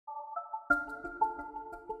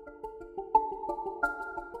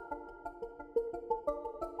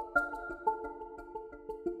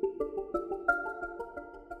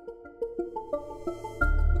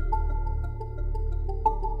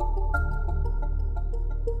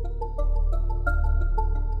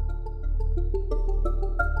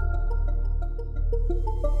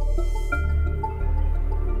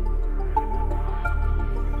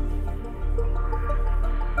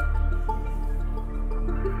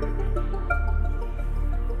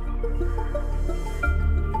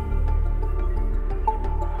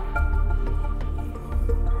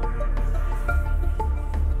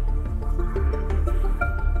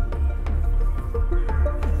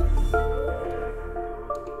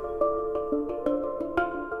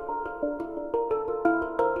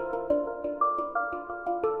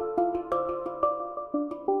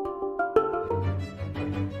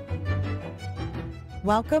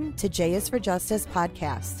Welcome to J is for Justice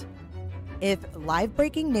podcast. If live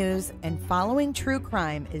breaking news and following true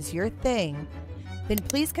crime is your thing, then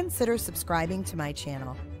please consider subscribing to my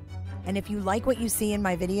channel. And if you like what you see in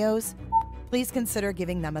my videos, please consider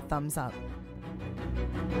giving them a thumbs up.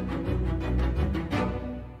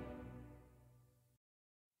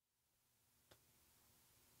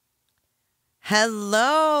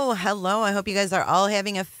 Hello. I hope you guys are all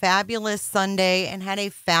having a fabulous Sunday and had a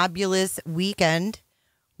fabulous weekend.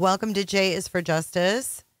 Welcome to J is for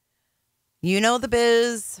Justice. You know the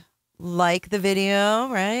biz. Like the video,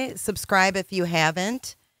 right? Subscribe if you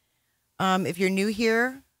haven't. If you're new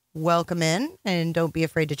here, welcome in and don't be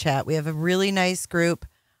afraid to chat. We have a really nice group.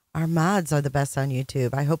 Our mods are the best on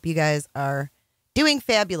YouTube. I hope you guys are doing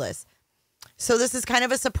fabulous. So this is kind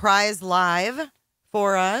of a surprise live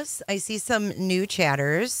for us. I see some new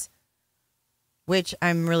chatters, which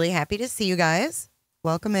I'm really happy to see you guys.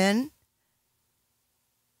 Welcome in.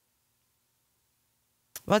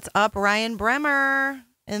 What's up, Ryan Bremer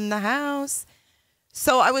in the house?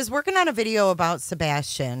 So I was working on a video about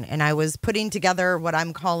Sebastian, and I was putting together what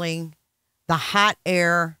I'm calling the hot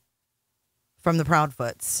air from the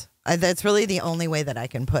Proudfoots. That's really the only way that I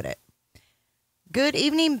can put it. Good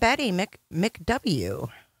evening, Betty McW.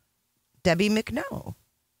 Debbie McNo.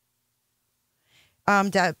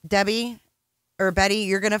 Debbie or Betty,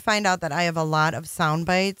 you're going to find out that I have a lot of sound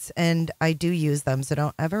bites, and I do use them, so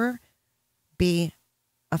don't ever be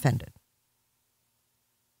offended.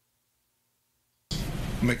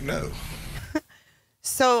 McNo.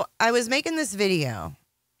 So I was making this video,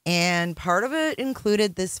 and part of it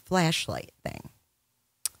included this flashlight thing.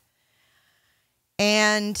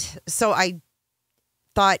 And so I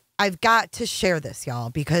thought I've got to share this, y'all,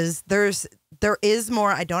 because there is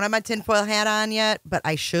more. I don't have my tinfoil hat on yet, but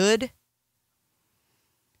I should,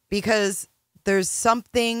 because there's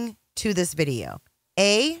something to this video.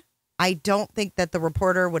 I don't think that the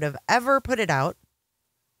reporter would have ever put it out.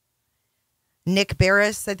 Nick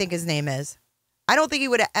Barris, I think his name is. I don't think he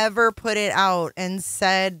would have ever put it out and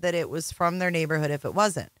said that it was from their neighborhood if it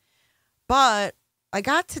wasn't. But I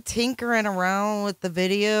got to tinkering around with the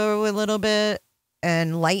video a little bit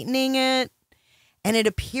and lightening it, and it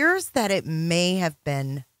appears that it may have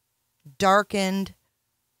been darkened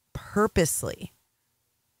purposely,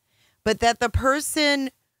 but that the person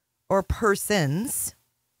or persons,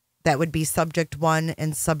 that would be subject 1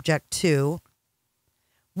 and subject 2,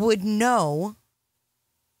 would know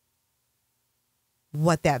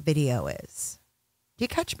what that video is. Do you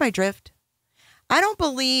catch my drift? I don't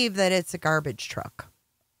believe that it's a garbage truck.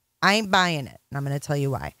 I ain't buying it, and I'm going to tell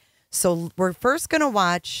you why. So we're first going to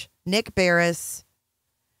watch Nick Barris,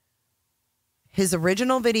 his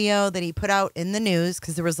original video that he put out in the news,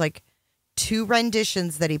 because there was like 2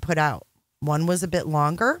 renditions that he put out. One was a bit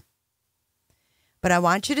longer, but I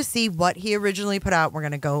want you to see what he originally put out. We're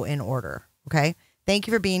going to go in order, okay? Thank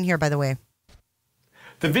you for being here, by the way.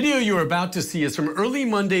 The video you're about to see is from early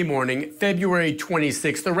Monday morning, February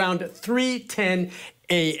 26th, around 3:10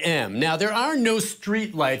 a.m. Now, there are no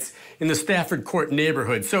street lights in the Stafford Court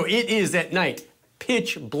neighborhood, so it is at night,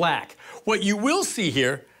 pitch black. What you will see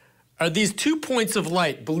here are these 2 points of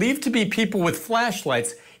light believed to be people with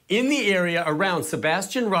flashlights in the area around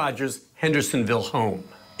Sebastian Rogers' Hendersonville home.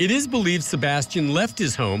 It is believed Sebastian left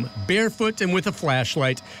his home barefoot and with a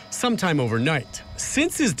flashlight sometime overnight.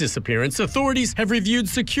 Since his disappearance, authorities have reviewed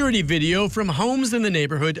security video from homes in the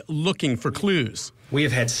neighborhood looking for clues. We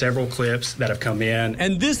have had several clips that have come in.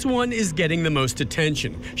 And this one is getting the most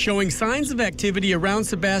attention, showing signs of activity around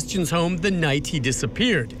Sebastian's home the night he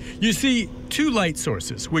disappeared. You see 2 light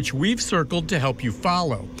sources, which we've circled to help you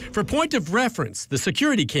follow. For point of reference, the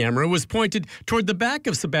security camera was pointed toward the back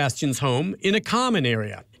of Sebastian's home in a common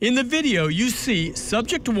area. In the video, you see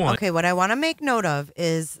subject 1. Okay, what I want to make note of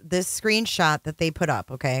is this screenshot that they put up,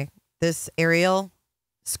 okay? This aerial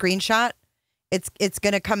screenshot. It's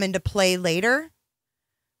going to come into play later.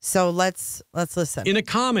 So let's listen. In a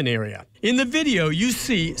common area. In the video, you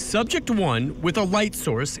see subject 1 with a light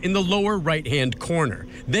source in the lower right-hand corner.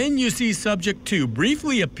 Then you see subject 2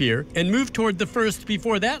 briefly appear and move toward the first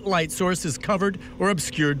before that light source is covered or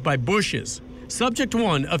obscured by bushes. Subject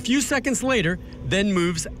 1, a few seconds later, then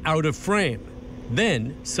moves out of frame.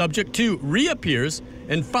 Then subject 2 reappears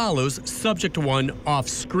and follows subject 1 off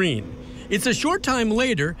screen. It's a short time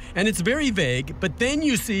later, and it's very vague, but then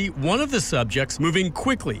you see one of the subjects moving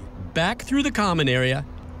quickly back through the common area,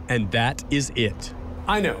 and that is it.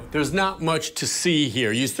 I know, there's not much to see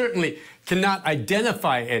here. You certainly cannot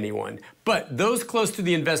identify anyone, but those close to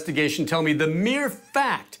the investigation tell me the mere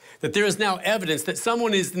fact that there is now evidence that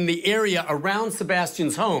someone is in the area around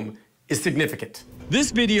Sebastian's home is significant.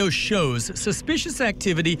 This video shows suspicious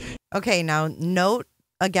activity. Okay, now note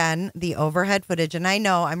again the overhead footage. And I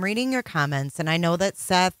know I'm reading your comments, and I know that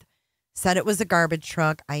Seth said it was a garbage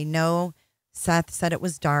truck. I know Seth said it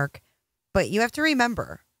was dark. But you have to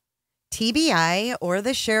remember, TBI or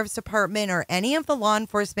the sheriff's department or any of the law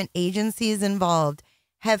enforcement agencies involved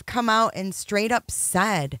have come out and straight up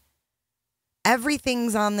said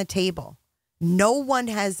everything's on the table. No one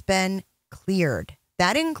has been cleared.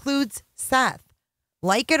 That includes Seth.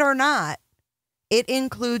 Like it or not, it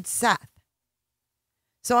includes Seth.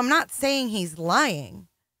 So I'm not saying he's lying,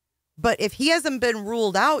 but if he hasn't been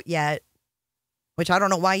ruled out yet, which I don't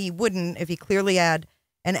know why he wouldn't if he clearly had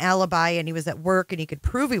an alibi and he was at work and he could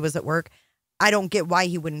prove he was at work, I don't get why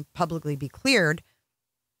he wouldn't publicly be cleared.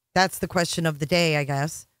 That's the question of the day, I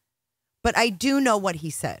guess. But I do know what he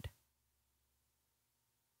said.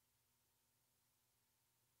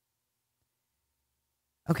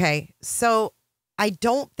 Okay, so I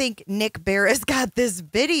don't think Nick Barris got this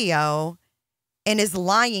video and is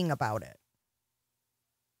lying about it.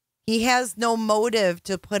 He has no motive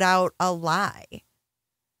to put out a lie.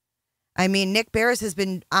 I mean, Nick Barris has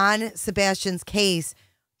been on Sebastian's case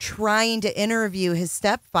trying to interview his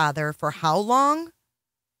stepfather for how long?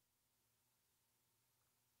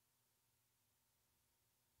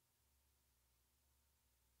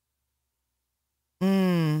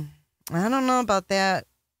 I don't know about that.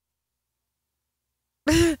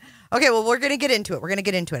 Okay, well, we're going to get into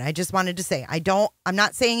it. I just wanted to say, I'm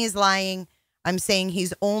not saying he's lying. I'm saying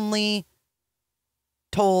he's only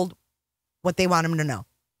told what they want him to know.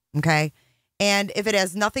 Okay. And if it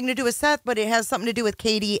has nothing to do with Seth, but it has something to do with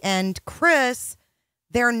Katie and Chris,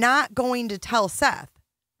 they're not going to tell Seth,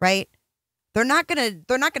 right? They're not going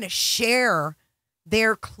to share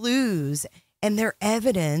their clues and their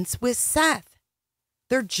evidence with Seth.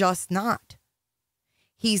 They're just not.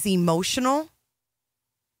 He's emotional.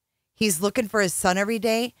 He's looking for his son every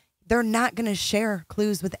day. They're not going to share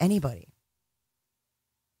clues with anybody.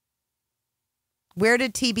 Where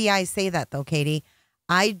did TBI say that, though, Katie?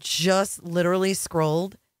 I just literally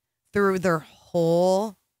scrolled through their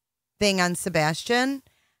whole thing on Sebastian.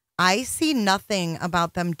 I see nothing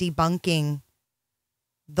about them debunking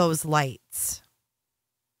those lights.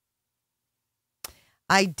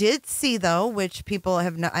 I did see, though, which people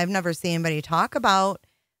I've never seen anybody talk about,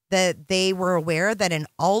 that they were aware that an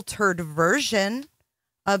altered version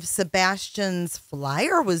of Sebastian's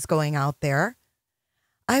flyer was going out there.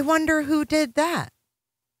 I wonder who did that.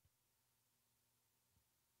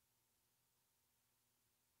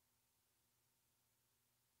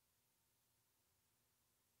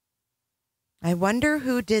 I wonder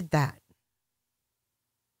who did that.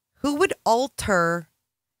 Who would alter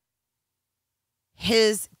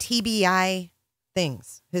his TBI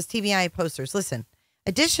things, his TBI posters? Listen,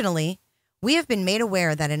 additionally, we have been made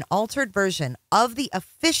aware that an altered version of the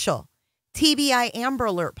official TBI Amber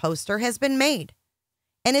Alert poster has been made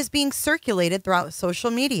and is being circulated throughout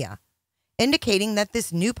social media, indicating that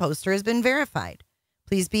this new poster has been verified.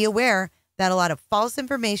 Please be aware that a lot of false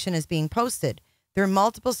information is being posted through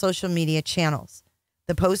multiple social media channels.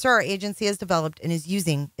 The poster our agency has developed and is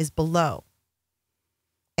using is below.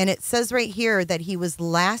 And it says right here that he was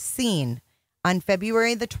last seen on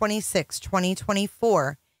February the 26th,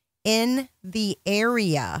 2024, in the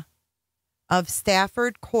area of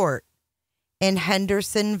Stafford Court in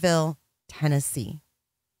Hendersonville, Tennessee.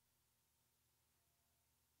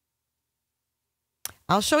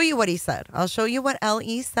 I'll show you what he said. I'll show you what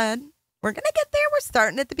L.E. said. We're going to get there. We're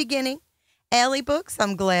starting at the beginning. Allie Books,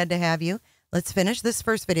 I'm glad to have you. Let's finish this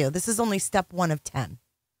first video. This is only step 1 of 10.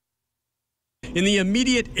 In the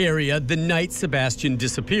immediate area the night Sebastian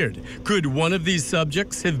disappeared. Could one of these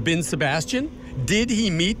subjects have been Sebastian? Did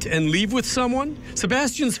he meet and leave with someone?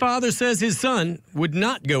 Sebastian's father says his son would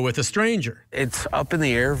not go with a stranger. It's up in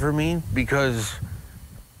the air for me because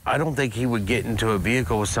I don't think he would get into a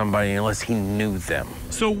vehicle with somebody unless he knew them.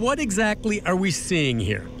 So what exactly are we seeing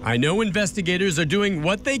here? I know investigators are doing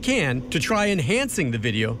what they can to try enhancing the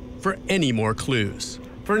video for any more clues.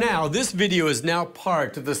 For now, this video is now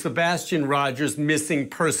part of the Sebastian Rogers missing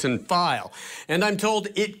person file, and I'm told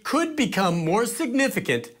it could become more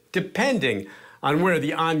significant depending on where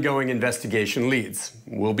the ongoing investigation leads.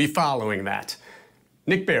 We'll be following that.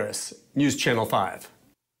 Nick Barris, News Channel 5.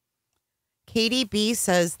 Katie B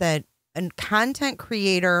says that a content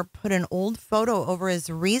creator put an old photo over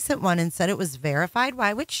his recent one and said it was verified.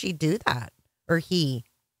 Why would she do that? Or he?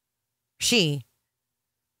 She?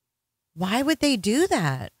 Why would they do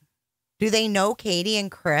that? Do they know Katie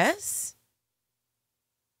and Chris?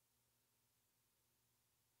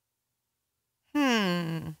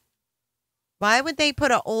 Why would they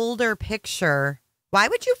put an older picture Why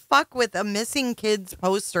would you fuck with a missing kids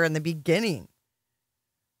poster in the beginning?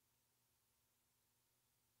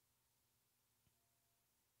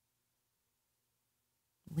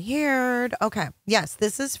 Weird. Okay. Yes,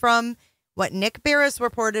 this is from what Nick Barris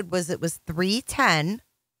reported was it was 3:10,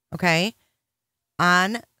 okay,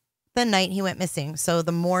 on the night he went missing. So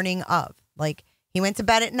the morning of. Like, he went to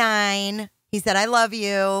bed at 9. He said, I love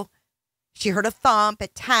you. She heard a thump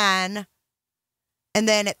at 10. And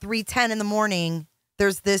then at 3:10 in the morning,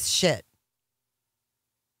 there's this shit.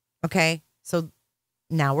 Okay? So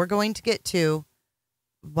now we're going to get to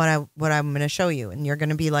what I'm going to show you. And you're going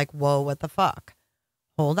to be like, whoa, what the fuck?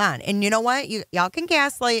 Hold on. And you know what? Y'all can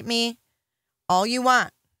gaslight me all you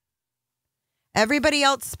want. Everybody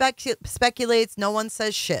else speculates. No one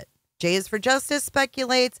says shit. J is for Justice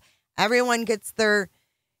speculates. Everyone gets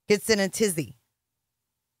in a tizzy.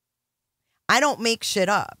 I don't make shit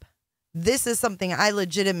up. This is something I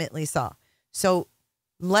legitimately saw. So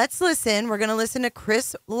let's listen. We're going to listen to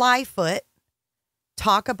Chris Lightfoot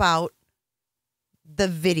talk about the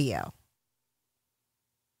video.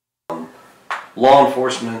 Law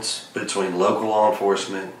enforcement, between local law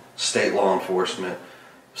enforcement, state law enforcement,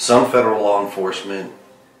 some federal law enforcement,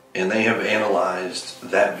 and they have analyzed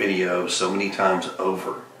that video so many times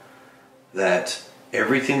over that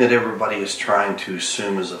everything that everybody is trying to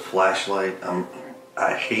assume is a flashlight,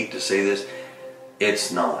 I hate to say this,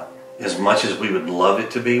 it's not. As much as we would love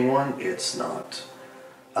it to be one, it's not.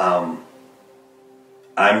 I'm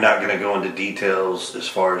not going to go into details as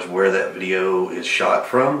far as where that video is shot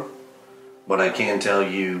from, but I can tell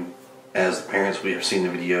you, as the parents, we have seen the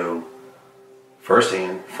video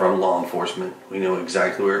firsthand from law enforcement. We know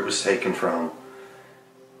exactly where it was taken from,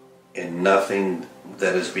 and nothing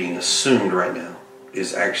that is being assumed right now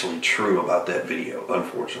is actually true about that video,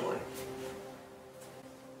 unfortunately.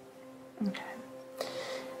 Okay.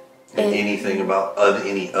 And anything about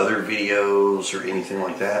any other videos or anything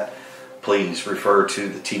like that, please refer to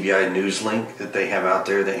the TBI news link that they have out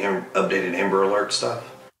there, the updated Amber Alert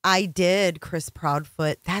stuff. I did, Chris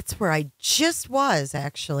Proudfoot. That's where I just was,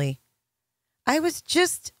 actually. I was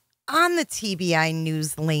just on the TBI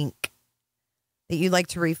news link that you like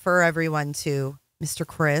to refer everyone to, Mr.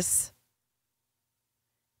 Chris.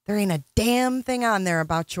 There ain't a damn thing on there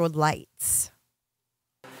about your lights.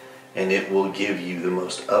 And it will give you the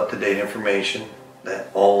most up-to-date information that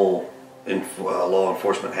all law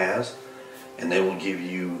enforcement has. And they will give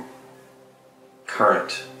you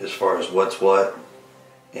current as far as what's what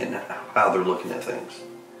and how they're looking at things.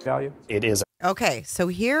 Value. It is. Okay, so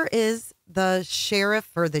here is the sheriff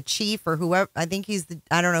or the chief or whoever. I think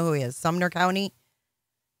I don't know who he is, Sumner County.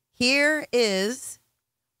 Here is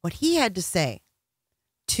what he had to say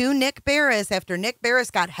to Nick Barris after Nick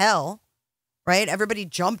Barris got hell, right? Everybody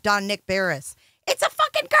jumped on Nick Barris. It's a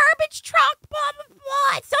fucking garbage truck, blah, blah,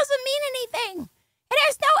 blah. It doesn't mean anything. It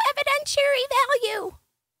has no evidentiary value.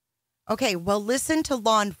 Okay, well, listen to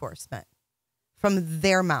law enforcement from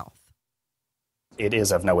their mouth. It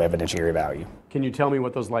is of no evidentiary value. Can you tell me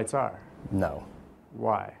what those lights are? No,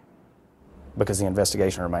 Why? because the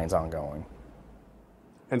investigation remains ongoing.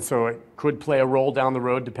 And so it could play a role down the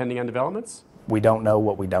road depending on developments? We don't know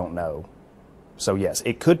what we don't know. So yes,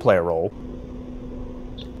 it could play a role.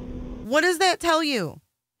 What does that tell you?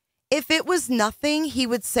 If it was nothing, he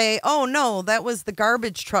would say, oh, no, that was the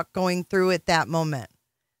garbage truck going through at that moment.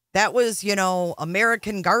 That was,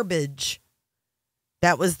 American garbage.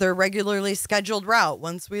 That was their regularly scheduled route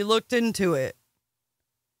once we looked into it.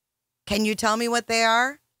 Can you tell me what they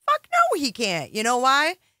are? Fuck no, he can't. You know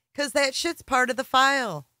why? Because that shit's part of the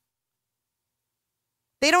file.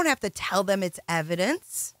 They don't have to tell them it's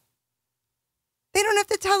evidence. They don't have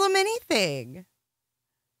to tell them anything.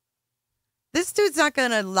 This dude's not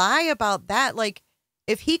going to lie about that. Like,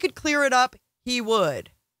 if he could clear it up, he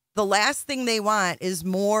would. The last thing they want is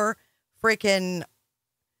more freaking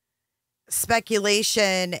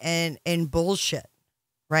speculation and bullshit,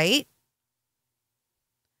 right?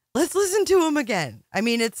 Let's listen to him again. I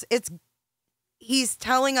mean, he's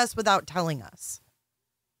telling us without telling us.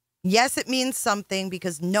 Yes, it means something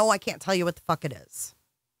because no, I can't tell you what the fuck it is.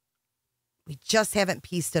 We just haven't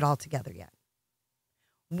pieced it all together yet.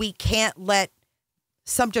 We can't let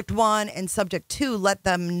subject 1 and subject 2 let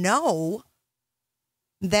them know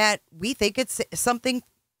that we think it's something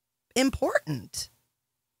important.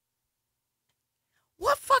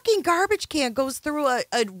 What fucking garbage can goes through a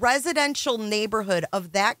residential neighborhood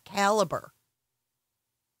of that caliber,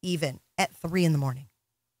 even at 3 a.m?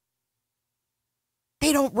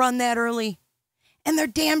 They don't run that early. And they're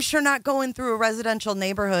damn sure not going through a residential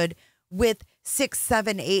neighborhood with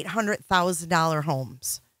 $600,000, $700,000, $800,000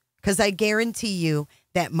 homes. Because I guarantee you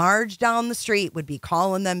that Marge down the street would be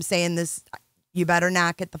calling them saying this, you better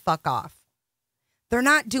knock it the fuck off. They're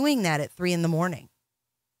not doing that at 3 a.m.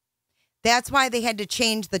 That's why they had to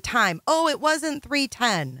change the time. Oh, it wasn't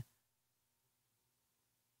 3:10.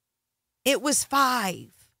 It was 5.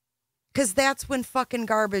 Because that's when fucking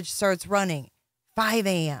garbage starts running. 5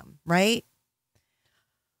 a.m., right?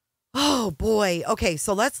 Oh, boy. Okay,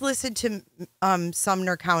 so let's listen to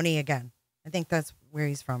Sumner County again. I think that's where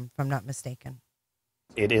he's from, if I'm not mistaken.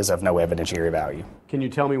 It is of no evidentiary value. Can you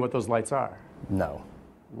tell me what those lights are? No,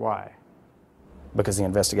 Why? because the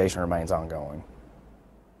investigation remains ongoing.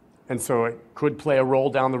 And so it could play a role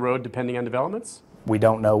down the road depending on developments? We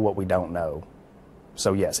don't know what we don't know.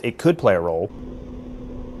 So yes, it could play a role.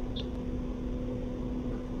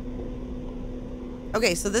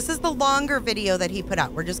 Okay, so this is the longer video that he put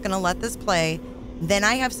out. We're just going to let this play. Then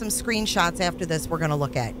I have some screenshots after this we're going to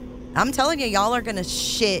look at. I'm telling you, y'all are going to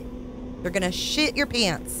shit. They're going to shit your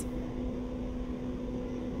pants.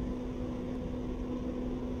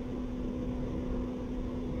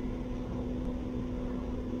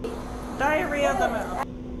 Diarrhea of the mouth.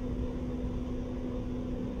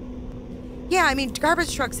 Yeah, I mean,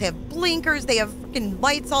 garbage trucks have blinkers. They have freaking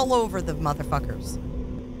lights all over the motherfuckers.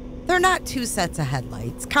 They're not 2 sets of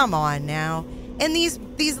headlights. Come on now. And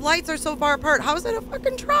these lights are so far apart. How is it a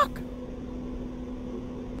fucking truck?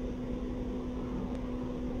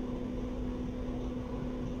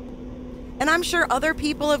 And I'm sure other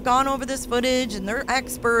people have gone over this footage and they're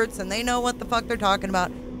experts and they know what the fuck they're talking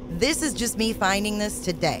about. This is just me finding this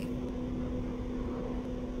today.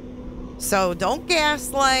 So don't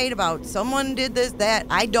gaslight about someone did this, that.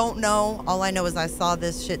 I don't know. All I know is I saw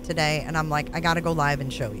this shit today and I'm like, I gotta go live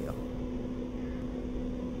and show you.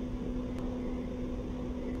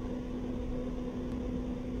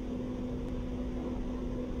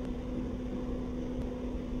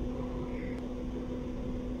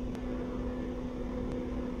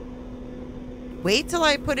 Wait till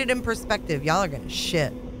I put it in perspective. Y'all are gonna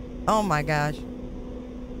shit. Oh my gosh.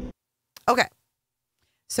 Okay.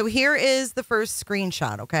 So here is the first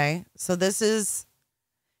screenshot, okay? So this is,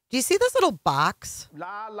 do you see this little box?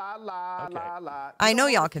 La, la, la, Okay. la, la. I know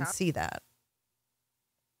y'all can see that.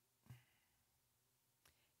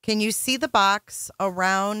 Can you see the box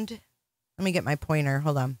around? Let me get my pointer.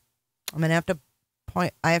 Hold on. I'm going to have to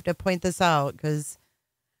point. I have to point this out because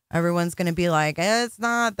everyone's going to be like, it's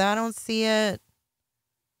not. I don't see it.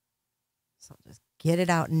 So I'll just get it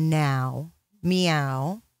out now.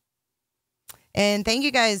 Meow. And thank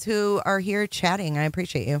you guys who are here chatting. I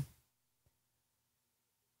appreciate you.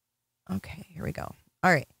 Okay, here we go. All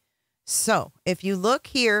right. So if you look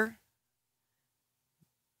here,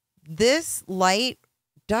 this light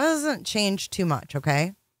doesn't change too much,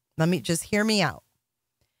 okay? Let me just hear me out.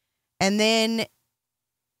 And then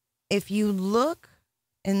if you look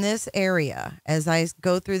in this area as I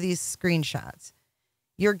go through these screenshots,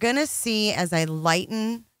 you're going to see as I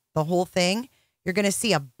lighten the whole thing, you're going to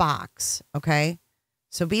see a box, okay?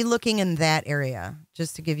 So be looking in that area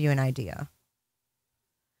just to give you an idea.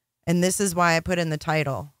 And this is why I put in the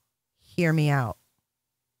title, Hear Me Out.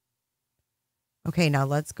 Okay, now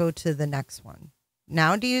let's go to the next one.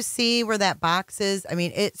 Now do you see where that box is? I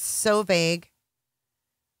mean, it's so vague.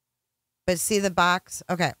 But see the box?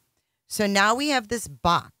 Okay. So now we have this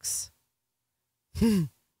box. We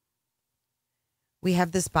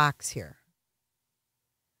have this box here.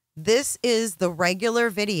 This is the regular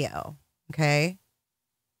video, okay?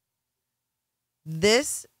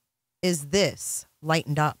 This is this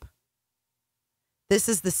lightened up. This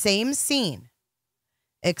is the same scene,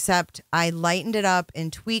 except I lightened it up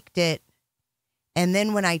and tweaked it. And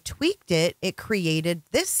then when I tweaked it, it created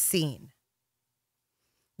this scene,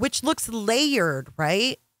 which looks layered,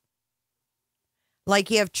 right?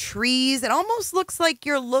 Like you have trees. It almost looks like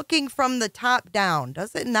you're looking from the top down.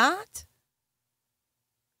 Does it not?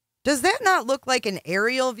 Does that not look like an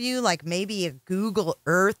aerial view? Like maybe a Google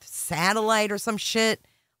Earth satellite or some shit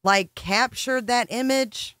like captured that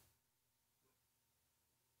image?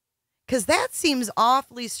 Because that seems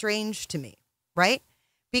awfully strange to me, right?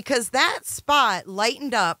 Because that spot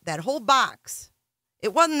lightened up, that whole box,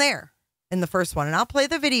 it wasn't there in the first one. And I'll play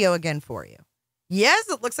the video again for you. Yes,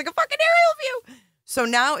 it looks like a fucking aerial view. So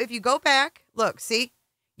now if you go back, look, see,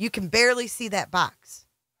 you can barely see that box.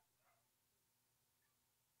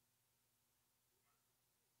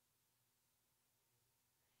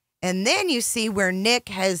 And then you see where Nick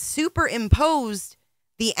has superimposed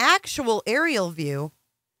the actual aerial view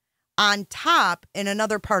on top in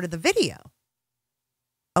another part of the video.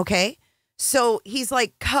 Okay? So he's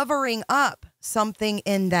like covering up something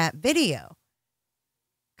in that video.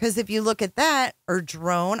 Because if you look at that, or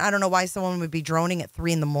drone, I don't know why someone would be droning at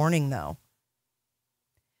 3 a.m, though.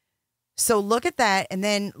 So look at that, and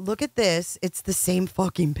then look at this. It's the same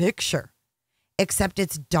fucking picture, except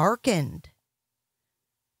it's darkened.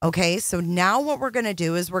 Okay, so now what we're going to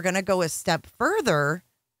do is we're going to go a step further.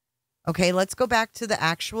 Okay, let's go back to the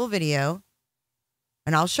actual video,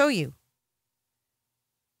 and I'll show you.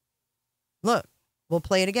 Look, we'll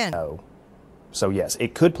play it again. No. So yes,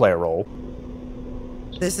 it could play a role.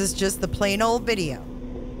 This is just the plain old video.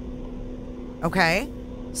 Okay,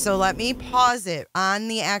 so let me pause it on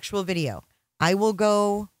the actual video. I will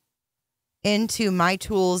go into my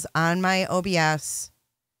tools on my OBS,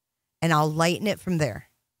 and I'll lighten it from there.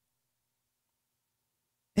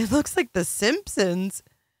 It looks like The Simpsons.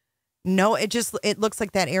 No, it looks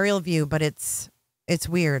like that aerial view, but it's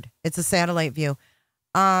weird. It's a satellite view.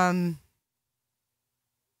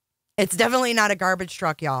 It's definitely not a garbage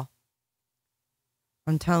truck, y'all.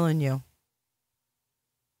 I'm telling you.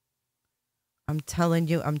 I'm telling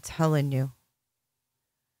you.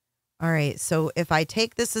 All right, so if I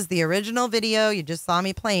take this as the original video, you just saw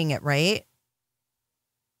me playing it, right?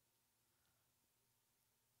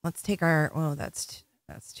 Let's take our, oh, that's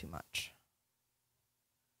too much.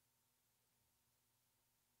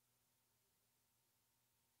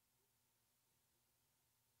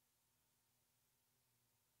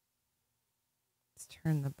 Let's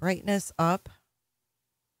turn the brightness up.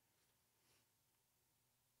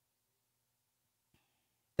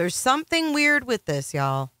 There's something weird with this,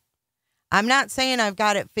 y'all. I'm not saying I've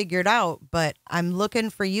got it figured out, but I'm looking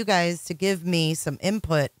for you guys to give me some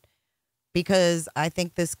input because I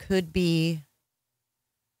think this could be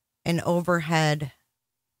an overhead,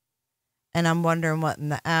 and I'm wondering what in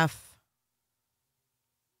the F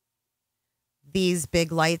these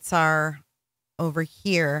big lights are over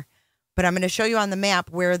here, but I'm going to show you on the map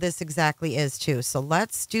where this exactly is too. So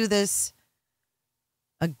let's do this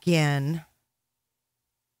again.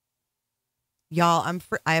 Y'all, I'm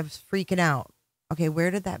freaking out. Okay, where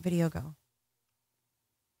did that video go?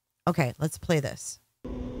 Okay, let's play this.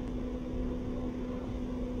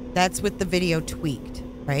 That's with the video tweaked,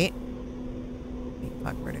 right? Wait,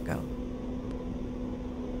 fuck, where'd it go?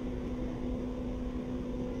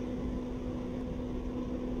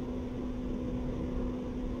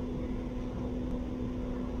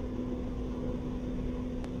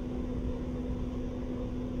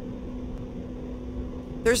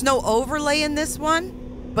 There's no overlay in this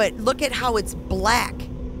one, but look at how it's black.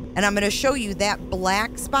 And I'm going to show you that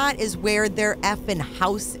black spot is where their effing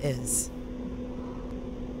house is.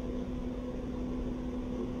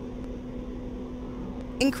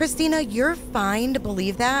 And Christina, you're fine to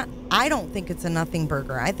believe that. I don't think it's a nothing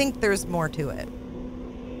burger. I think there's more to it.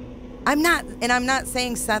 I'm not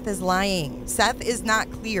saying Seth is lying. Seth is not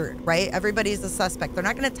cleared, right? Everybody's a suspect. They're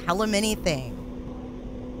not going to tell him anything.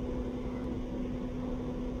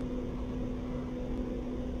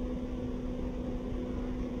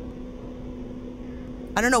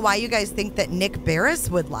 I don't know why you guys think that Nick Barris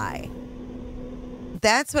would lie.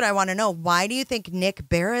 That's what I want to know. Why do you think Nick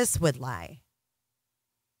Barris would lie?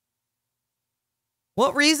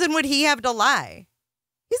 What reason would he have to lie?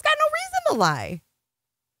 He's got no reason to lie.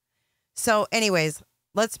 So anyways,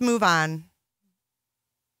 let's move on.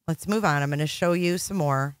 I'm going to show you some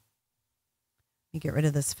more. Let me get rid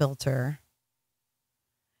of this filter.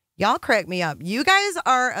 Y'all crack me up. You guys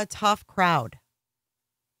are a tough crowd.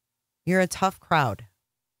 You're a tough crowd.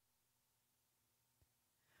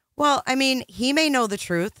 Well, I mean, he may know the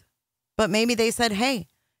truth, but maybe they said, hey,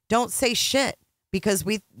 don't say shit because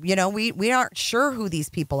we aren't sure who these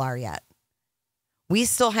people are yet. We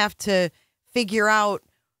still have to figure out,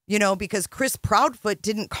 because Chris Proudfoot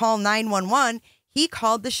didn't call 911. He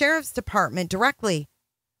called the sheriff's department directly.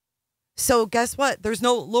 So guess what? There's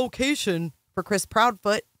no location for Chris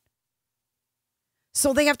Proudfoot.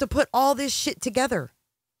 So they have to put all this shit together.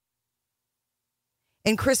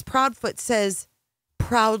 And Chris Proudfoot says,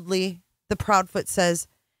 proudly, the Proudfoot says,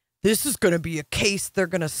 this is going to be a case they're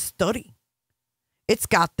going to study. It's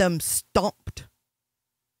got them stumped.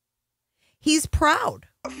 He's proud.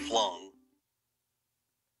 Flung.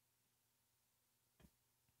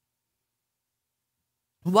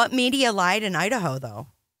 What media lied in Idaho, though?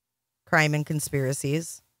 Crime and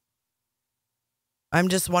conspiracies. I'm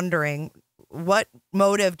just wondering, what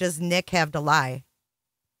motive does Nick have to lie?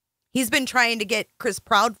 He's been trying to get Chris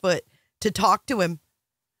Proudfoot to talk to him,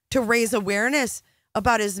 to raise awareness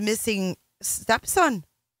about his missing stepson.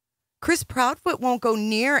 Chris Proudfoot won't go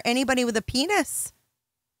near anybody with a penis.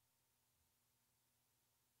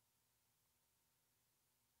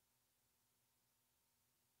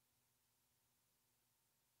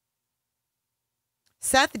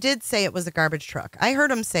 Seth did say it was a garbage truck. I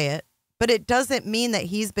heard him say it, but it doesn't mean that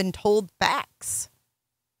he's been told facts.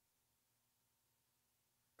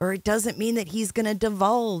 Or it doesn't mean that he's going to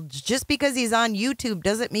divulge. Just because he's on YouTube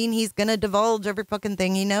doesn't mean he's going to divulge every fucking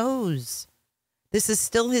thing he knows. This is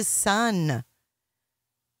still his son.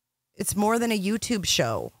 It's more than a YouTube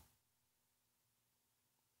show.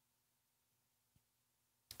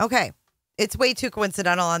 Okay. It's way too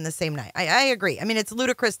coincidental on the same night. I agree. I mean, it's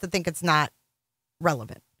ludicrous to think it's not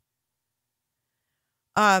relevant.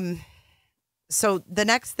 So the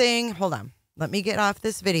next thing, hold on. Let me get off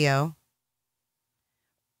this video.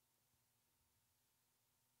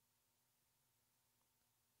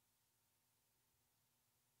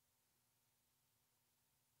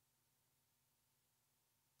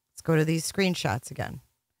 Let's go to these screenshots again.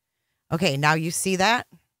 Okay, now you see that,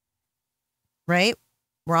 right?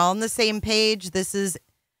 We're all on the same page. This is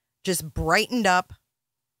just brightened up.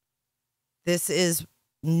 This is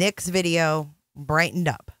Nick's video brightened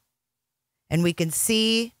up. And we can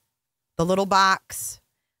see the little box.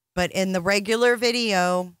 But in the regular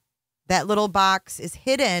video, that little box is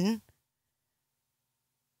hidden.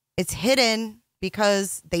 It's hidden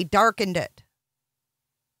because they darkened it.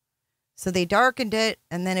 So they darkened it.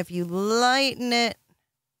 And then if you lighten it,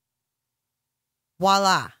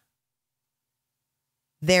 voila.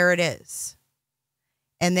 There it is.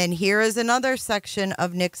 And then here is another section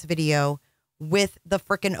of Nick's video with the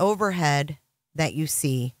frickin' overhead that you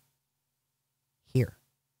see here.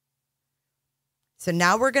 So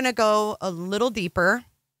now we're going to go a little deeper.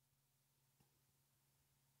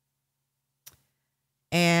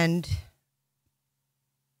 And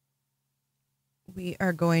we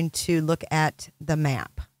are going to look at the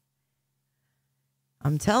map.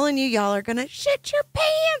 I'm telling you, y'all are going to shit your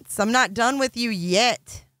pants. I'm not done with you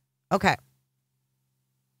yet. Okay.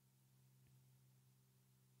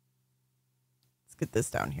 Let's get this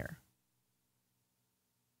down here.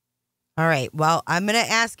 All right. Well, I'm going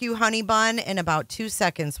to ask you, Honey Bun, in about 2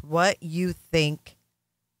 seconds, what you think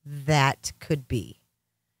that could be.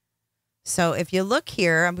 So if you look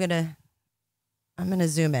here, I'm going to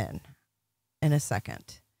zoom in a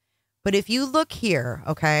second. But if you look here,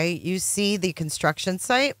 okay, you see the construction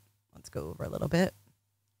site. Let's go over a little bit.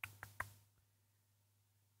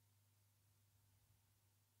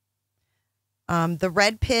 The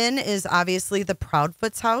red pin is obviously the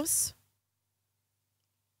Proudfoots house.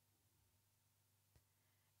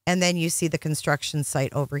 And then you see the construction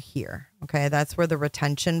site over here. Okay, that's where the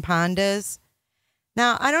retention pond is.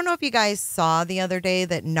 Now, I don't know if you guys saw the other day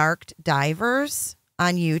that narked divers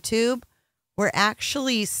on YouTube were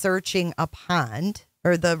actually searching a pond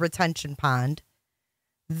or the retention pond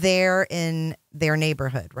there in their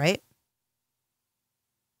neighborhood, right?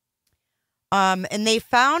 And they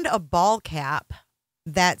found a ball cap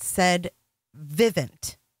that said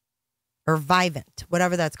Vivint or Vivint,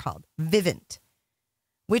 whatever that's called, Vivint,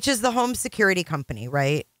 which is the home security company,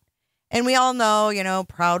 right? And we all know, you know,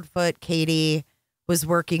 Proudfoot Katie was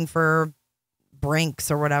working for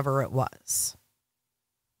Brinks or whatever it was.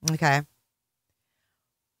 Okay.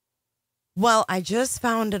 Well, I just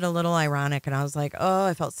found it a little ironic, and I was like, oh,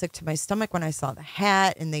 I felt sick to my stomach when I saw the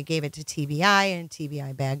hat, and they gave it to TBI, and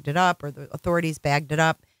TBI bagged it up, or the authorities bagged it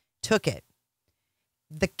up, took it.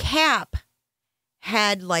 The cap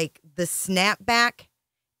had, like, the snapback,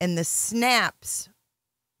 and the snaps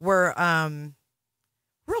were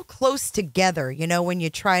real close together. You know, when you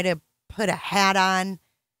try to put a hat on,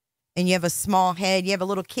 and you have a small head, you have a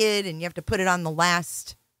little kid, and you have to put it on the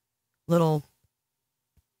last little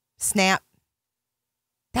snap.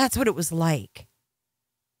 That's what it was like.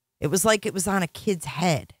 It was like it was on a kid's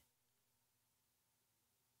head.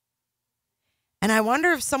 And I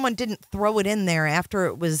wonder if someone didn't throw it in there after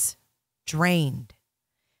it was drained.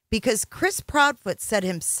 Because Chris Proudfoot said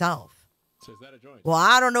himself, so is that a joint? well,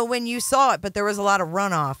 I don't know when you saw it, but there was a lot of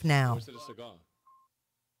runoff now. Or is it a cigar?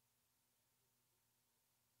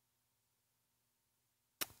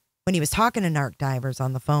 When he was talking to narc divers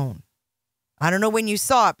on the phone. I don't know when you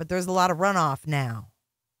saw it, but there's a lot of runoff now.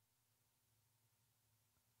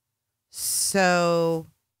 So,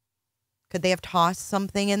 could they have tossed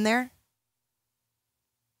something in there?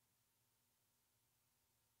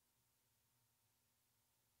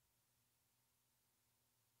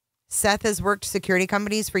 Seth has worked security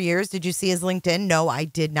companies for years. Did you see his LinkedIn? No, I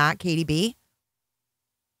did not, Katie B.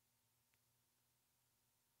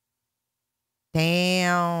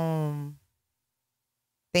 Damn.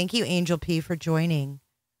 Thank you, Angel P, for joining.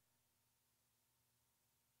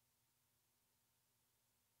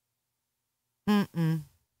 Crime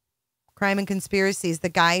and Conspiracies. The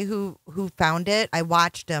guy who found it, I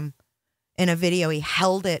watched him in a video. He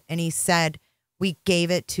held it and he said, We gave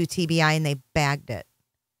it to TBI and they bagged it.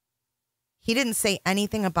 He didn't say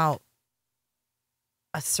anything about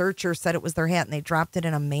a searcher said it was their hat and they dropped it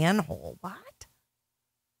in a manhole. What?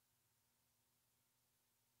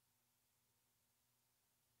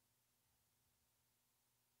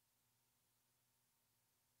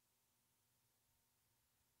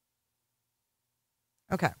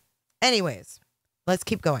 Okay. Anyways, let's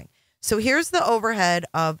keep going. So here's the overhead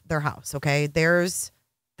of their house. Okay. There's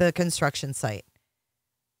the construction site.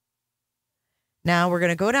 Now we're going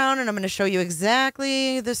to go down and I'm going to show you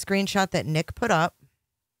exactly the screenshot that Nick put up.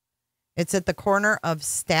 It's at the corner of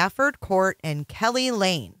Stafford Court and Kelly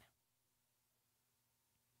Lane.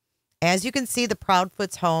 As you can see, the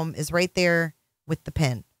Proudfoots home is right there with the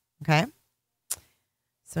pin. Okay.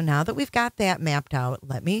 So now that we've got that mapped out,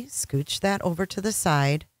 let me scooch that over to the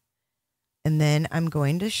side. And then I'm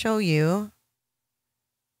going to show you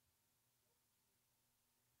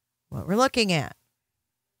what we're looking at.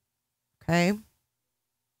 Okay.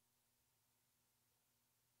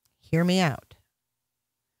 Hear me out.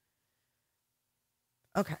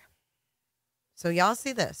 Okay. So y'all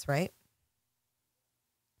see this, right?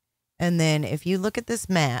 And then if you look at this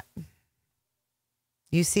map,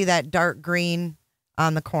 you see that dark green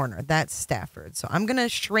on the corner. That's Stafford. So I'm going to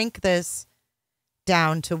shrink this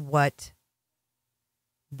down to what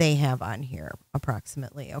they have on here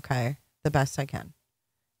approximately. Okay. The best I can.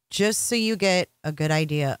 Just so you get a good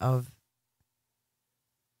idea of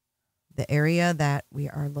the area that we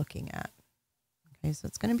are looking at. Okay. So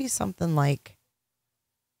it's going to be something like,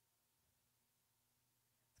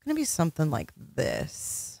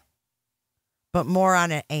 this, but more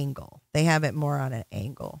on an angle. They have it more on an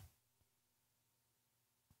angle.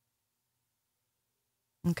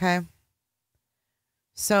 Okay.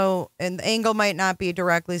 So, and the angle might not be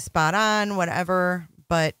directly spot on, whatever,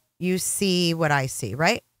 but you see what I see,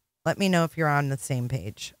 right? Let me know if you're on the same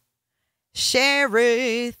page.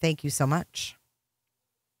 Sherry, thank you so much.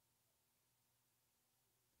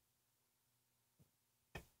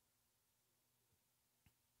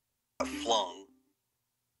 Flung.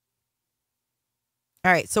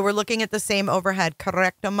 All right, so we're looking at the same overhead,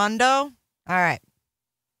 correcto mundo? All right.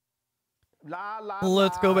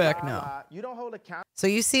 Let's go back now. You don't hold a count. So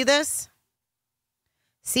you see this?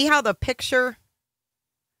 See how the picture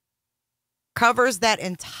covers that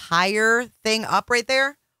entire thing up right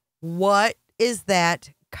there? What is that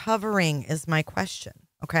covering is my question,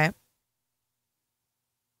 okay?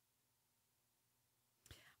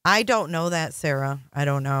 I don't know that, Sarah. I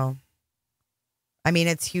don't know. I mean,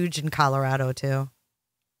 it's huge in Colorado, too.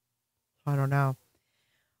 I don't know.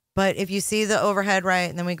 But if you see the overhead, right,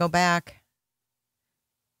 and then we go back,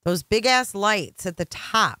 those big-ass lights at the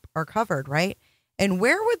top are covered, right? And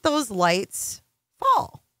where would those lights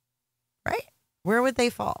fall, right? Where would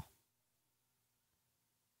they fall?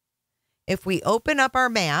 If we open up our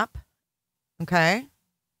map, okay?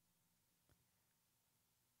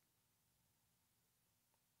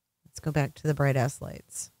 Let's go back to the bright-ass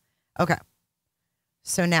lights. Okay.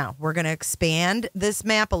 So now we're going to expand this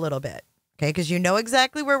map a little bit, okay? Because you know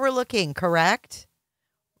exactly where we're looking, correct?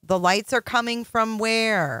 The lights are coming from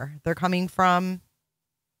where? They're coming from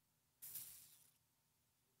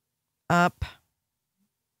up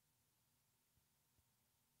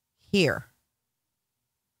here,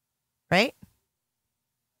 right?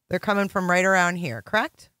 They're coming from right around here,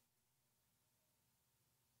 correct?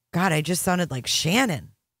 God, I just sounded like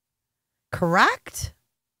Shannon. Correct?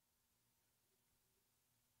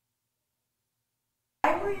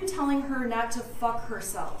 Why were you telling her not to fuck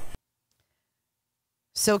herself?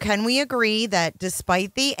 So can we agree that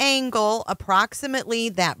despite the angle, approximately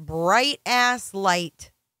that bright ass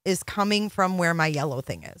light is coming from where my yellow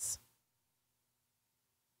thing is?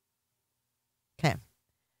 Okay.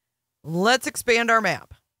 Let's expand our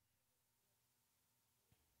map.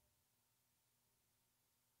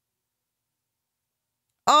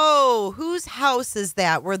 Oh, whose house is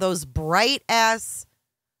that where those bright ass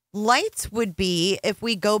lights would be if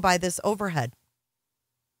we go by this overhead?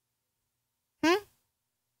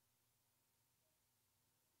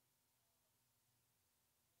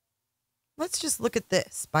 Let's just look at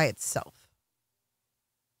this by itself.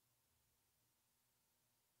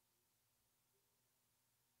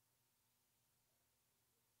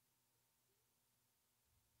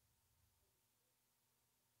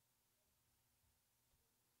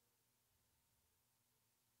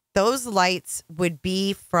 Those lights would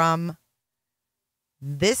be from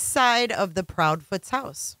this side of the Proudfoot's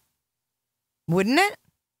house. Wouldn't it?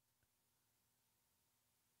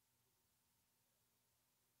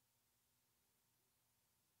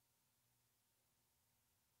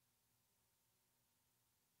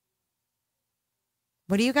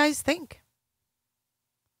 What do you guys think?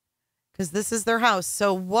 Because this is their house.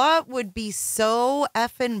 So what would be so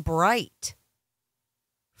effing bright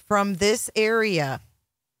from this area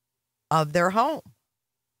of their home?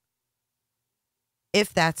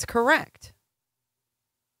 If that's correct.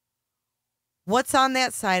 What's on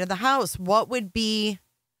that side of the house? What would be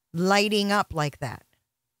lighting up like that?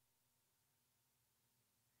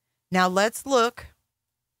 Now let's look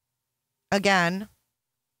again,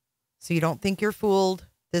 so you don't think you're fooled.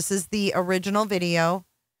 This is the original video.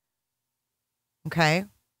 Okay.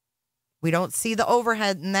 We don't see the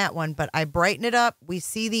overhead in that one, but I brighten it up. We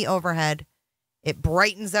see the overhead. It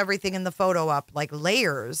brightens everything in the photo up like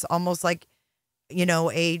layers, almost like, you know,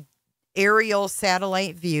 a aerial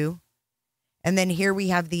satellite view. And then here we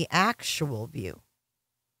have the actual view.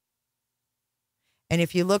 And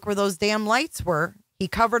if you look where those damn lights were, he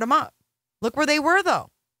covered them up. Look where they were, though.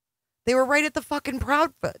 They were right at the fucking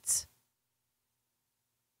Proudfoots.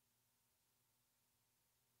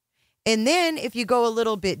 And then if you go a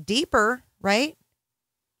little bit deeper, right?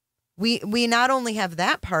 We not only have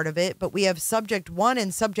that part of it, but we have subject 1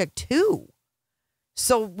 and subject 2.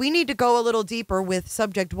 So we need to go a little deeper with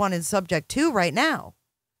subject 1 and subject 2 right now.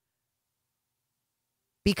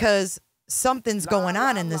 Because something's going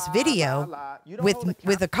on in this video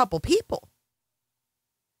with a couple people.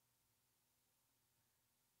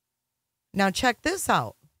 Now check this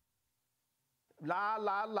out. You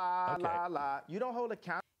don't hold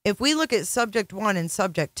account. If we look at subject 1 and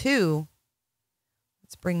subject 2,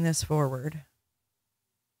 let's bring this forward.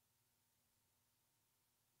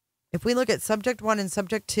 If we look at subject 1 and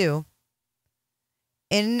subject 2,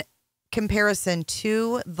 in comparison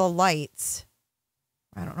to the lights,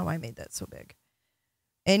 I don't know why I made that so big.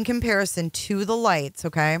 In comparison to the lights,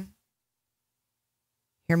 okay?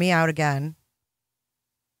 Hear me out again.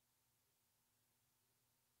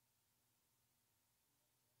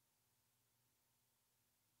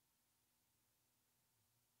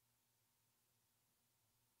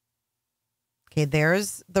 Okay,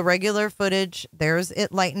 there's the regular footage. There's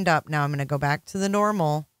it lightened up. Now I'm going to go back to the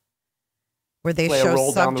normal where they play show a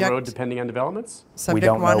role subject, down the road depending on developments. Subject we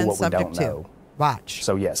don't 1 know and what subject we 2. don't know. Watch.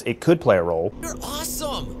 So yes, it could play a role. You're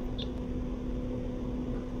awesome.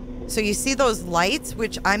 So you see those lights,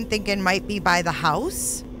 which I'm thinking might be by the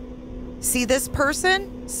house? See this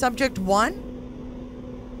person? Subject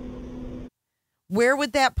 1? Where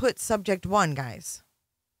would that put subject 1, guys?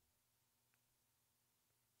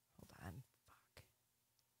 Hold on. Fuck.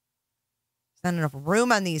 There's not enough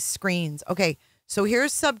room on these screens. Okay, so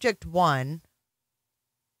here's subject 1.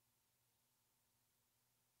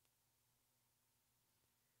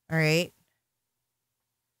 All right.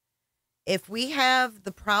 If we have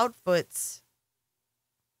the Proudfoots,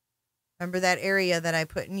 remember that area that I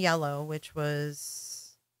put in yellow, which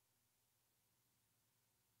was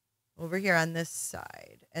over here on this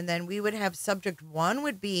side. And then we would have subject 1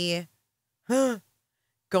 would be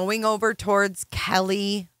going over towards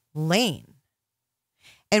Kelly Lane.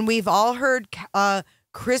 And we've all heard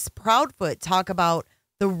Chris Proudfoot talk about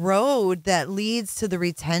the road that leads to the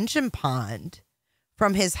retention pond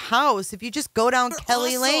from his house. If you just go down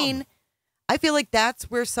Kelly Lane, I feel like that's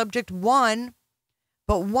where subject 1,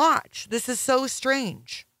 but watch, this is so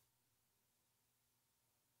strange.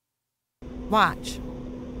 Watch.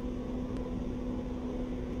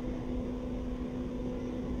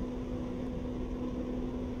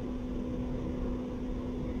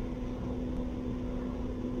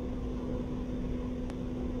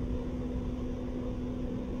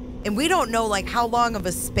 And we don't know like how long of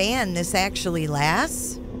a span this actually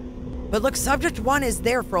lasts. But look, subject 1 is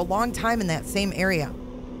there for a long time in that same area.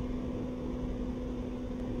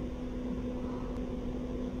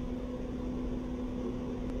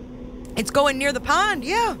 It's going near the pond,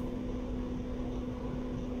 yeah.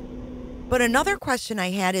 But another question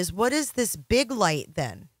I had is, what is this big light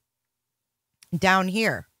then? Down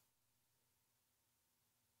here.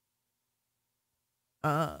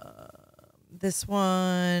 This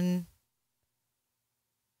one.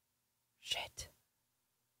 Shit.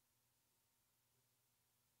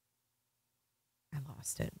 I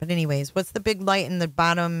lost it. But anyways, what's the big light in the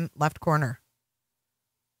bottom left corner?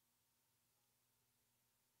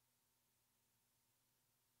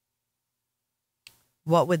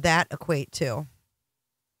 What would that equate to?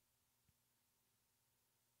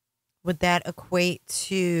 Would that equate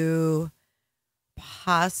to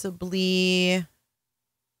possibly...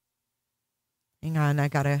 Hang on, I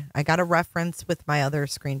gotta reference with my other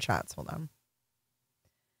screenshots. Hold on.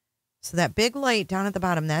 So that big light down at the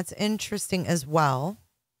bottom, that's interesting as well.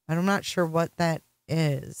 I'm not sure what that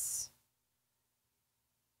is.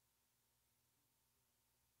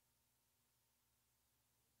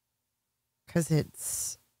 Because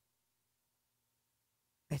it's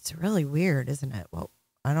really weird, isn't it? Well,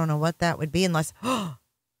 I don't know what that would be unless... Oh,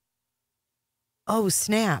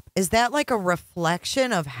 snap. Is that like a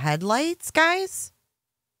reflection of headlights, guys?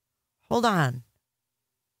 Hold on.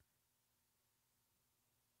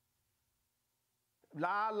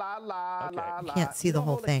 La, la, la, la, I la. can't see You the don't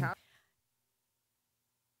whole hold a thing. coun-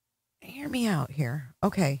 Hear me out here.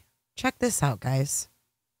 Okay. Check this out, guys.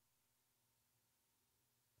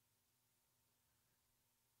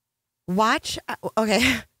 Watch.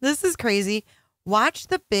 Okay. This is crazy. Watch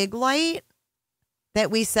the big light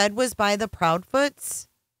that we said was by the Proudfoots.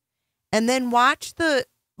 And then watch the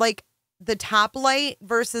top light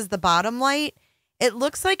versus the bottom light. It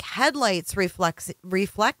looks like headlights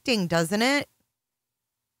reflecting, doesn't it?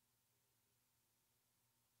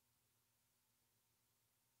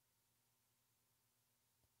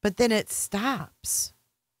 But then it stops.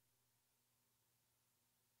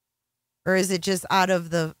 Or is it just out of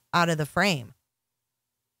the frame?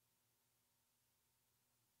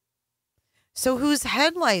 So whose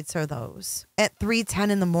headlights are those at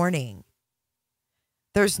 3:10 in the morning?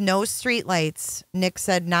 There's no street lights. Nick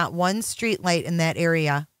said not one street light in that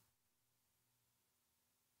area.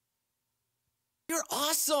 You're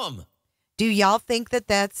awesome. Do y'all think that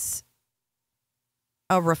that's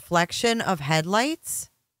a reflection of headlights?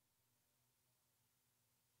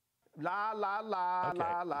 La, la, la,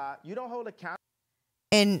 la, la. You don't hold a counter.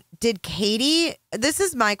 And did Katie, this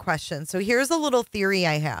is my question. So here's a little theory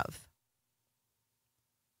I have.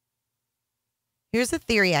 Here's a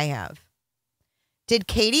theory I have. Did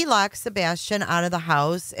Katie lock Sebastian out of the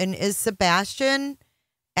house? And is Sebastian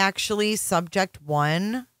actually subject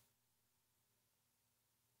 1?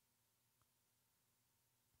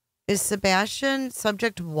 Is Sebastian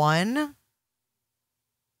subject 1?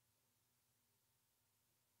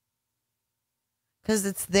 Because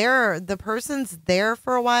it's there, the person's there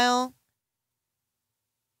for a while,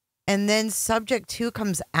 and then subject 2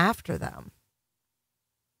 comes after them.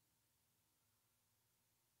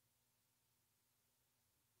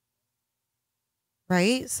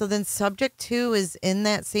 Right? So then subject 2 is in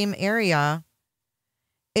that same area.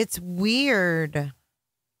 It's weird.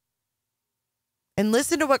 And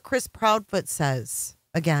listen to what Chris Proudfoot says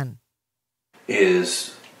again.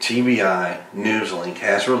 Is TBI Newslink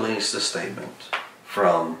has released a statement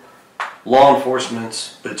from law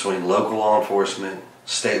enforcement, between local law enforcement,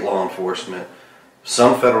 state law enforcement,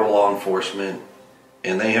 some federal law enforcement,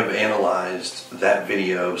 and they have analyzed that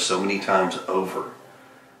video so many times over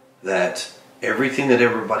that everything that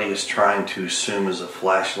everybody is trying to assume is a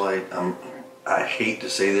flashlight, I hate to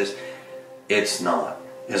say this, it's not.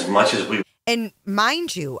 As much as we... And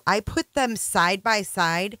mind you, I put them side by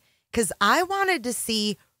side because I wanted to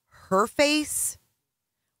see her face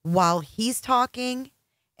while he's talking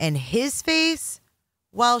and his face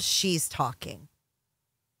while she's talking.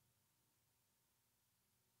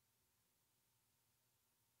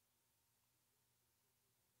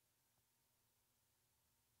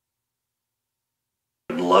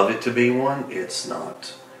 Would love it to be one. It's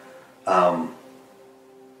not. I'm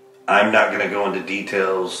not going to go into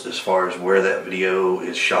details as far as where that video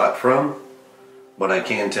is shot from, but I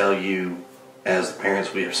can tell you, as the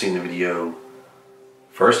parents, we have seen the video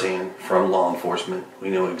firsthand from law enforcement. We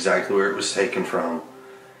know exactly where it was taken from,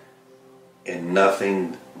 and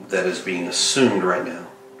nothing that is being assumed right now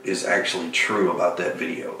is actually true about that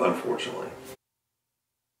video, unfortunately.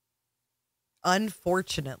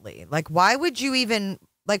 Unfortunately. Why would you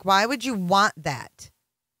want that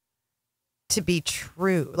to be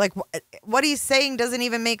true? What he's saying doesn't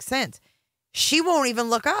even make sense. She won't even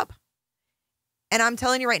look up. And I'm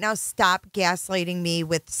telling you right now, stop gaslighting me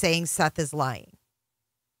with saying Seth is lying.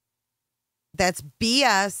 That's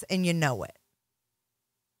BS, and you know it.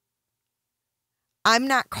 I'm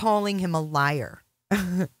not calling him a liar.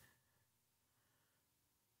 And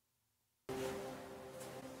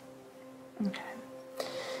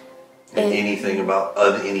anything about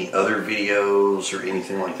any other videos or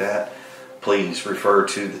anything like that, please refer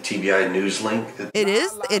to the TBI news link. It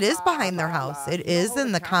is behind their house. It is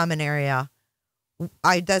in the common area.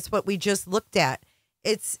 That's what we just looked at.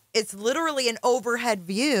 It's literally an overhead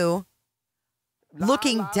view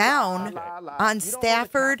looking down on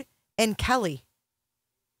Stafford and Kelly.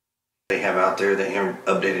 They have out there the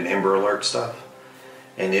updated Amber Alert stuff,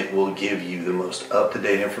 and it will give you the most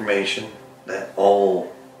up-to-date information that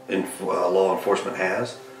all law enforcement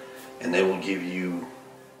has, and they will give you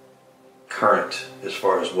current as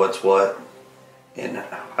far as what's what and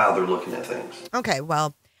how they're looking at things. Okay,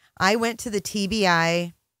 well, I went to the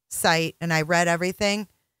TBI site and I read everything.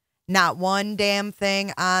 Not one damn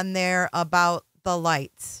thing on there about the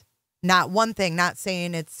lights. Not one thing. Not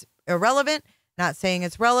saying it's irrelevant. Not saying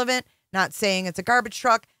it's relevant. Not saying it's a garbage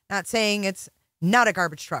truck. Not saying it's not a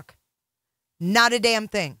garbage truck. Not a damn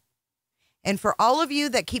thing. And for all of you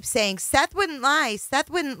that keep saying, Seth wouldn't lie, Seth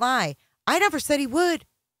wouldn't lie, I never said he would.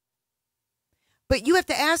 But you have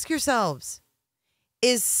to ask yourselves,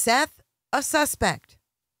 is Seth a suspect?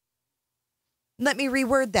 Let me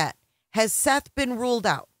reword that. Has Seth been ruled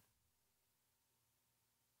out?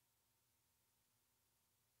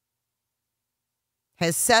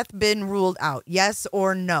 Has Seth been ruled out? Yes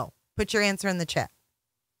or no? Put your answer in the chat.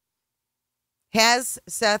 Has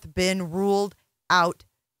Seth been ruled out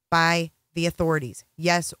by the authorities?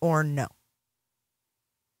 Yes or no?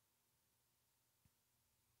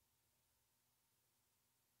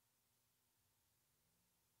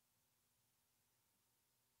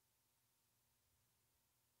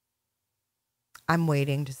 I'm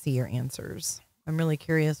waiting to see your answers. I'm really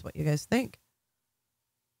curious what you guys think.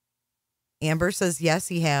 Amber says, yes,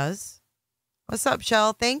 he has. What's up,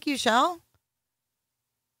 Shell? Thank you, Shell.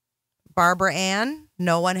 Barbara Ann,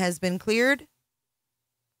 no one has been cleared.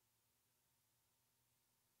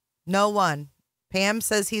 No one. Pam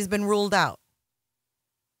says he's been ruled out.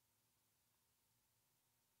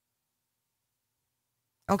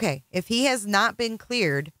 Okay, if he has not been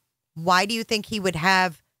cleared, why do you think he would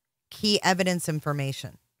have key evidence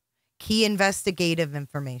information, key investigative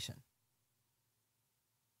information?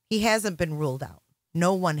 He hasn't been ruled out.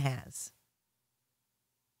 No one has.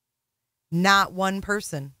 Not one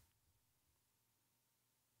person.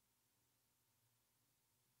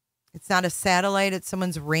 It's not a satellite. It's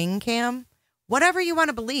someone's ring cam. Whatever you want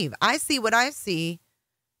to believe. I see what I see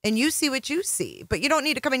and you see what you see. But you don't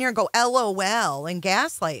need to come in here and go LOL and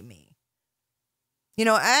gaslight me. You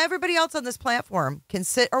know, everybody else on this platform can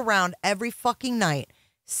sit around every fucking night,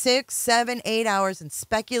 6, 7, 8 hours and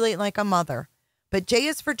speculate like a mother. But J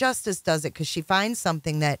is for Justice does it because she finds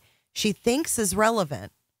something that she thinks is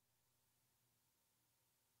relevant.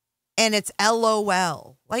 And it's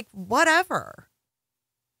LOL. Like, whatever.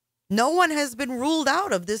 No one has been ruled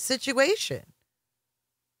out of this situation.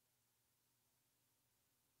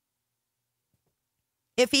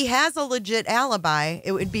 If he has a legit alibi,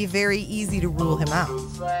 it would be very easy to rule him out.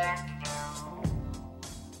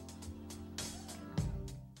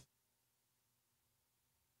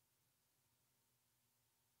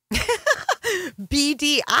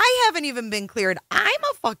 BD, I haven't even been cleared. I'm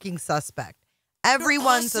a fucking suspect.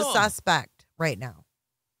 Everyone's a suspect right now.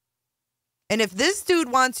 And if this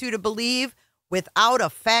dude wants you to believe without a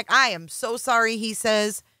fact, I am so sorry, he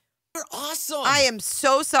says. You're awesome. I am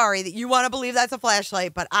so sorry that you want to believe that's a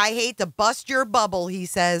flashlight, but I hate to bust your bubble, he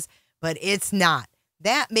says, but it's not.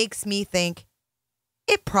 That makes me think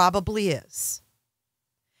it probably is.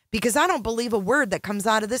 Because I don't believe a word that comes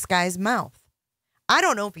out of this guy's mouth. I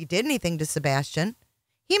don't know if he did anything to Sebastian.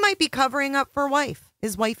 He might be covering up for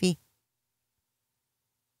his wifey.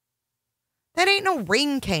 That ain't no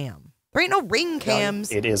ring cam. There ain't no ring cams.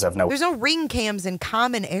 It is of no. There's no ring cams in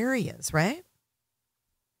common areas, right?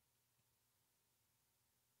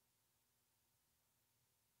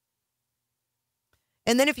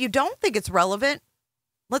 And then if you don't think it's relevant,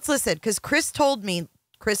 let's listen. Because Chris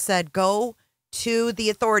said, go to the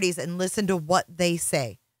authorities and listen to what they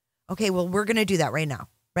say. Okay, well, we're going to do that right now.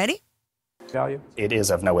 Ready? Value? It is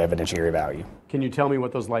of no evidentiary value. Can you tell me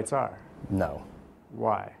what those lights are? No.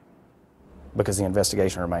 Why? Because the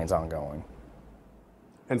investigation remains ongoing.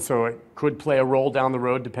 And so it could play a role down the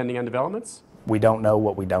road depending on developments? We don't know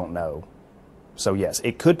what we don't know. So yes,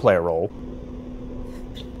 it could play a role.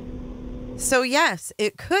 So yes,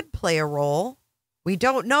 it could play a role. We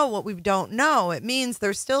don't know what we don't know. It means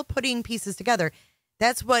they're still putting pieces together.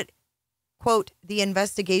 That's what, quote, the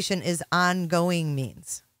investigation is ongoing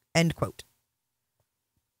means, end quote.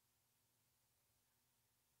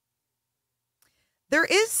 There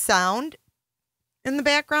is sound in the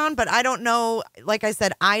background, but I don't know. Like I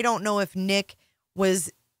said, I don't know if Nick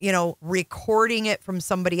was, recording it from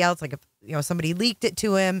somebody else. Like if, somebody leaked it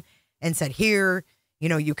to him and said, here,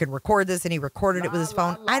 you can record this, and he recorded it with his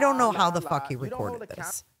phone. I don't know how the fuck he recorded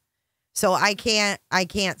this. So I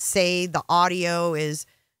can't say the audio is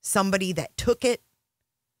somebody that took it,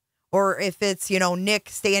 or if it's, Nick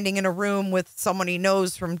standing in a room with someone he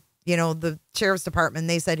knows from, the sheriff's department.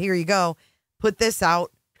 They said, here you go, put this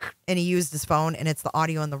out. And he used his phone, and it's the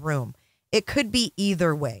audio in the room. It could be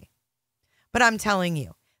either way. But I'm telling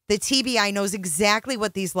you, the TBI knows exactly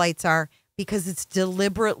what these lights are because it's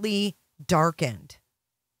deliberately darkened.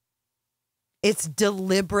 It's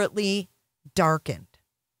deliberately darkened.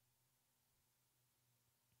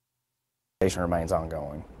 Remains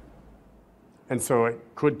ongoing. And so it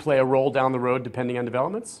could play a role down the road depending on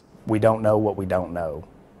developments? We don't know what we don't know.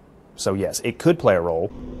 So yes, it could play a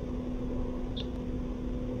role.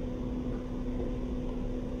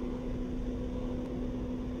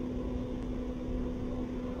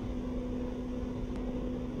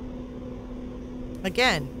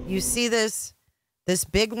 Again, you see this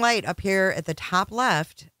big light up here at the top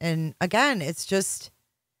left. And again, it's just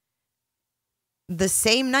the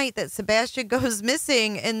same night that Sebastian goes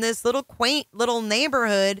missing in this little quaint little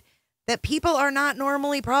neighborhood that people are not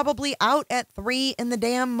normally probably out at 3 in the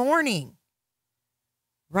damn morning.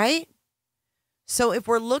 Right? So if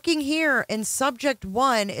we're looking here and subject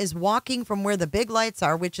 1 is walking from where the big lights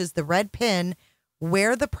are, which is the red pin,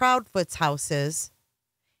 where the Proudfoots house is,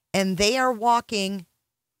 and they are walking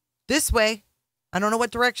this way. I don't know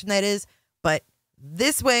what direction that is, but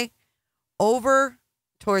this way over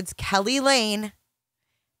towards Kelly Lane.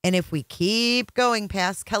 And if we keep going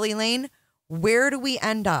past Kelly Lane, where do we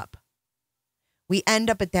end up? We end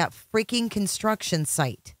up at that freaking construction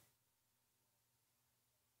site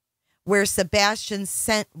where Sebastian's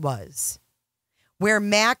scent was, where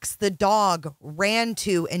Max the dog ran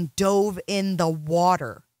to and dove in the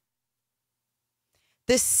water.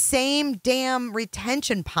 The same damn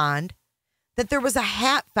retention pond that there was a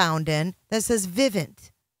hat found in that says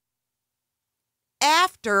Vivint.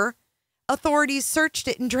 After authorities searched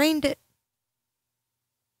it and drained it.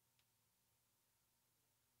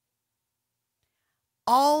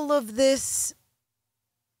 All of this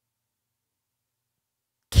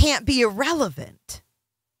can't be irrelevant.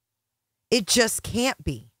 It just can't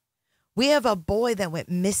be. We have a boy that went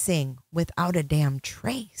missing without a damn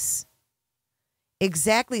trace.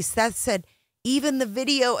 Exactly. Seth said even the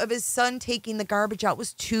video of his son taking the garbage out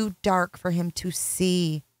was too dark for him to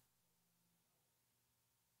see.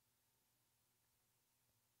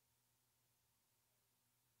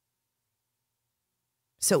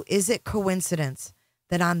 So is it coincidence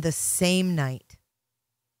that on the same night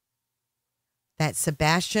that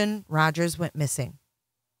Sebastian Rogers went missing,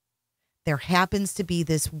 there happens to be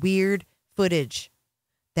this weird footage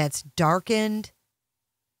that's darkened,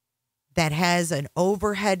 that has an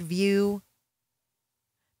overhead view,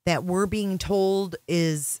 that we're being told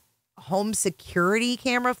is home security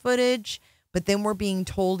camera footage, but then we're being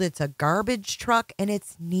told it's a garbage truck, and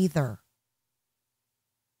it's neither.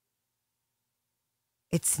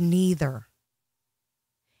 It's neither.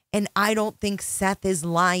 And I don't think Seth is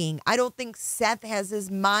lying. I don't think Seth has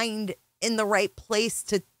his mind in the right place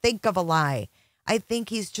to think of a lie. I think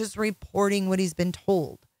he's just reporting what he's been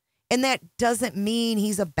told. And that doesn't mean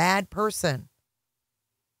he's a bad person.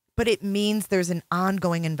 But it means there's an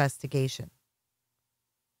ongoing investigation.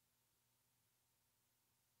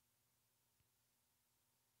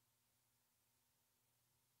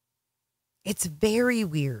 It's very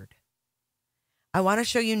weird. I want to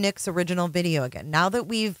show you Nick's original video again. Now that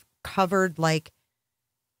we've covered like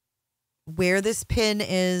where this pin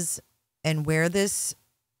is and where this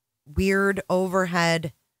weird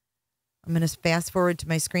overhead, I'm going to fast forward to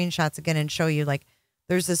my screenshots again and show you like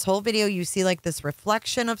there's this whole video. You see like this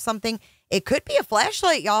reflection of something. It could be a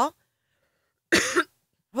flashlight, y'all.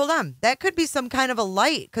 Hold on. That could be some kind of a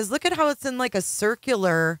light because look at how it's in like a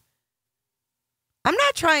circular. I'm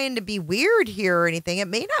not trying to be weird here or anything. It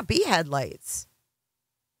may not be headlights.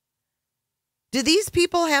 Do these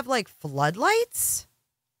people have like floodlights?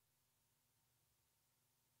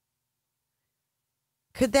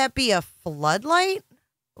 Could that be a floodlight?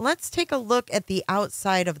 Let's take a look at the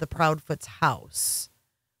outside of the Proudfoot's house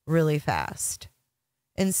really fast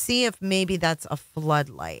and see if maybe that's a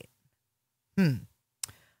floodlight.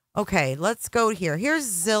 Okay, let's go here. Here's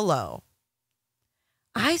Zillow.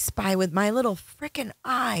 I spy with my little frickin'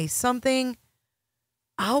 eye something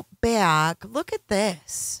out back. Look at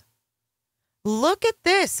this. Look at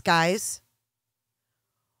this, guys.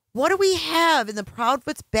 What do we have in the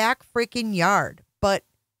Proudfoot's back freaking yard but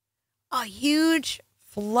a huge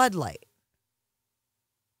floodlight?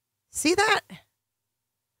 See that?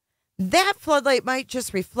 That floodlight might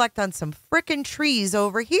just reflect on some frickin' trees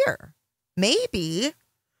over here. Maybe.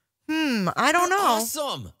 I don't know.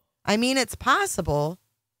 Awesome. I mean, it's possible.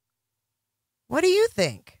 What do you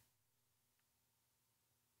think?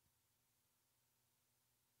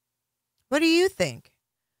 What do you think?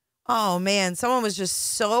 Oh, man, someone was just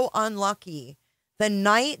so unlucky. The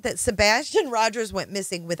night that Sebastian Rogers went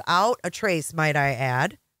missing without a trace, might I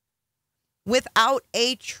add. Without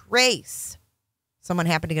a trace. Someone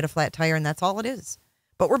happened to get a flat tire, and that's all it is.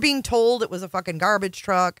 But we're being told it was a fucking garbage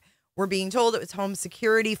truck. We're being told it was home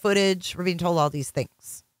security footage. We're being told all these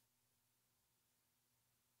things.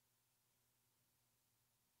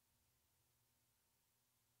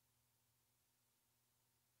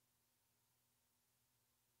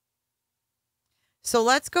 So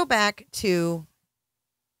let's go back to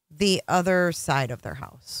the other side of their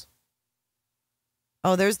house.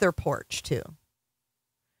 Oh, there's their porch too.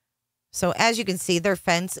 So as you can see, their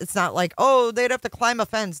fence, it's not like, oh, they'd have to climb a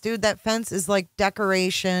fence. Dude, that fence is like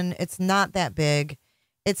decoration. It's not that big.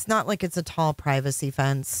 It's not like it's a tall privacy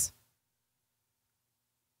fence.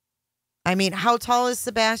 I mean, how tall is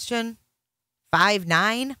Sebastian?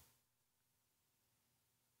 5'9"?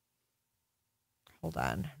 Hold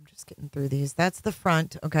on. I'm just getting through these. That's the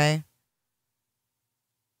front, okay?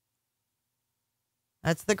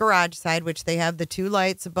 That's the garage side, which they have the 2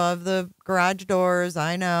 lights above the garage doors.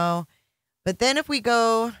 I know. But then if we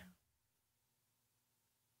go...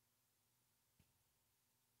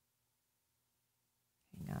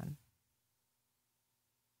 Hang on.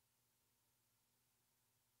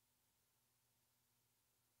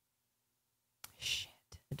 Shit.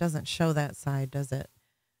 It doesn't show that side, does it?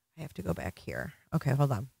 I have to go back here. Okay,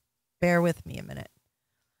 hold on. Bear with me a minute.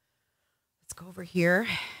 Let's go over here.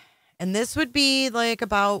 And this would be like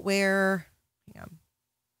about where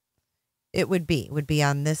it would be. It would be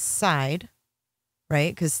on this side,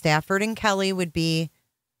 right? Because Stafford and Kelly would be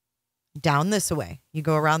down this way. You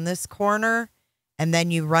go around this corner and then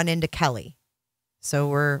you run into Kelly. So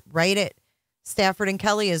we're right at Stafford and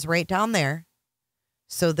Kelly is right down there.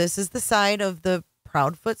 So this is the side of the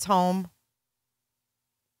Proudfoots home.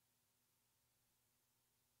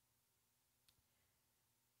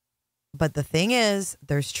 But the thing is,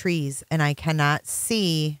 there's trees, and I cannot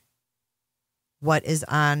see what is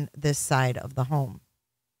on this side of the home.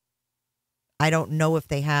 I don't know if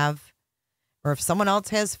they have, or if someone else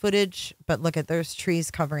has footage, but look at, there's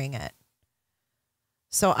trees covering it.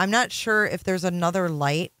 So I'm not sure if there's another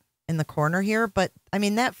light in the corner here, but I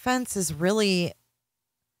mean, that fence is really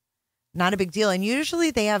not a big deal. And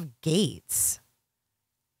usually they have gates.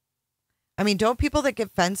 I mean, don't people that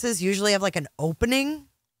get fences usually have like an opening?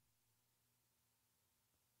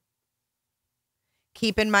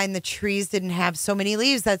 Keep in mind the trees didn't have so many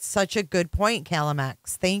leaves. That's such a good point,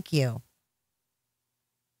 Calamex. Thank you.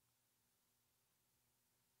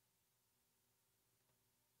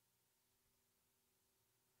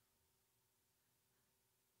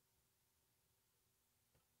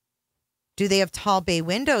 Do they have tall bay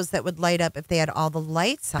windows that would light up if they had all the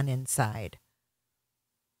lights on inside?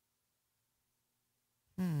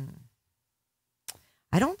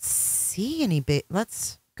 I don't see any big...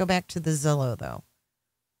 Let's go back to the Zillow, though.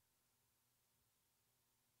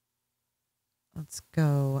 Let's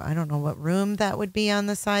go. I don't know what room that would be on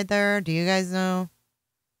the side there. Do you guys know?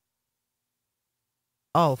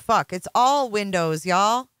 Oh, fuck. It's all windows,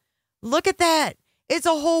 y'all. Look at that. It's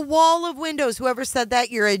a whole wall of windows. Whoever said that,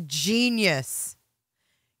 you're a genius.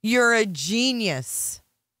 You're a genius.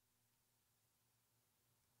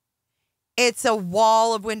 It's a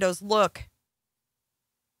wall of windows. Look.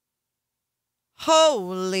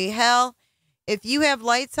 Holy hell. If you have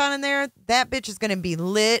lights on in there, that bitch is going to be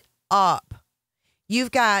lit up.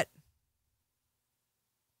 You've got,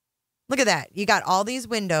 look at that. You got all these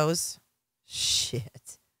windows.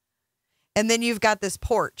 Shit. And then you've got this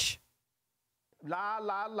porch. La,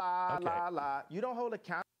 la, la, Okay. la, la. You don't hold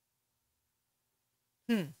account.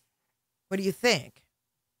 What do you think?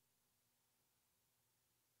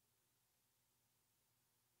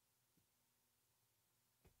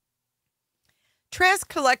 Trash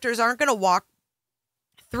collectors aren't going to walk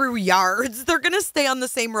through yards. They're going to stay on the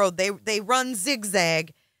same road. They run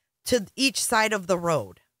zigzag to each side of the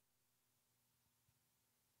road.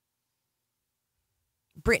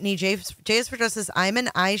 Brittany, J is for Justice. I'm an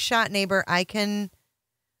eye shot neighbor. I can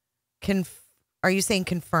are you saying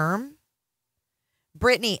confirm?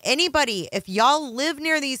 Brittany, anybody, if y'all live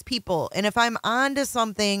near these people and if I'm on to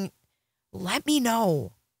something, let me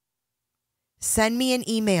know. Send me an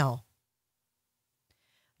email.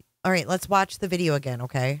 All right, let's watch the video again,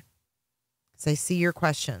 okay? Because I see your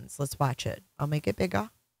questions. Let's watch it. I'll make it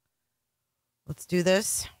bigger. Let's do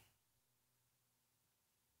this.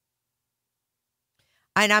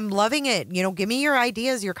 And I'm loving it. You know, give me your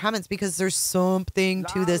ideas, your comments, because there's something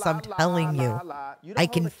to this. I'm telling you. I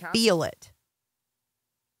can feel it.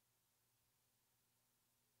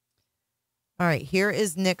 All right, here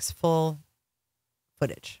is Nick's full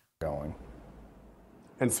footage. Going.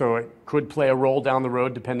 And so it could play a role down the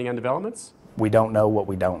road depending on developments? We don't know what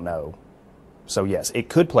we don't know. So yes, it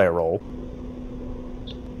could play a role.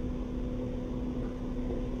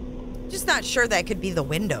 Just not sure that could be the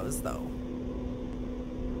windows, though.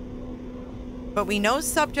 But we know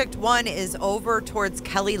subject 1 is over towards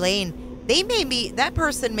Kelly Lane. They may be, that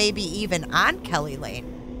person may be even on Kelly Lane.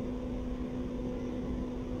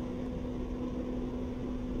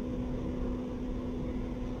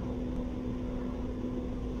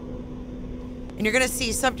 And you're going to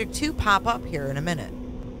see subject 2 pop up here in a minute.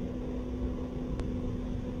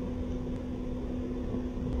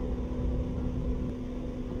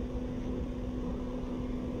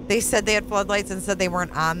 They said they had floodlights and said they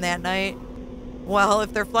weren't on that night. Well,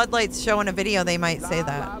 if their floodlights show in a video, they might say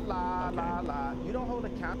that. You don't hold a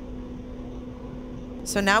count.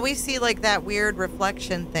 So now we see like that weird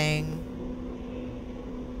reflection thing.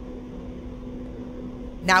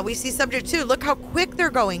 Now we see subject 2. Look how quick they're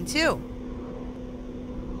going too.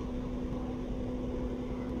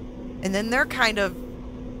 And then they're kind of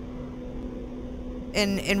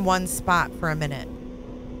in one spot for a minute.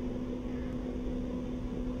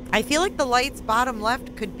 I feel like the lights bottom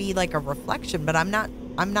left could be like a reflection, but I'm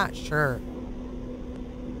not sure.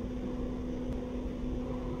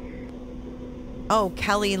 Oh,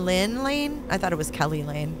 Kelly Lynn Lane? I thought it was Kelly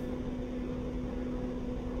Lane.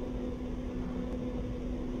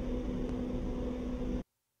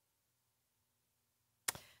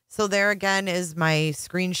 So there again is my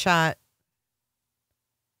screenshot.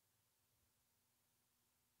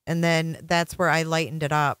 And then that's where I lightened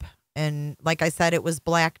it up. And like I said, it was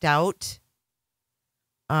blacked out.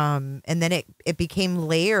 And then it became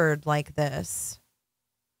layered like this.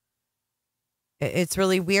 It's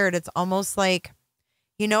really weird. It's almost like,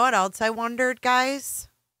 you know what else I wondered, guys?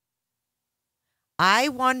 I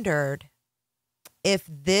wondered if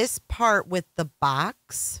this part with the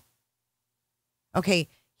box. Okay,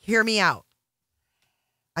 hear me out.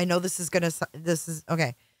 I know this is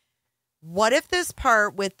okay. What if this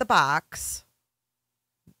part with the box,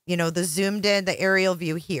 you know, the zoomed in, the aerial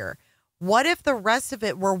view here. What if the rest of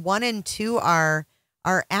it where 1 and 2 are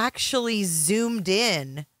actually zoomed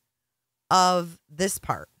in of this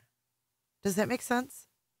part? Does that make sense?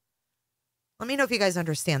 Let me know if you guys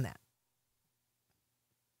understand that.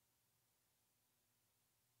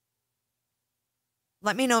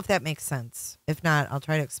 Let me know if that makes sense. If not, I'll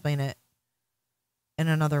try to explain it in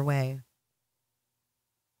another way.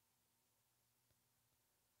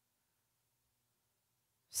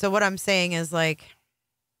 So what I'm saying is like,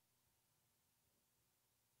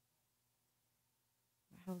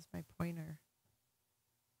 where the hell is my pointer?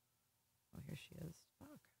 Oh, here she is.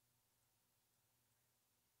 Fuck.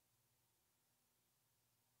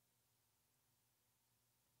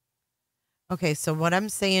 Okay, so what I'm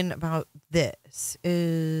saying about this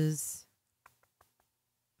is,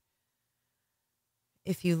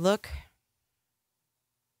 if you look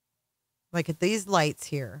like at these lights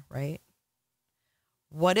here, right?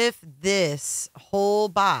 What if this whole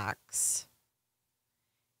box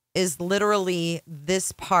is literally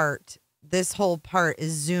this part, this whole part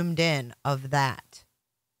is zoomed in of that?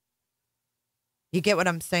 You get what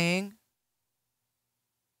I'm saying?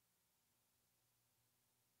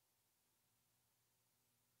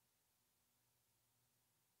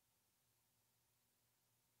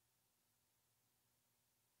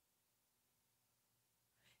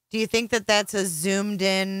 Do you think that that's a zoomed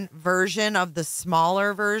in version of the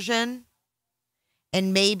smaller version?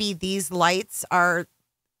 And maybe these lights are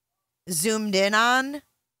zoomed in on?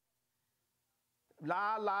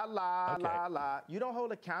 La, la, la, Okay. la, la. You don't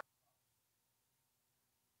hold a count.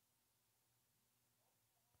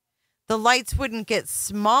 The lights wouldn't get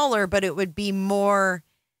smaller, but it would be more,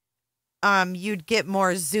 you'd get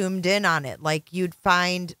more zoomed in on it. Like you'd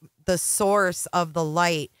find the source of the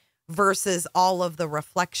light versus all of the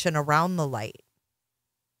reflection around the light.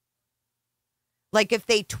 Like if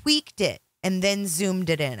they tweaked it and then zoomed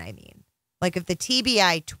it in, I mean. Like if the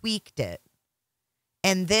TBI tweaked it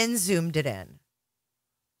and then zoomed it in.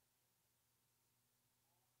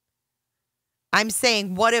 I'm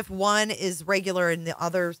saying, what if one is regular and the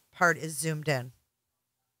other part is zoomed in?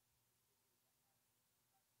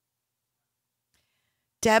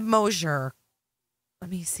 Deb Mosier. Let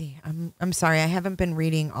me see. I'm sorry. I haven't been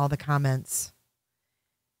reading all the comments.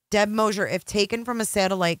 Deb Mosier, if taken from a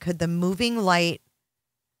satellite, could the moving light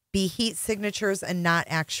be heat signatures and not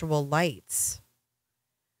actual lights?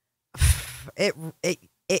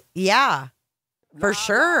 Yeah, for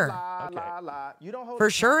sure. For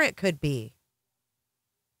sure it could be.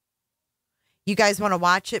 You guys want to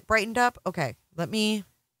watch it brightened up? Okay, let me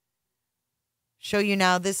show you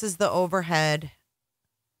now. This is the overhead.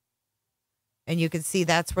 And you can see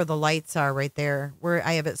that's where the lights are right there, where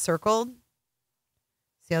I have it circled.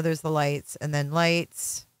 See how there's the lights and then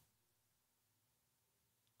lights.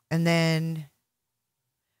 And then,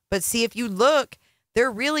 but see, if you look,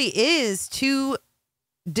 there really is 2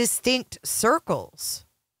 distinct circles.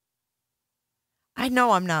 I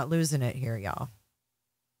know I'm not losing it here, y'all.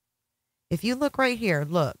 If you look right here,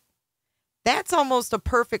 look, that's almost a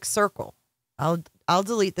perfect circle. I'll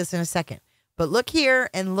delete this in a second, but look here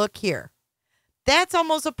and look here. That's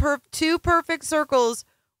almost two perfect circles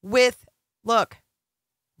with, look,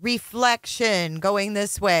 reflection going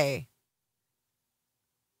this way.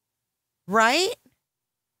 Right?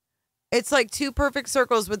 It's like two perfect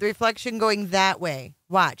circles with reflection going that way.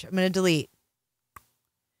 Watch, I'm going to delete.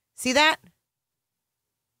 See that?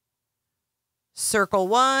 Circle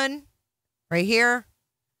 1, right here.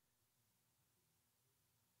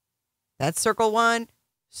 That's circle 1,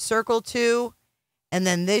 circle 2, and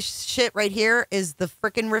then this shit right here is the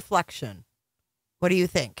frickin' reflection. What do you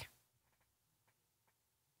think?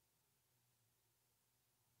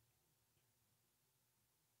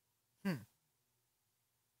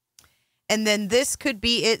 And then this could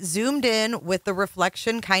be it zoomed in with the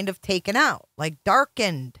reflection kind of taken out, like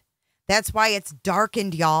darkened. That's why it's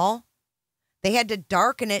darkened, y'all. They had to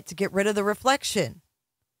darken it to get rid of the reflection.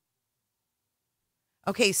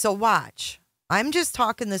 Okay, so watch. I'm just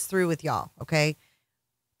talking this through with y'all, okay?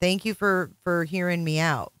 Thank you for hearing me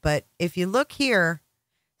out. But if you look here,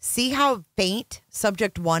 see how faint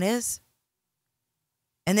subject 1 is?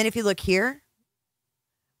 And then if you look here,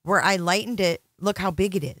 where I lightened it, look how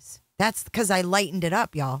big it is. That's because I lightened it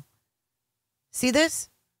up, y'all. See this?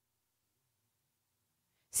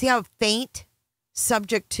 See how faint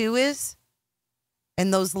subject 2 is?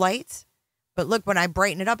 And those lights? But look, when I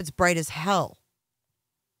brighten it up, it's bright as hell.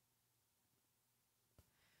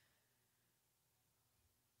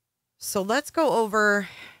 So let's go over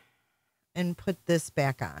and put this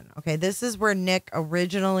back on. Okay, this is where Nick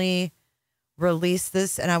originally released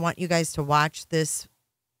this, and I want you guys to watch this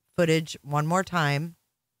footage one more time.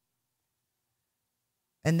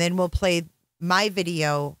 And then we'll play my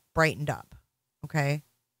video brightened up. Okay.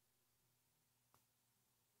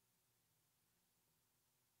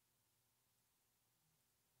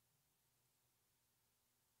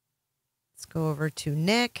 Let's go over to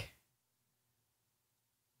Nick.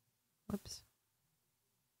 Whoops.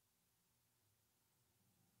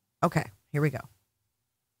 Okay, here we go.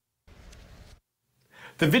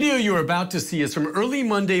 The video you're about to see is from early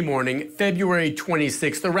Monday morning, February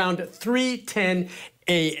 26th, around 3:10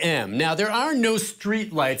 a.m. Now, there are no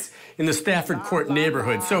street lights in the Stafford Court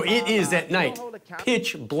neighborhood, so it is at night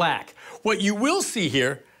pitch black. What you will see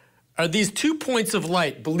here are these 2 points of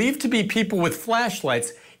light believed to be people with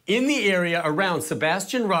flashlights in the area around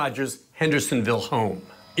Sebastian Rogers' Hendersonville home.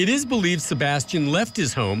 It is believed Sebastian left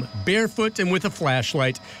his home barefoot and with a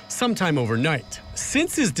flashlight sometime overnight.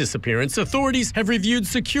 Since his disappearance, authorities have reviewed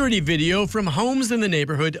security video from homes in the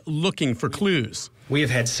neighborhood looking for clues. We have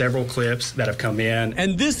had several clips that have come in.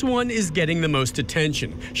 And this one is getting the most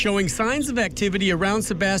attention, showing signs of activity around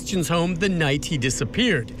Sebastian's home the night he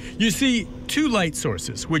disappeared. You see 2 light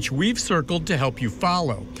sources, which we've circled to help you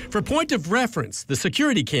follow. For point of reference, the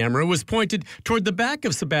security camera was pointed toward the back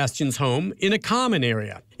of Sebastian's home in a common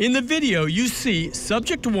area. In the video, you see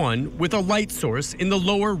subject 1 with a light source in the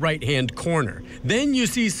lower right-hand corner. Then you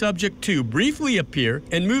see subject 2 briefly appear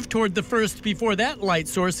and move toward the first before that light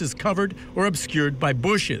source is covered or obscured by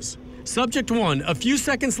bushes. Subject 1, a few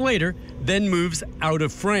seconds later, then moves out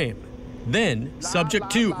of frame. Then subject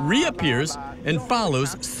 2 reappears and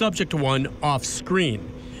follows subject 1 off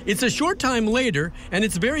screen. It's a short time later and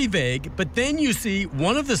it's very vague, but then you see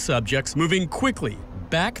one of the subjects moving quickly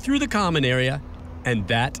back through the common area, and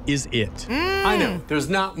that is it. I know, there's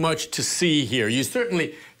not much to see here. You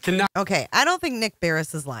certainly cannot. Okay, I don't think Nick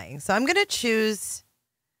Barris is lying, so I'm going to choose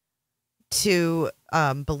to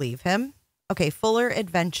believe him. Okay, Fuller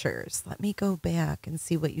Adventures. Let me go back and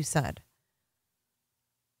see what you said.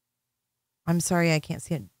 I'm sorry, I can't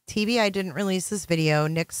see it. TV, I didn't release this video.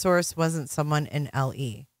 Nick's source wasn't someone in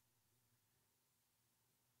LE.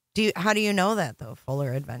 How do you know that, though,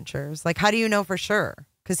 Fuller Adventures? Like, how do you know for sure?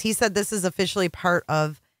 Because he said this is officially part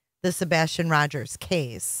of the Sebastian Rogers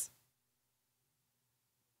case.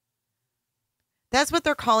 That's what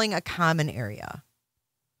they're calling a common area.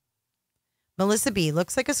 Melissa B.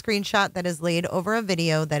 looks like a screenshot that is laid over a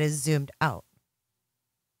video that is zoomed out.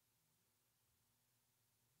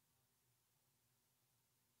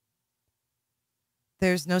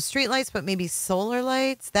 There's no street lights, but maybe solar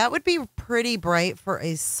lights. That would be pretty bright for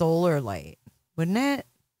a solar light, wouldn't it?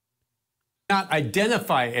 Not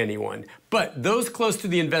identify anyone, but those close to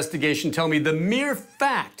the investigation tell me the mere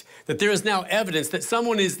fact that there is now evidence that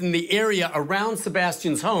someone is in the area around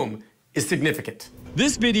Sebastian's home is significant.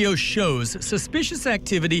 This video shows suspicious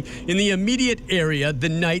activity in the immediate area the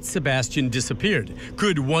night Sebastian disappeared.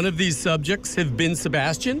 Could one of these subjects have been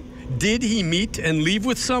Sebastian? Did he meet and leave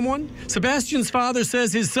with someone? Sebastian's father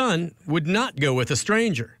says his son would not go with a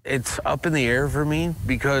stranger. It's up in the air for me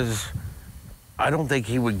because I don't think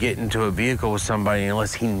he would get into a vehicle with somebody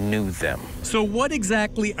unless he knew them. So what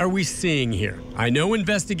exactly are we seeing here? I know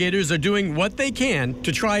investigators are doing what they can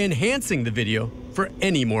to try enhancing the video for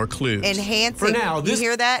any more clues. Enhancing. For now, you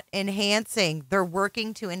hear that? Enhancing. They're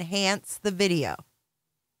working to enhance the video.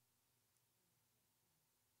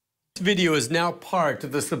 This video is now part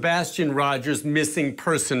of the Sebastian Rogers missing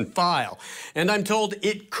person file, and I'm told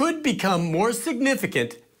it could become more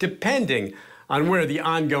significant depending on where the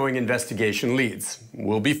ongoing investigation leads.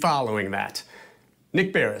 We'll be following that.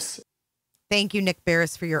 Nick Barris. Thank you, Nick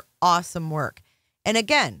Barris, for your awesome work. And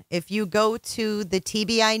again, if you go to the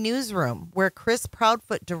TBI newsroom where Chris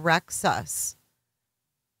Proudfoot directs us,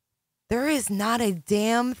 there is not a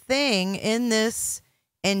damn thing in this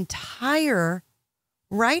entire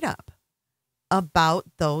write-up about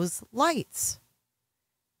those lights.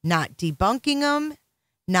 Not debunking them,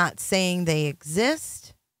 not saying they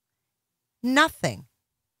exist. Nothing.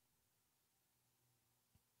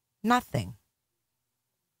 Nothing.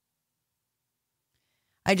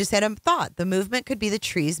 I just had a thought. The movement could be the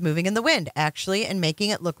trees moving in the wind, actually, and making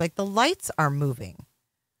it look like the lights are moving.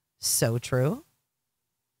 So true.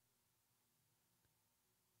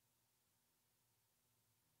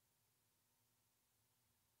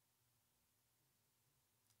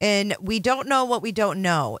 And we don't know what we don't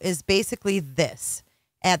know is basically this.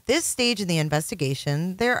 At this stage in the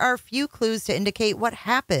investigation, there are few clues to indicate what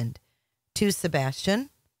happened to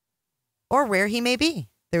Sebastian or where he may be.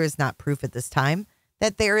 There is not proof at this time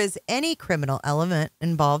that there is any criminal element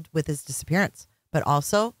involved with his disappearance, but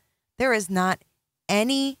also there is not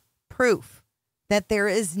any proof that there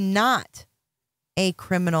is not a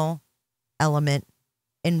criminal element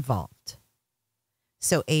involved.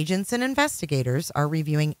 So agents and investigators are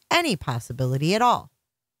reviewing any possibility at all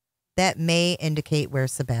that may indicate where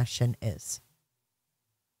Sebastian is.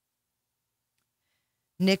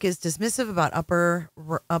 Nick is dismissive about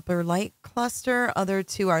upper light cluster. Other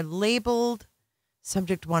two are labeled.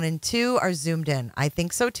 Subject 1 and 2 are zoomed in. I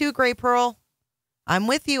think so too, Gray Pearl. I'm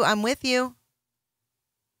with you. I'm with you.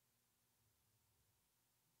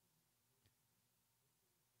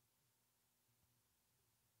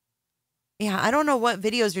 Yeah, I don't know what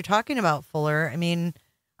videos you're talking about, Fuller. I mean,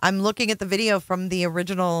 I'm looking at the video from the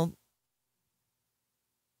original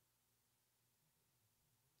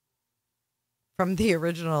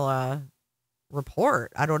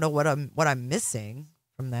report. I don't know what I'm missing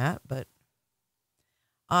from that, but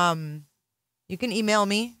you can email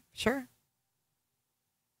me, sure.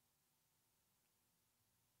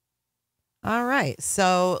 All right,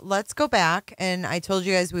 so let's go back, and I told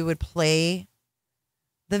you guys we would play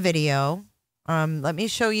the video. Let me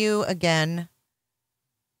show you again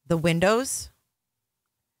the windows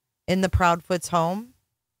in the Proudfoots home.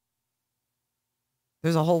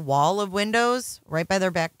 There's a whole wall of windows right by their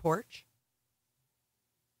back porch.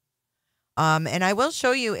 And I will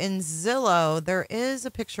show you in Zillow, there is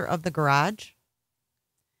a picture of the garage.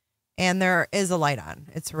 And there is a light on.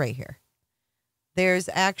 It's right here. There's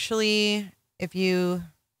actually, if you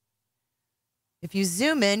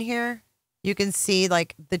zoom in here, you can see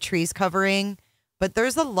like the trees covering. But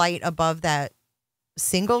there's a light above that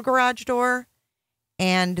single garage door.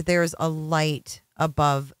 And there's a light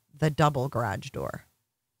above the double garage door.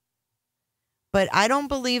 But I don't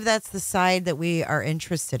believe that's the side that we are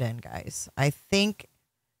interested in, guys. I think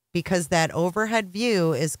because that overhead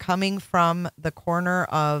view is coming from the corner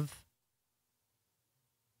of...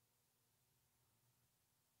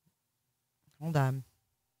 Hold on.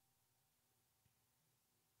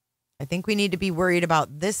 I think we need to be worried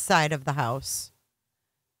about this side of the house.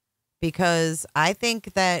 Because I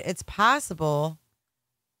think that it's possible...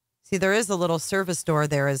 See, there is a little service door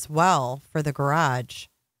there as well for the garage.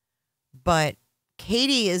 But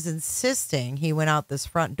Katie is insisting he went out this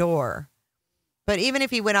front door. But even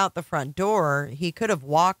if he went out the front door, he could have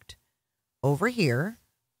walked over here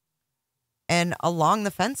and along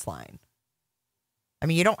the fence line. I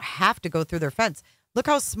mean, you don't have to go through their fence. Look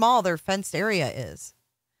how small their fenced area is.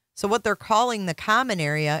 So what they're calling the common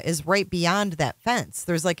area is right beyond that fence.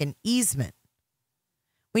 There's like an easement.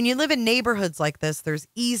 When you live in neighborhoods like this, there's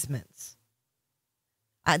easements.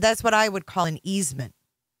 That's what I would call an easement.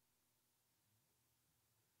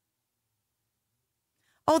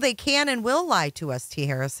 Oh, they can and will lie to us, T.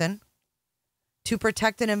 Harrison. To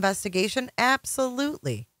protect an investigation?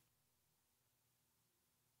 Absolutely.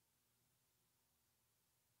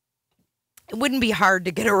 It wouldn't be hard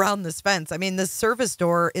to get around this fence. I mean, this service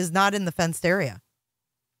door is not in the fenced area.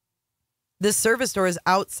 This service door is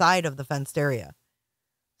outside of the fenced area.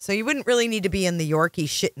 So you wouldn't really need to be in the Yorkie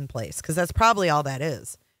shitting place, because that's probably all that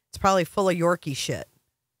is. It's probably full of Yorkie shit.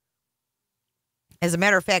 As a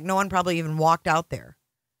matter of fact, no one probably even walked out there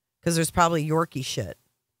because there's probably Yorkie shit.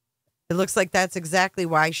 It looks like that's exactly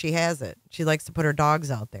why she has it. She likes to put her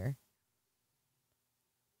dogs out there.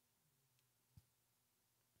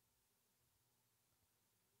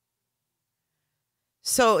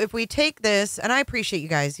 So if we take this, and I appreciate you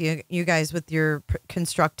guys, you guys with your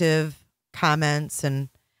constructive comments, and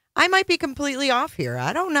I might be completely off here.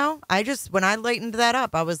 I don't know. I just, when I lightened that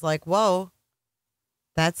up, I was like, whoa,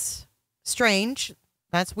 that's strange.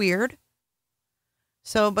 That's weird.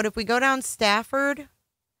 So, but if we go down Stafford,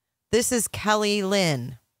 this is Kelly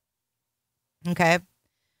Lynn. Okay.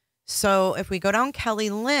 So if we go down Kelly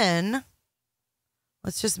Lynn,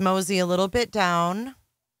 let's just mosey a little bit down.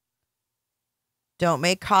 Don't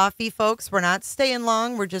make coffee, folks. We're not staying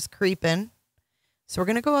long. We're just creeping. So we're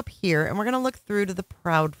going to go up here and we're going to look through to the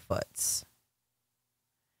Proudfoots.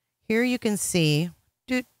 Here you can see,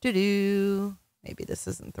 maybe this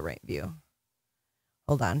isn't the right view.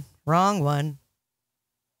 Hold on. Wrong one.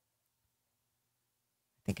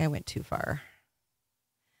 I think I went too far.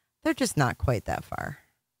 They're just not quite that far.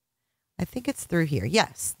 I think it's through here.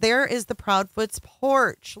 Yes, there is the Proudfoots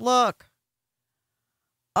porch. Look.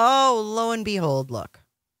 Oh, lo and behold, look.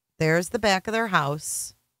 There's the back of their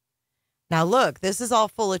house. Now, look, this is all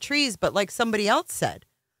full of trees, but like somebody else said,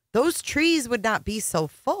 those trees would not be so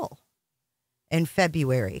full in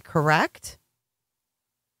February, correct?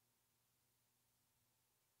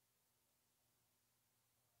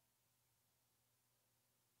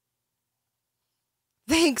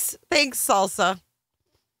 Thanks, Salsa.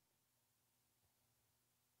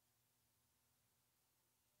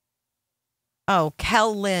 Oh,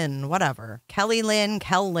 Kel-Lyn, whatever. Kelly Lynn,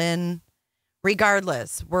 Kel-Lyn.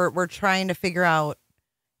 Regardless, we're trying to figure out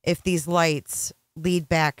if these lights lead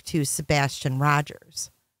back to Sebastian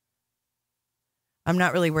Rogers. I'm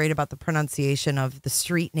not really worried about the pronunciation of the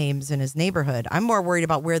street names in his neighborhood. I'm more worried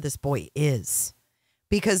about where this boy is,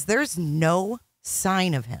 because there's no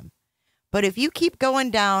sign of him. But if you keep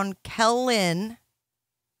going down Kel-Lyn,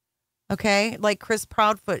 okay, like Chris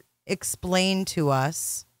Proudfoot explained to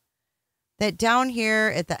us, that down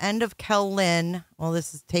here at the end of Kel-Lyn, well,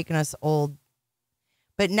 this is taking us old,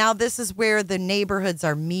 but now this is where the neighborhoods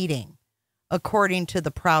are meeting, according to the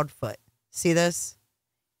Proudfoot. See this?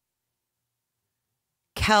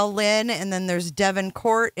 Kel-Lyn, and then there's Devon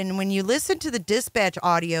Court. And when you listen to the dispatch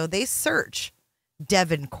audio, they search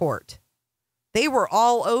Devon Court. They were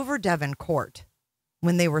all over Devon Court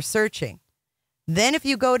when they were searching. Then if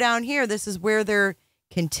you go down here, this is where they're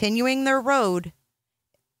continuing their road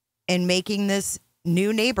and making this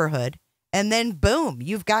new neighborhood. And then boom,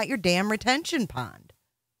 you've got your damn retention pond.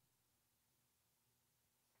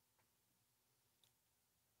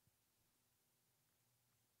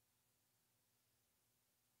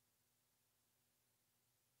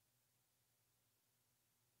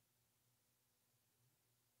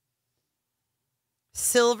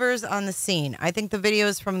 Silver's on the scene. I think the video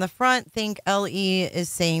is from the front. Think LE is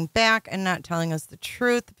saying back and not telling us the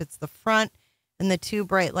truth. If it's the front, and the two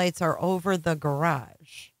bright lights are over the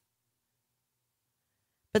garage.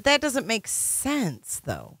 But that doesn't make sense,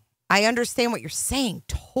 though. I understand what you're saying.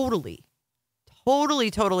 Totally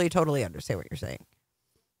understand what you're saying.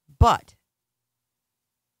 But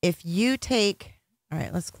if you take, all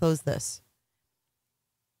right, let's close this.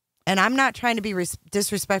 And I'm not trying to be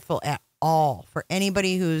disrespectful at all for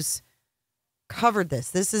anybody who's covered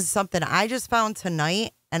this. This is something I just found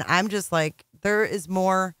tonight, and I'm just like, there is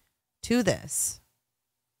more to this.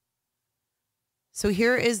 So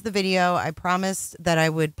here is the video. I promised that I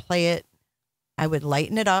would play it. I would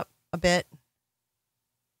lighten it up a bit,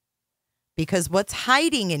 because what's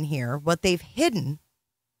hiding in here, what they've hidden,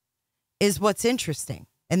 is what's interesting.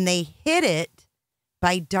 And they hid it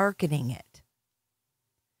by darkening it.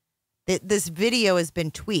 This video has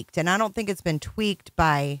been tweaked, and I don't think it's been tweaked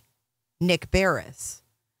by Nick Barris.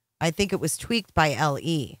 I think it was tweaked by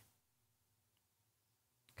LE.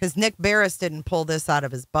 Because Nick Barris didn't pull this out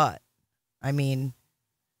of his butt. I mean,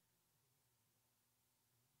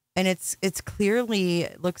 and it's clearly,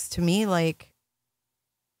 it looks to me like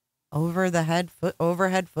overhead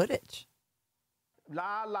footage.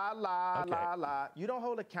 La, la, la, Okay. la, la. You don't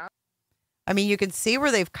hold a count. I mean, you can see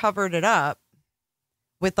where they've covered it up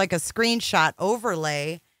with like a screenshot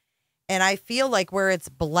overlay. And I feel like where it's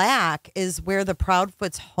black is where the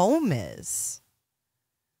Proudfoot's home is.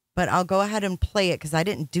 But I'll go ahead and play it because I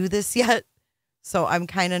didn't do this yet. So I'm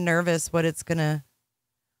kind of nervous what it's going to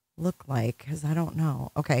look like because I don't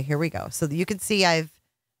know. Okay, here we go. So you can see I've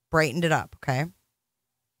brightened it up, okay?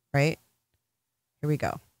 Right? Here we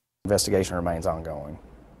go. Investigation remains ongoing.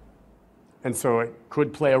 And so it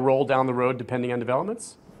could play a role down the road depending on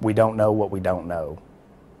developments? We don't know what we don't know.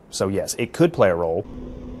 So yes, it could play a role.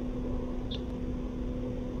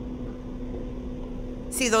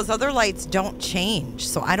 See, those other lights don't change,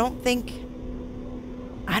 so I don't think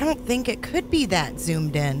it could be that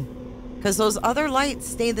zoomed in, because those other lights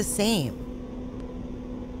stay the same.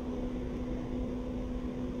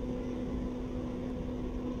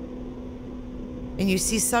 And you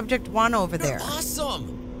see subject 1 over there.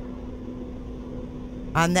 Awesome.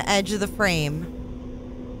 On the edge of the frame.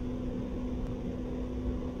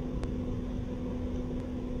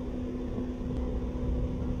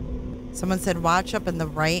 Someone said watch up in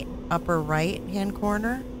the upper right hand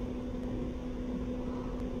corner.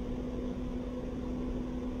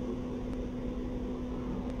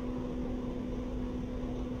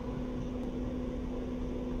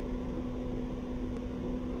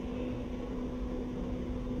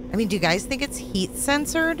 I mean, do you guys think it's heat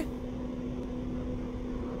censored?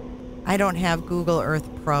 I don't have Google Earth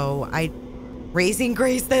Pro. Raising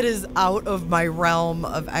Grace, that is out of my realm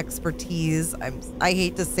of expertise. I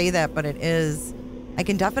hate to say that, but it is. I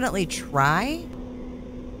can definitely try.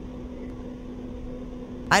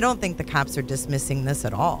 I don't think the cops are dismissing this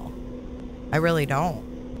at all. I really don't.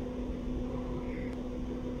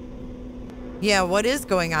 Yeah, what is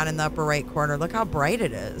going on in the upper right corner? Look how bright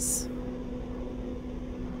it is.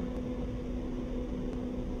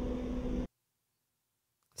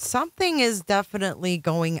 Something is definitely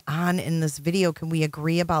going on in this video. Can we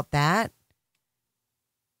agree about that?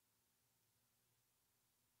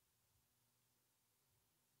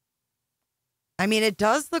 I mean, it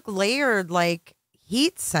does look layered like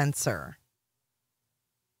heat sensor.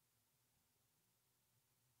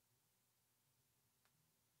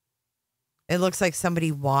 It looks like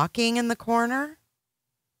somebody walking in the corner.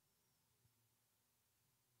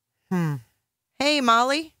 Hey,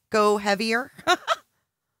 Molly, go heavier.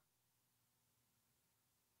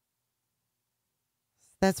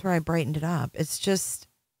 That's where I brightened it up. It's just,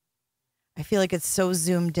 I feel like it's so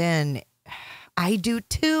zoomed in. I do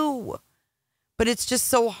too. But it's just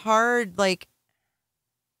so hard. Like,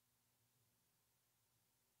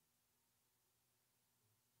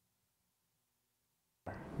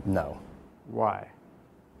 No, Why?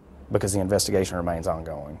 because the investigation remains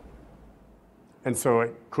ongoing. And so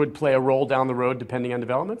it could play a role down the road depending on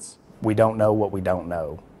developments? We don't know what we don't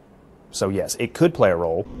know. So yes, it could play a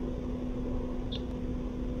role.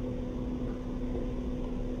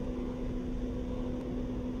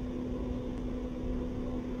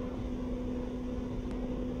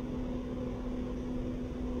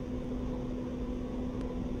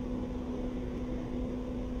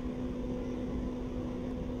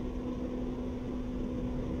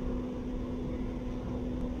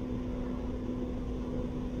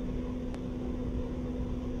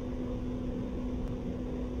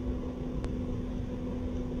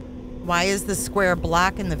 why is the square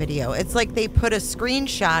block in the video? It's like they put a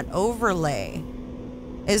screenshot overlay,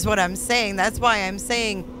 is what I'm saying. That's why I'm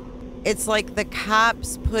saying it's like the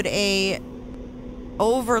cops put a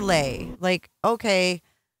overlay. Like, okay,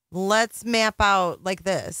 let's map out like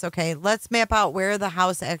this. Okay, let's map out where the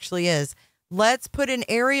house actually is. Let's put an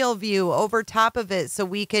aerial view over top of it so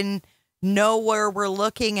we can know where we're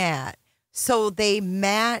looking at. So they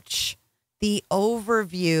match the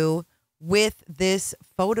overview with this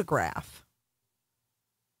photograph.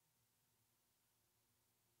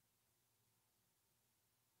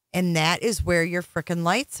 And that is where your frickin'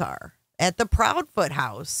 lights are. At the Proudfoot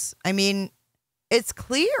house. I mean, it's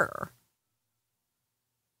clear.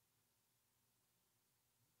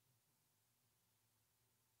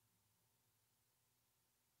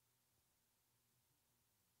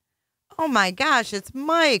 Oh my gosh, it's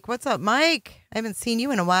Mike. What's up, Mike? I haven't seen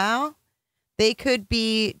you in a while. They could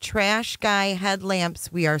be trash guy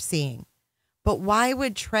headlamps we are seeing. But why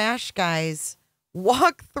would trash guys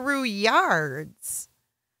walk through yards?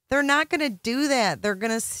 They're not going to do that. They're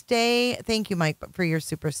going to stay. Thank you, Mike, for your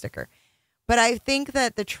super sticker. But I think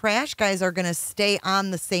that the trash guys are going to stay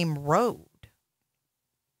on the same road.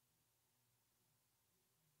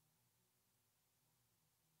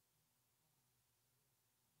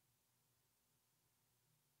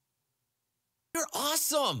 You're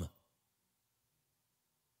awesome.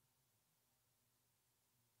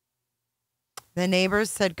 The neighbors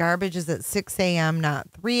said garbage is at 6 a.m., not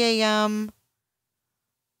 3 a.m.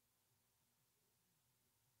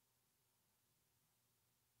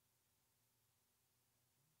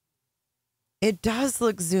 It does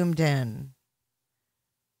look zoomed in.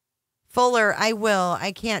 Fuller, I will.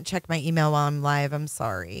 I can't check my email while I'm live. I'm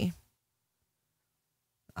sorry.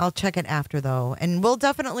 I'll check it after, though. And we'll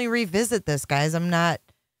definitely revisit this, guys. I'm not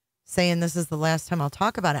saying this is the last time I'll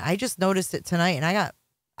talk about it. I just noticed it tonight, and I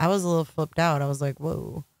I was a little flipped out. I was like,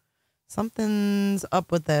 whoa, something's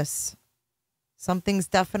up with this. Something's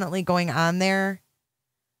definitely going on there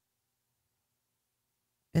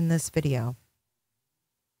in this video.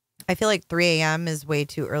 I feel like 3 a.m. is way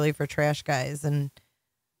too early for trash guys, and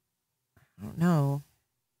I don't know.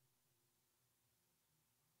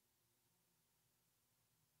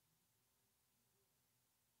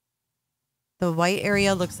 The white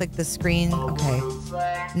area looks like the screen. Okay.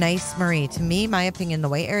 Nice, Marie. To me, my opinion, the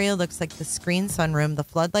white area looks like the screen sunroom. The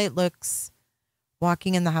floodlight looks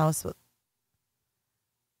walking in the house with.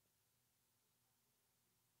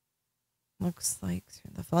 Looks like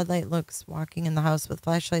the floodlight looks walking in the house with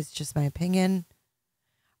flashlights. Just my opinion.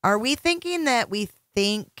 Are we thinking that we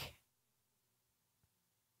think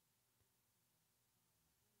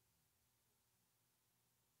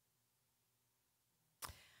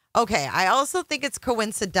okay, I also think it's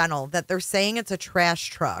coincidental that they're saying it's a trash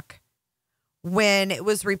truck when it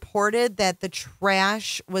was reported that the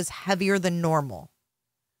trash was heavier than normal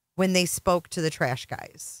when they spoke to the trash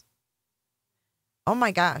guys. Oh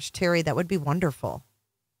my gosh, Terry, that would be wonderful.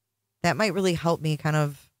 That might really help me kind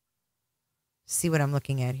of see what I'm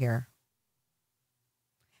looking at here.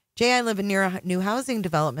 Jay, I live near a new housing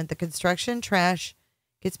development. The construction trash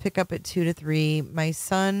gets picked up at 2 to 3. My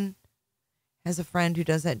son has a friend who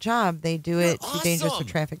does that job. They do it too dangerous for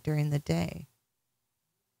traffic during the day.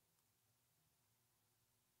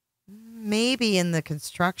 Maybe in the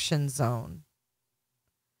construction zone.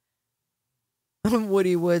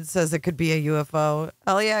 Woody Wood says it could be a UFO.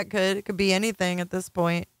 Hell yeah, it could. It could be anything at this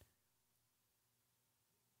point.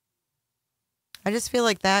 I just feel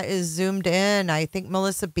like that is zoomed in. I think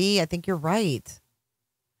Melissa B., I think you're right.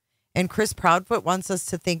 And Chris Proudfoot wants us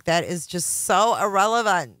to think that is just so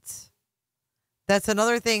irrelevant. That's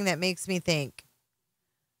another thing that makes me think.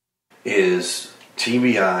 Is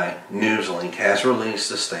TBI Newslink has released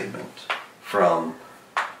a statement from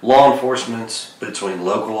law enforcement, between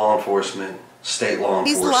local law enforcement, state law enforcement.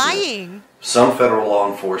 He's lying. Some federal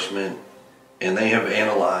law enforcement, and they have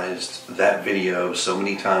analyzed that video so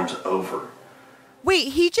many times over. Wait,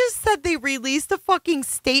 he just said they released a fucking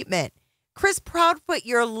statement. Chris Proudfoot,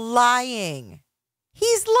 you're lying.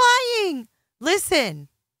 He's lying. Listen.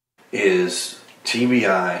 Is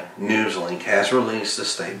TBI Newslink has released a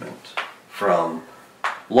statement from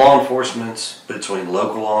law enforcement, between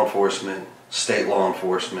local law enforcement, state law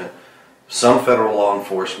enforcement, some federal law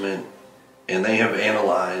enforcement, and they have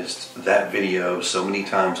analyzed that video so many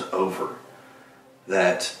times over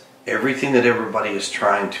that everything that everybody is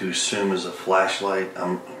trying to assume is a flashlight,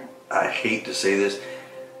 I hate to say this,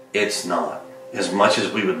 it's not. As much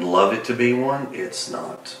as we would love it to be one, it's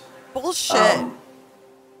not. Bullshit.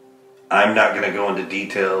 I'm not going to go into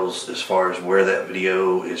details as far as where that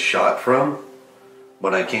video is shot from,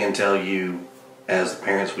 but I can tell you, as the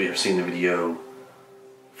parents, we have seen the video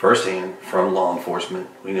firsthand from law enforcement.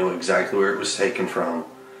 We know exactly where it was taken from,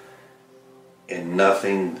 and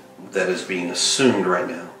nothing that is being assumed right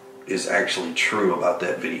now is actually true about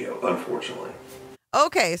that video, unfortunately.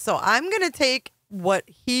 Okay, so I'm going to take what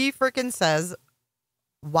he freaking says,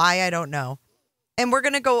 why I don't know, and we're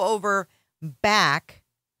going to go over back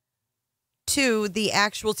to the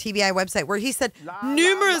actual TBI website where he said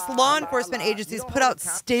numerous law enforcement agencies put out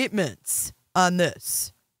statements on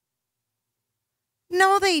this.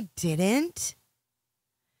 No, they didn't.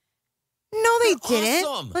 No, they didn't.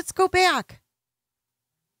 Awesome. Let's go back.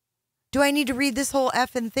 Do I need to read this whole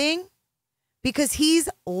effing thing? Because he's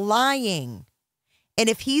lying. And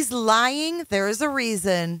if he's lying, there is a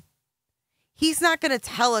reason. He's not going to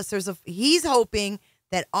tell us he's hoping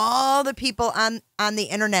that all the people on the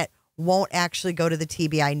internet won't actually go to the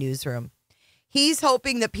TBI newsroom. He's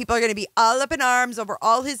hoping that people are going to be all up in arms over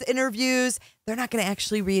all his interviews. They're not going to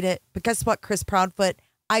actually read it. But guess what, Chris Proudfoot?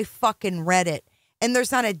 I fucking read it. And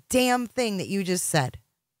there's not a damn thing that you just said.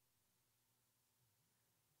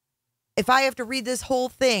 If I have to read this whole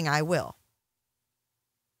thing, I will.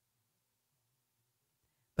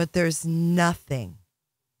 But there's nothing,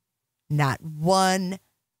 not one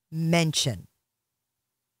mention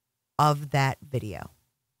of that video.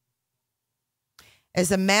 As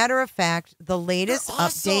a matter of fact, the latest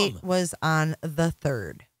update was on the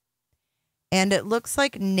 3rd. And it looks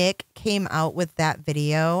like Nick came out with that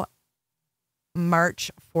video March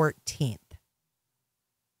 14th.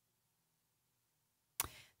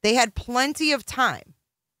 They had plenty of time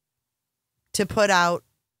to put out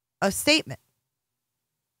a statement,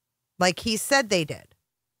 like he said they did.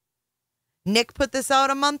 Nick put this out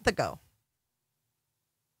a month ago.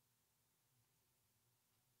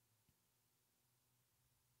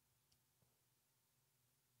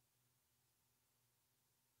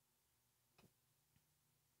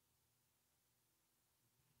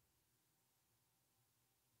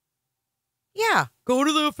 Yeah, go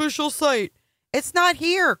to the official site. It's not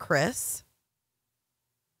here, Chris.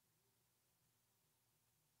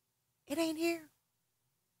 It ain't here.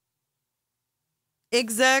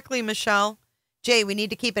 Exactly, Michelle. Jay, we need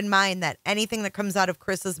to keep in mind that anything that comes out of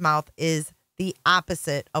Chris's mouth is the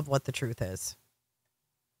opposite of what the truth is.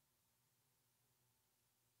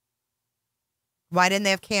 Why didn't they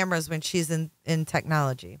have cameras when she's in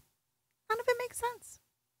technology? None of it makes sense.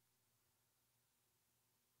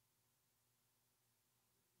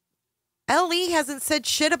 LE hasn't said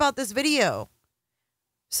shit about this video.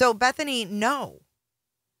 So, Bethany, no.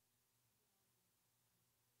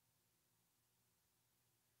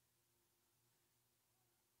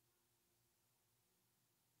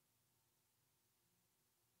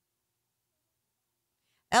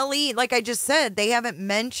 LE, like I just said, they haven't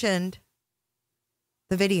mentioned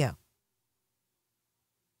the video.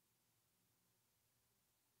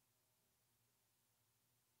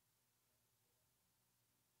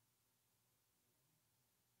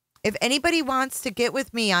 If anybody wants to get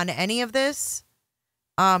with me on any of this,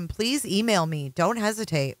 please email me. Don't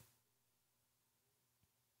hesitate.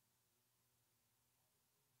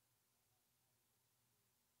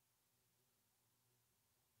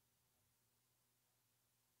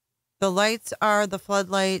 The lights are the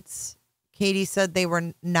floodlights. Katie said they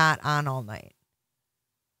were not on all night.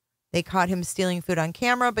 They caught him stealing food on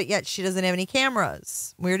camera, but yet she doesn't have any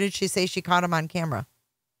cameras. Where did she say she caught him on camera?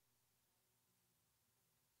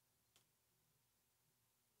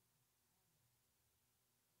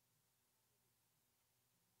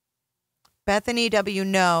 Bethany W.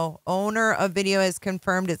 No. Owner of video has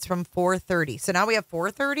confirmed it's from 4:30. So now we have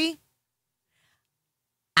 4:30?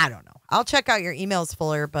 I don't know. I'll check out your emails,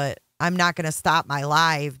 Fuller, but I'm not going to stop my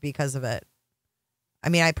live because of it. I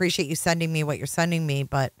mean, I appreciate you sending me what you're sending me,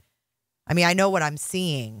 but I mean, I know what I'm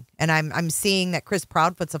seeing. And I'm seeing that Chris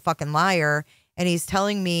Proudfoot's a fucking liar. And he's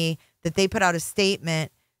telling me that they put out a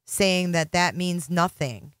statement saying that that means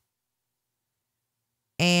nothing.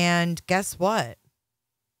 And guess what?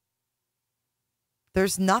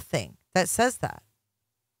 There's nothing that says that.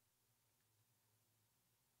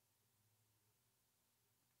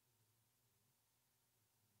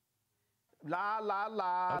 La, la,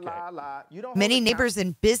 la, Okay. la, la. You don't Many hold a neighbors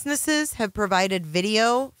and businesses have provided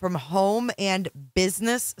video from home and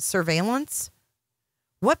business surveillance.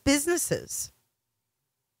 What businesses?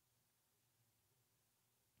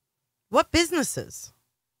 What businesses?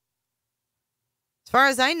 As far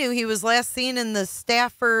as I knew, he was last seen in the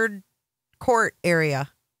Stafford Court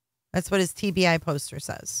area. That's what his TBI poster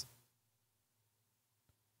says.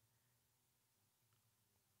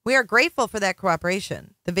 We are grateful for that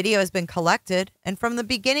cooperation. The video has been collected and from the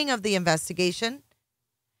beginning of the investigation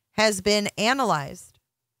has been analyzed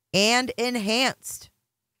and enhanced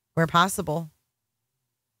where possible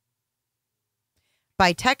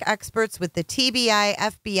by tech experts with the TBI,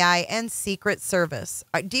 FBI, and Secret Service.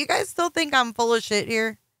 Do you guys still think I'm full of shit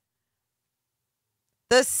here?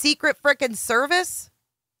 The Secret frickin' Service?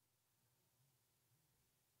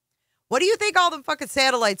 What do you think all them fucking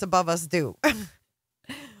satellites above us do?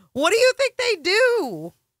 What do you think they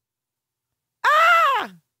do?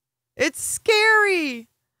 Ah! It's scary.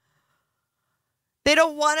 They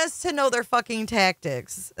don't want us to know their fucking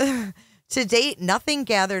tactics. To date, nothing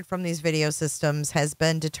gathered from these video systems has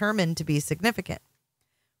been determined to be significant.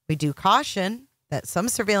 We do caution that some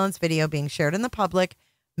surveillance video being shared in the public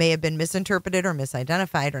may have been misinterpreted or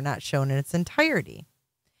misidentified or not shown in its entirety.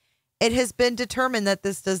 It has been determined that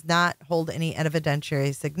this does not hold any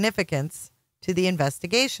evidentiary significance to the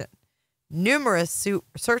investigation. Numerous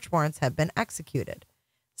search warrants have been executed.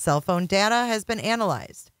 Cell phone data has been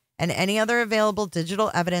analyzed, and any other available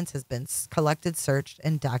digital evidence has been collected, searched,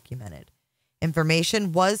 and documented.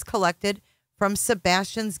 Information was collected from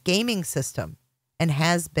Sebastian's gaming system and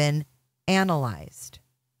has been analyzed.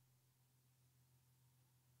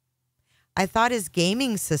 I thought his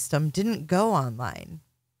gaming system didn't go online.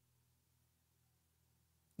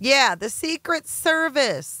 Yeah, the Secret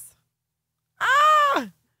Service. Ah!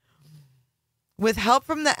 With help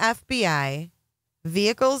from the FBI,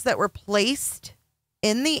 vehicles that were placed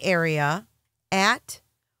in the area at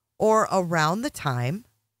or around the time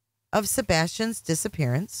of Sebastian's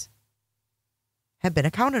disappearance have been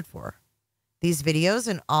accounted for. These videos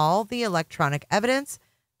and all the electronic evidence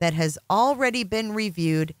that has already been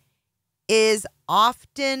reviewed is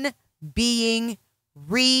often being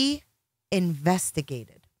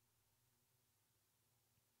reinvestigated.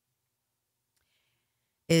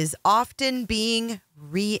 Is often being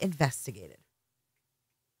reinvestigated.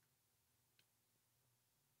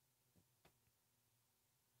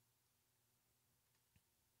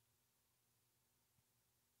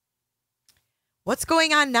 What's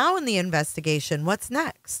going on now in the investigation? What's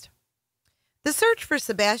next? The search for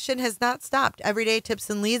Sebastian has not stopped. Everyday tips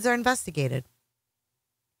and leads are investigated.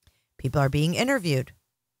 People are being interviewed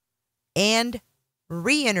and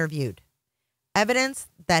re-interviewed. Evidence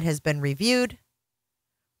that has been reviewed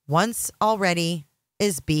once already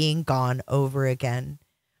is being gone over again.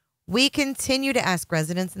 We continue to ask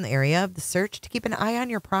residents in the area of the search to keep an eye on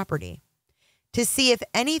your property to see if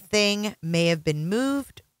anything may have been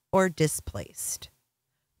moved or displaced.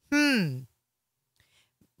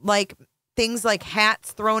 Like things like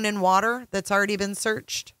hats thrown in water that's already been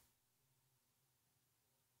searched.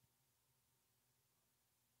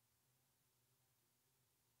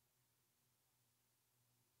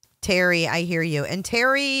 Terry, I hear you. And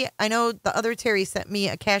Terry, I know the other Terry sent me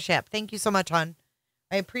a Cash App. Thank you so much, hon.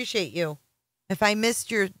 I appreciate you. If I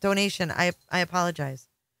missed your donation, I apologize.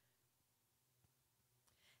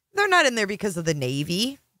 They're not in there because of the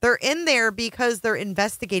Navy. They're in there because they're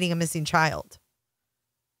investigating a missing child.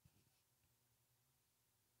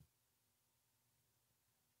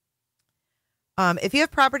 If you have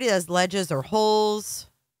property that has ledges or holes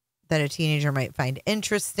that a teenager might find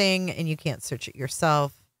interesting and you can't search it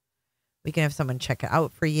yourself, we can have someone check it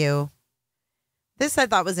out for you. This I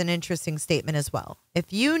thought was an interesting statement as well.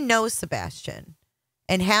 If you know Sebastian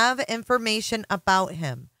and have information about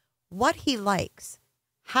him, what he likes,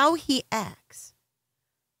 how he acts,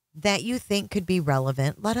 that you think could be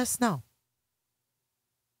relevant, let us know.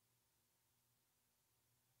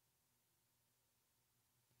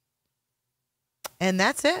 And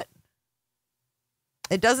that's it.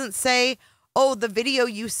 It doesn't say, oh, the video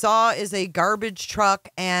you saw is a garbage truck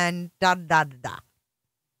and da da da da.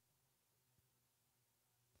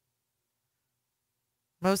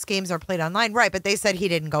 Most games are played online. Right, but they said he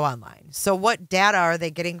didn't go online. So what data are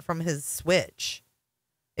they getting from his Switch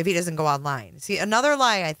if he doesn't go online? See, another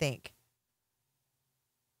lie, I think.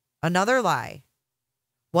 Another lie.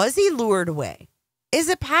 Was he lured away? Is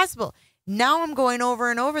it possible? Now I'm going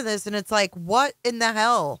over and over this, and it's like, what in the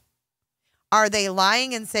hell? Are they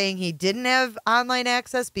lying and saying he didn't have online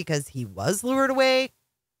access because he was lured away?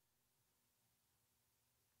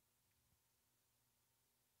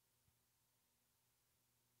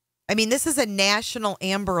 I mean, this is a national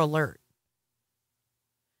Amber Alert.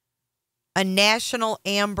 A national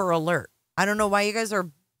Amber Alert. I don't know why you guys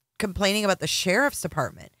are complaining about the sheriff's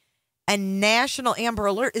department. A national Amber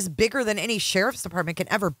Alert is bigger than any sheriff's department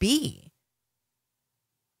can ever be.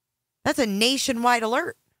 That's a nationwide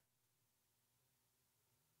alert.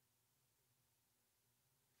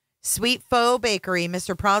 Sweet Faux Bakery,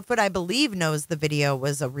 Mr. Proudfoot, I believe, knows the video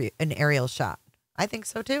was an aerial shot. I think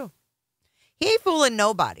so, too. He ain't fooling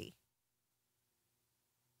nobody.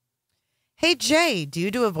 Hey, Jay, do you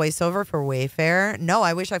do a voiceover for Wayfair? No,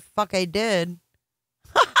 I wish I did.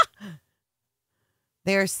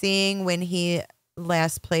 They're seeing when he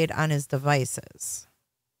last played on his devices.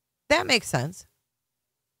 That makes sense.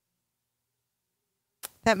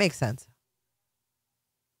 That makes sense.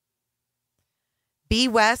 B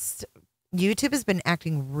West, YouTube has been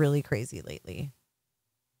acting really crazy lately.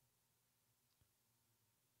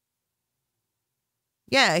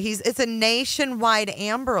 Yeah, it's a nationwide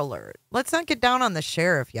Amber Alert. Let's not get down on the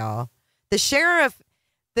sheriff, y'all.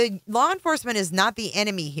 The law enforcement is not the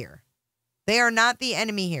enemy here. They are not the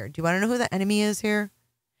enemy here. Do you want to know who the enemy is here?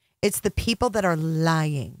 It's the people that are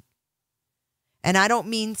lying. And I don't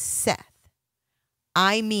mean Seth.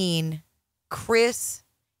 I mean Chris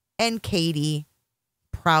and Katie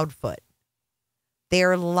Proudfoot.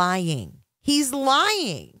 They're lying. He's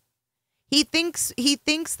lying. He thinks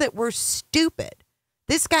that we're stupid.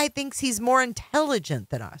 This guy thinks he's more intelligent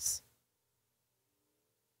than us.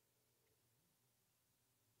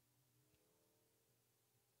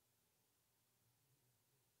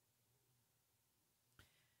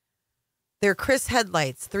 They're Chris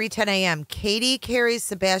headlights, 3:10 a.m. Katie carries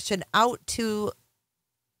Sebastian out to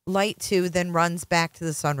light 2, then runs back to the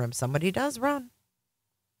sunroom. Somebody does run.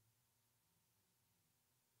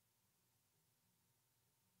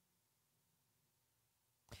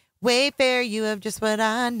 Wayfair, you have just what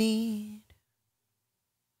I need.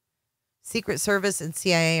 Secret Service and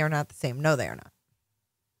CIA are not the same. No, they are not.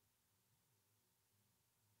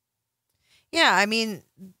 Yeah, I mean,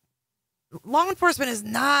 law enforcement is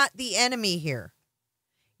not the enemy here.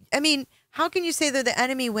 I mean, how can you say they're the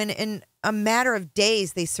enemy when in a matter of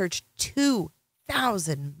days they searched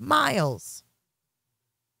 2,000 miles?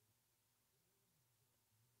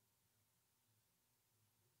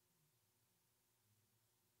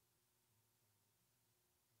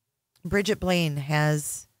 Bridget Blaine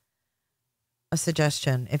has a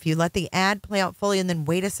suggestion. If you let the ad play out fully and then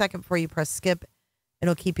wait a second before you press skip,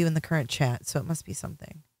 It'll keep you in the current chat, so it must be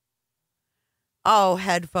something. Oh,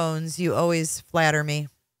 headphones. You always flatter me.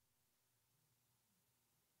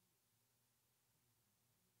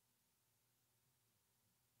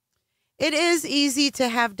 It is easy to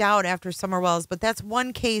have doubt after Summer Wells, but that's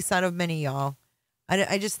one case out of many, y'all.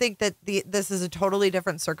 I just think that this is a totally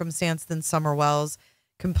different circumstance than Summer Wells.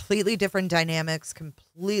 Completely different dynamics,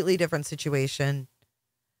 completely different situation.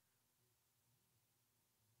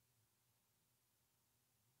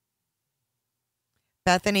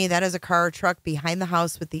 Bethany, that is a car or truck behind the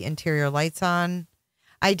house with the interior lights on.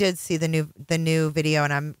 I did see the new video,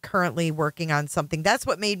 and I'm currently working on something. That's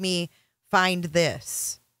what made me find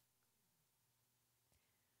this.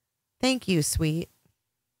 Thank you, sweet.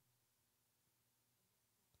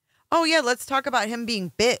 Oh, yeah, let's talk about him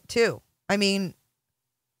being bit, too. I mean,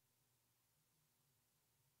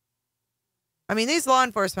 these law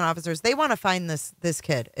enforcement officers, they want to find this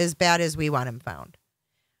kid as bad as we want him found.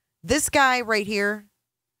 This guy right here,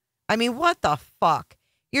 I mean, what the fuck?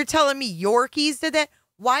 You're telling me Yorkies did that?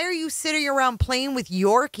 Why are you sitting around playing with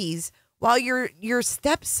Yorkies while your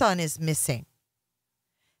stepson is missing?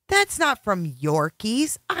 That's not from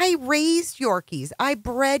Yorkies. I raised Yorkies. I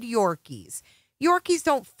bred Yorkies. Yorkies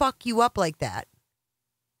don't fuck you up like that.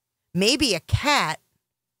 Maybe a cat.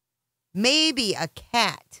 Maybe a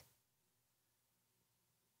cat.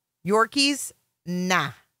 Yorkies?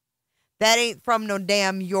 Nah. That ain't from no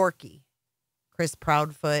damn Yorkie. Chris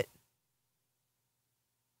Proudfoot.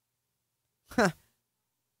 Huh.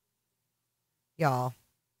 Y'all.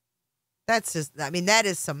 That's just, I mean, that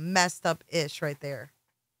is some messed up ish right there.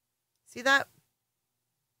 See that?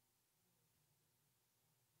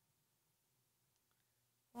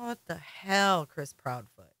 What the hell, Chris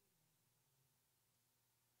Proudfoot?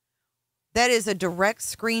 That is a direct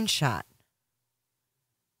screenshot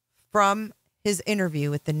from his interview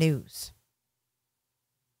with the news.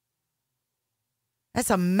 That's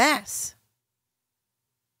a mess.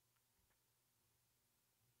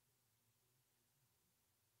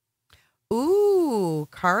 Ooh,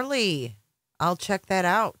 Carly. I'll check that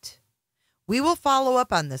out. We will follow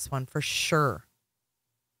up on this one for sure.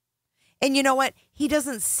 And you know what? He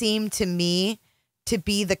doesn't seem to me to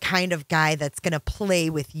be the kind of guy that's going to play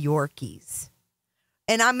with Yorkies.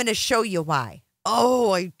 And I'm going to show you why.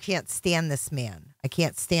 Oh, I can't stand this man. I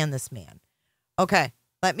can't stand this man. Okay,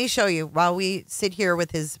 let me show you while we sit here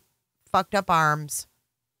with his fucked up arms.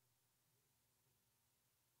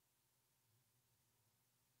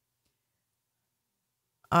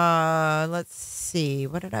 Let's see.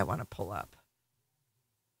 What did I want to pull up?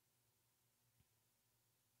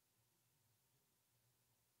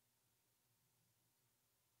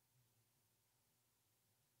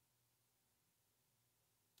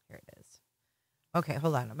 Here it is. Okay,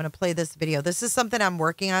 hold on. I'm going to play this video. This is something I'm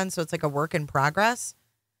working on, so it's like a work in progress.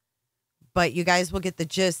 But you guys will get the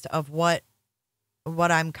gist of what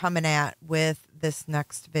I'm coming at with this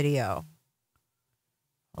next video.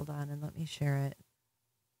 Hold on and let me share it.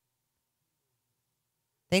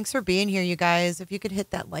 Thanks for being here, you guys. If you could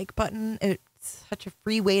hit that like button, it's such a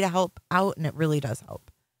free way to help out, and it really does help.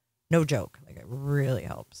 No joke. Like, it really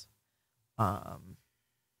helps.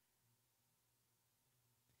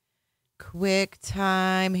 Quick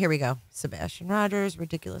time. Here we go. Sebastian Rogers,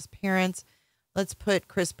 ridiculous parents. Let's put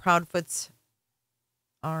Chris Proudfoot's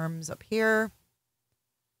arms up here.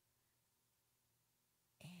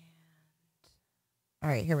 All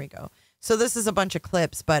right, here we go. So this is a bunch of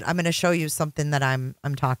clips, but I'm going to show you something that I'm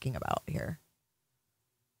talking about here.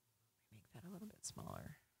 Make that a little bit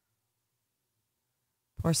smaller.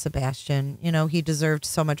 Poor Sebastian. You know, he deserved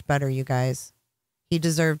so much better, you guys. He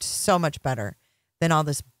deserved so much better than all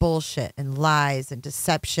this bullshit and lies and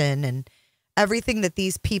deception and everything that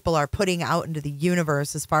these people are putting out into the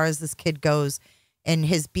universe as far as this kid goes and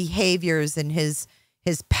his behaviors and his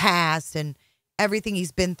past and everything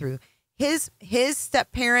he's been through. His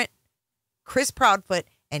step-parent, Chris Proudfoot,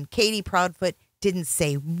 and Katie Proudfoot didn't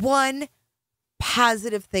say one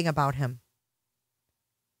positive thing about him.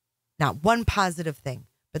 Not one positive thing.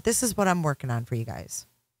 But this is what I'm working on for you guys.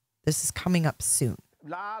 This is coming up soon.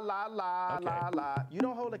 La, la, la, la, la. You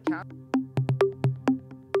don't hold account.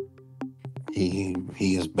 He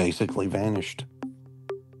has basically vanished.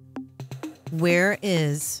 Where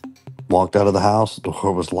is... Walked out of the house, the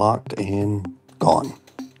door was locked, and gone.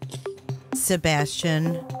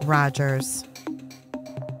 Sebastian Rogers.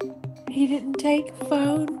 He didn't take a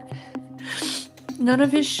phone. None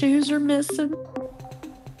of his shoes are missing.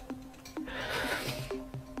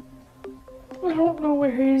 I don't know where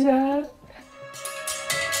he's at.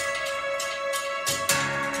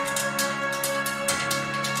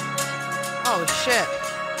 Oh, shit.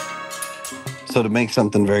 So to make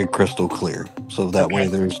something very crystal clear, so that way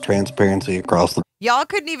there's transparency across the... Y'all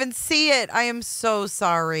couldn't even see it. I am so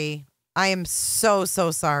sorry. I am so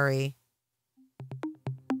sorry.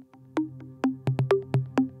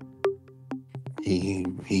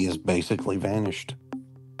 He has basically vanished.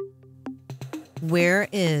 Where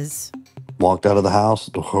is... Walked out of the house,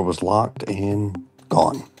 the door was locked, and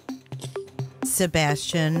gone.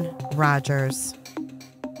 Sebastian Rogers.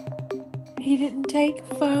 He didn't take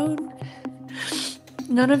a phone.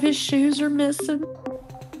 None of his shoes are missing.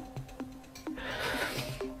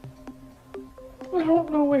 I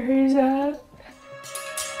don't know where he's at.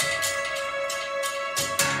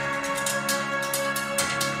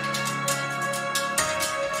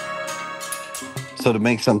 So to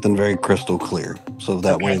make something very crystal clear, so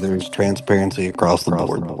that way there's transparency across the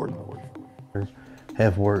board.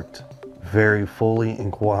 Have worked very fully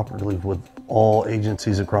and cooperatively with all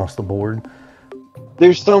agencies across the board.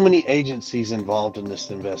 There's so many agencies involved in this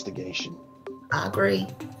investigation. I agree.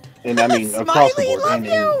 And I mean, across the board.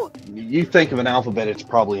 And you think of an alphabet, it's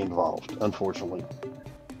probably involved, unfortunately.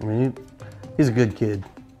 I mean, he's a good kid.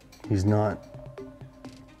 He's not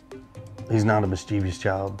a mischievous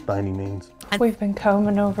child by any means. We've been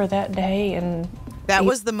combing over that day, and that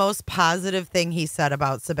was the most positive thing he said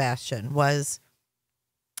about Sebastian was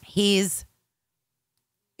he's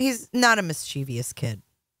not a mischievous kid.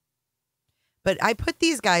 But I put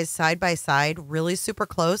these guys side by side really super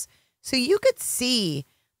close so you could see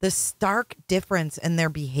the stark difference in their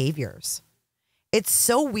behaviors. It's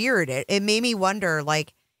so weird. It made me wonder,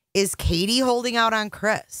 like, is Katie holding out on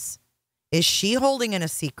Chris? Is she holding in a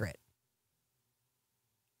secret?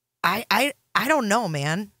 I don't know,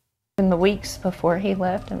 man. In the weeks before he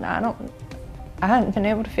left, and I hadn't been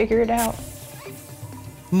able to figure it out.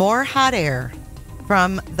 More hot air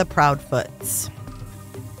from the Proudfoots.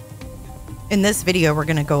 In this video, we're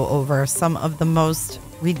going to go over some of the most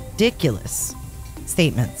ridiculous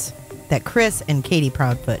statements that Chris and Katie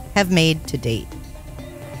Proudfoot have made to date.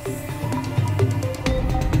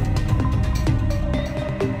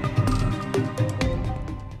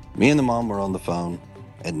 Me and the mom were on the phone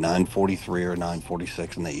at 9:43 or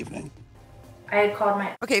 9:46 in the evening. I had called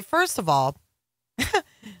my... Okay, first of all,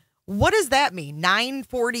 what does that mean?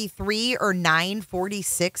 9:43 or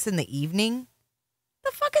 9:46 in the evening?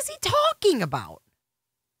 The fuck is he talking about?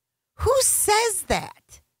 Who says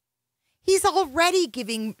that? He's already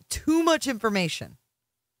giving too much information.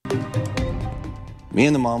 Me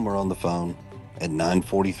and the mom were on the phone at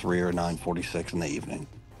 9:43 or 9:46 in the evening.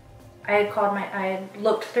 I had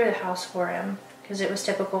looked through the house for him because it was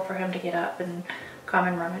typical for him to get up and come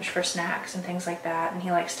and rummage for snacks and things like that. And he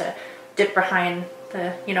likes to dip behind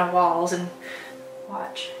the, walls and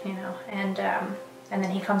watch, and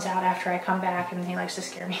then he comes out after I come back and he likes to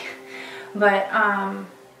scare me. But,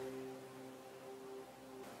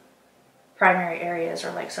 primary areas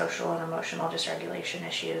are like social and emotional dysregulation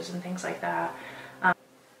issues and things like that.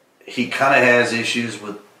 He kind of has issues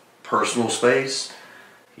with personal space.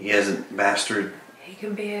 He hasn't mastered. He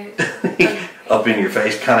can be up in your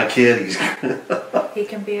face kind of kid. He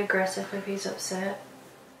can be aggressive if he's upset.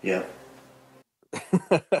 Yeah.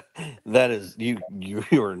 That is you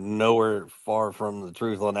are nowhere far from the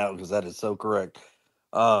truth on that, because that is so correct.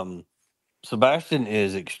 Sebastian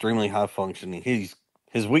is extremely high functioning. His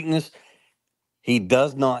weakness, he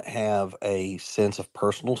does not have a sense of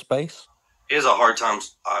personal space. He has a hard time.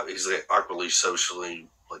 He's awkwardly socially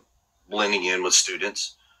blending in with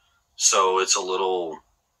students. So it's a little,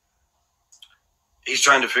 he's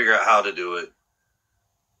trying to figure out how to do it.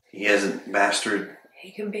 He hasn't mastered. He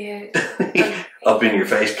can be up in your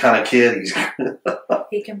face kind of kid.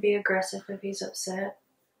 He can be aggressive if he's upset.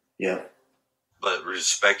 Yeah. But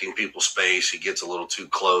respecting people's space, he gets a little too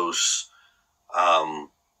close. And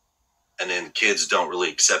then kids don't really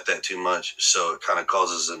accept that too much. So it kind of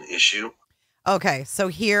causes an issue. Okay. So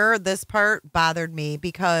here, this part bothered me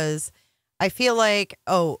because I feel like,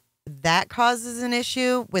 that causes an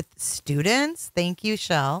issue with students. Thank you,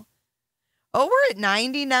 Shell. Oh, we're at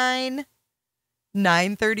 99,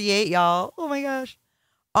 938, y'all. Oh my gosh.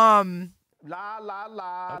 La la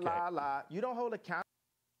la okay. La la. You don't hold account.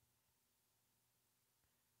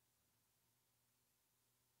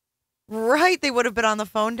 Right, they would have been on the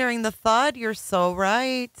phone during the thud. You're so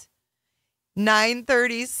right.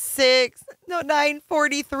 936. No,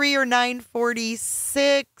 943 or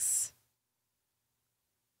 946.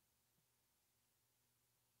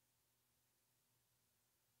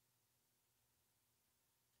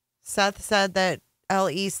 Seth said that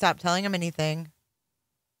LE stopped telling him anything.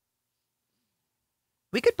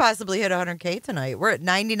 We could possibly hit 100K tonight. We're at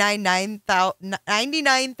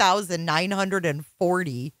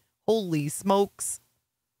 99,940 Holy smokes.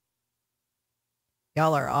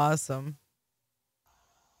 Y'all are awesome.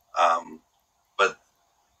 But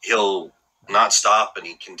he'll not stop and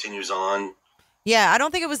he continues on. Yeah, I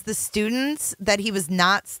don't think it was the students that he was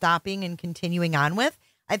not stopping and continuing on with.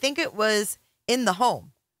 I think it was in the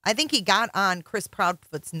home. I think he got on Chris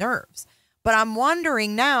Proudfoot's nerves. But I'm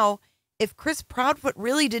wondering now if Chris Proudfoot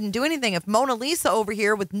really didn't do anything, if Mona Lisa over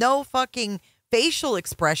here with no fucking facial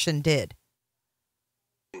expression did.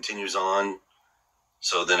 Continues on.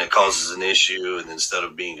 So then it causes an issue, and instead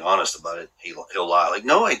of being honest about it, he'll lie. Like,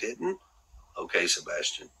 no, I didn't. Okay,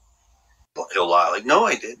 Sebastian. He'll lie. Like, no,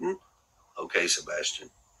 I didn't. Okay, Sebastian.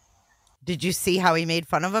 Did you see how he made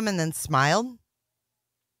fun of him and then smiled?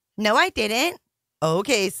 No, I didn't.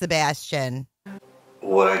 Okay, Sebastian.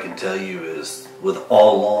 What I can tell you is, with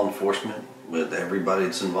all law enforcement, with everybody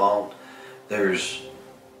that's involved, there's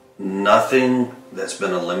nothing that's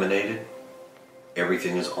been eliminated.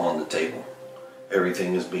 Everything is on the table.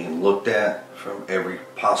 Everything is being looked at from every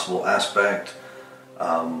possible aspect.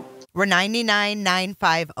 We're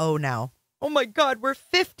 99,950 now. Oh my God, we're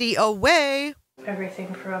 50 away.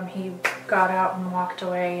 Everything from he got out and walked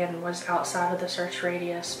away and was outside of the search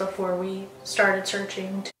radius before we started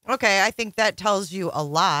searching. Okay, I think that tells you a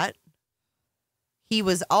lot. He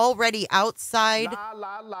was already outside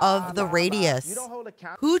of the radius.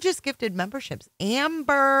 Who just gifted memberships?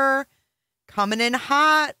 Amber. Coming in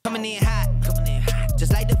hot. Coming in hot. Coming in hot.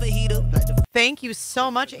 Just like the fajita. Thank you so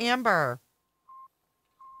much, Amber.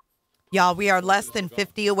 Y'all, we are less than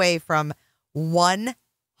 50 away from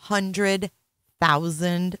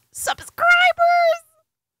 100,000 subscribers.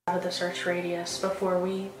 Out of the search radius before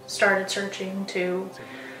we started searching to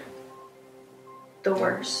the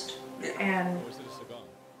worst. And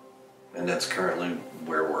that's currently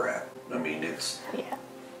where we're at. I mean, it's... Yeah.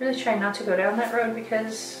 Really trying not to go down that road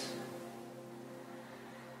because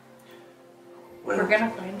we're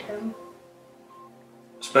going to find him.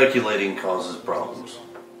 Speculating causes problems.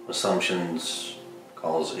 Assumptions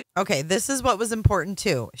cause... Okay, this is what was important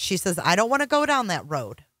too. She says, I don't want to go down that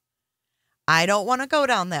road. I don't want to go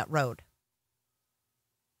down that road.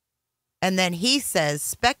 And then he says,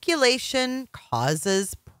 speculation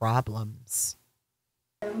causes problems.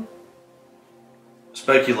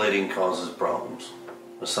 Speculating causes problems.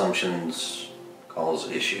 Assumptions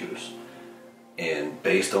cause issues. And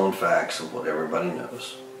based on facts of what everybody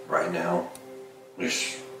knows, right now,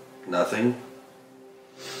 there's nothing,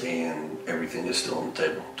 and everything is still on the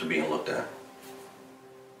table to being looked at.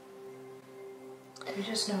 We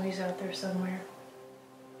just know he's out there somewhere.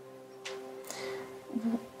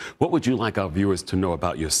 What would you like our viewers to know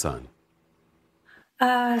about your son?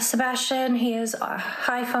 Sebastian, he is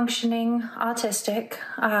high-functioning autistic.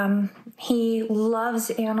 He loves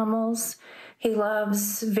animals. He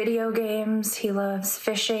loves video games. He loves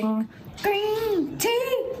fishing. Green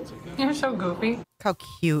tea! You're so goofy. Look how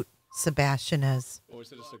cute Sebastian is. Or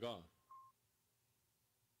is it a cigar?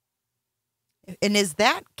 And is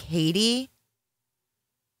that Katie?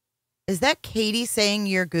 Is that Katie saying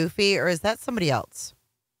you're goofy, or is that somebody else?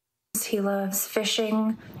 He loves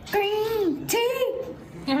fishing. Green tea!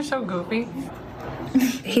 You're so goofy.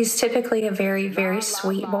 He's typically a very, very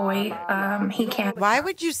sweet boy. He can't... Why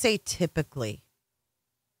would you say typically?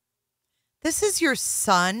 This is your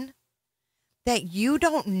son that you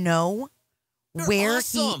don't know where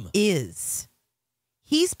awesome. he is.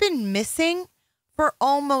 He's been missing for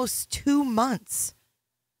almost 2 months.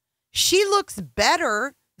 She looks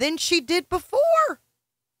better than she did before.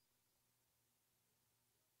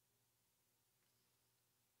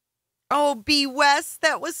 Oh, B. West,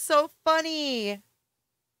 that was so funny.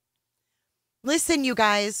 Listen, you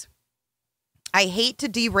guys, I hate to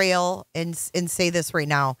derail and say this right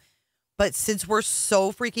now, but since we're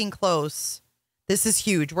so freaking close, this is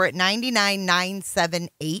huge. We're at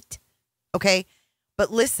 99,978. Okay.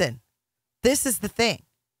 But listen, this is the thing.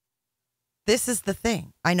 This is the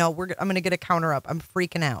thing. I know I'm going to get a counter up. I'm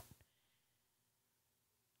freaking out.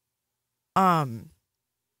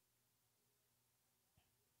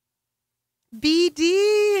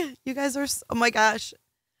 BD, you guys are, oh my gosh.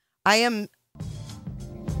 I am,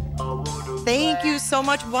 thank you so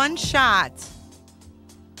much. One shot.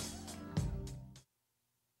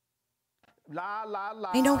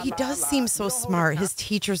 I know he does seem so smart. His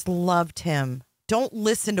teachers loved him. Don't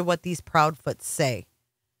listen to what these Proudfoots say,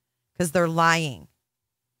 because they're lying.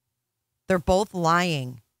 They're both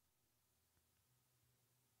lying.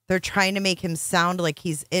 They're trying to make him sound like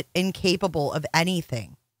he's incapable of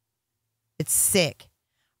anything. It's sick.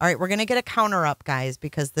 All right, we're going to get a counter up, guys,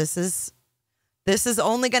 because this is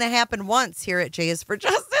only going to happen once here at J is for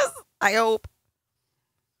Justice. I hope.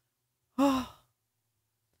 Oh.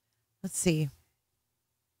 Let's see.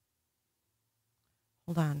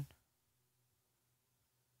 Hold on.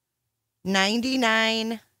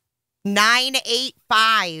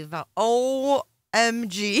 99,985.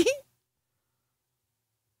 OMG.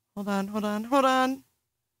 Hold on.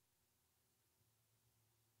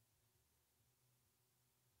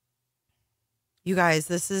 You guys,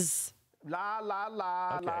 this is La la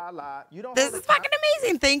la la la. You don't. This is fucking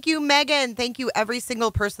amazing. Thank you, Megan. Thank you, every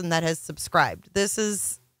single person that has subscribed. This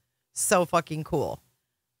is so fucking cool.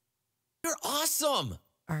 You're awesome.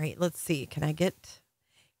 All right, let's see. Can I get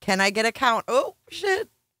a count? Oh, shit.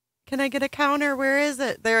 Can I get a counter? Where is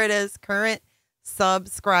it? There it is. Current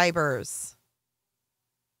subscribers.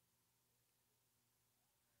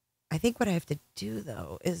 I think what I have to do,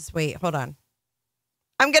 though, is wait, hold on.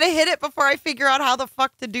 I'm going to hit it before I figure out how the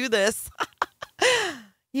fuck to do this.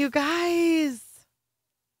 You guys.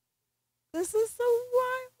 This is so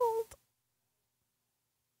wild.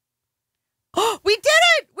 Oh, we did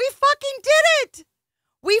it. We fucking did it.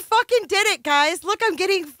 We fucking did it, guys. Look,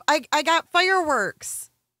 I got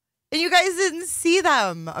fireworks. And you guys didn't see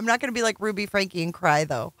them. I'm not going to be like Ruby Frankie and cry,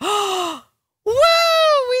 though. Woo!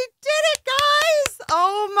 We did it, guys.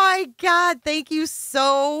 Oh, my God. Thank you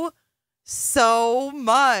so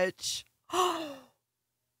much.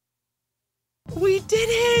 We did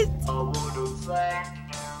it.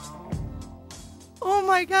 Oh,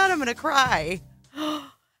 my God. I'm going to cry.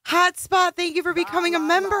 Hotspot, thank you for becoming a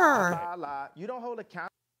member. You don't hold a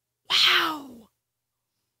count. Wow.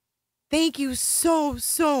 Thank you so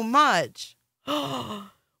much.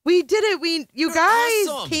 We did it. You guys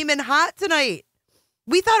awesome. Came in hot tonight.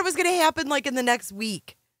 We thought it was going to happen like in the next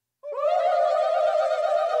week.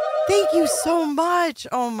 Thank you so much.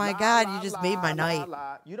 Oh my God, you just made my night.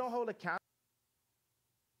 You don't hold a count.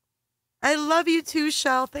 I love you too,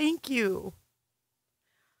 Shell. Thank you.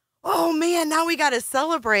 Oh man, now we got to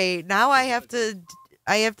celebrate. Now I have to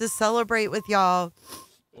celebrate with y'all.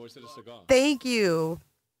 Thank you.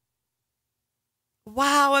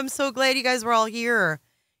 Wow, I'm so glad you guys were all here.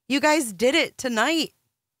 You guys did it tonight.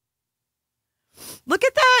 Look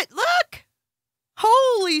at that. Look.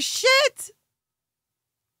 Holy shit.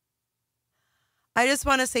 I just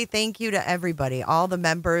want to say thank you to everybody, all the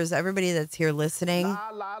members, everybody that's here listening.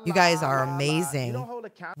 You guys are amazing.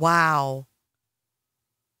 Wow.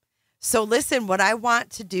 So listen, what I want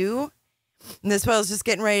to do, and this is what I was just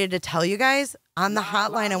getting ready to tell you guys, on the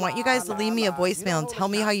hotline, I want you guys to leave me a voicemail and tell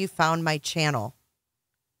me how you found my channel.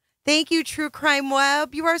 Thank you, True Crime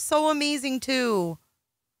Web. You are so amazing, too.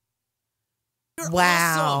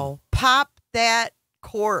 Wow. Awesome. Pop that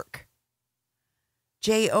cork.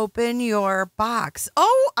 Jay, open your box.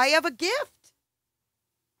 Oh, I have a gift.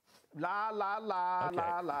 La la la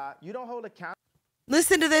la. You don't hold a count.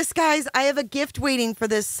 Listen to this, guys. I have a gift waiting for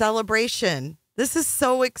this celebration. This is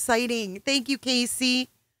so exciting. Thank you, Casey.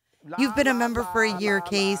 You've been a member for a year,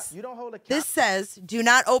 Case. You don't hold a count. This says, do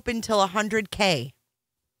not open till 100K.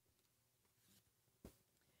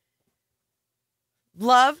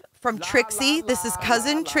 Love from Trixie. This is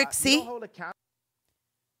cousin Trixie.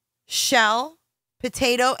 Shell,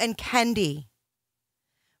 Potato, and Kendi.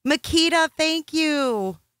 Makita, thank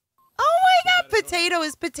you. Oh my God, Potato.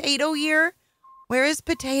 Is Potato here? Where is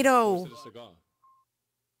Potato?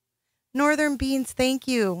 Northern Beans, thank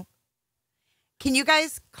you. Can you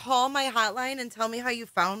guys call my hotline and tell me how you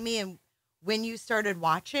found me and when you started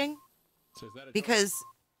watching? Because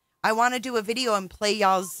I want to do a video and play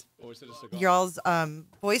y'all's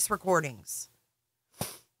voice recordings.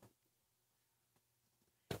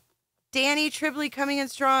 Danny Tribley coming in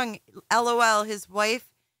strong. LOL, his wife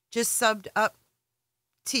just subbed up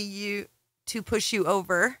to you to push you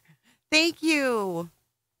over. Thank you.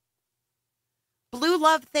 Blue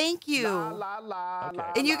Love, thank you.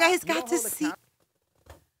 And you guys got to see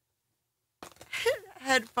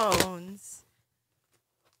headphones.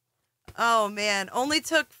 Oh man, only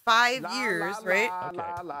took 5 years, right?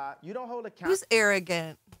 You don't hold a count. Who's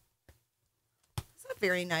arrogant? Is that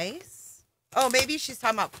very nice? Oh, maybe she's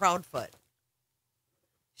talking about Proudfoot.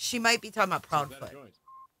 She might be talking about Proudfoot.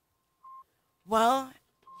 Well,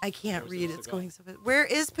 I can't read. It's going so fast. Where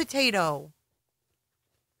is Potato?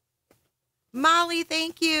 Molly,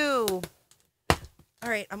 thank you. All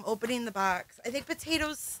right, I'm opening the box. I think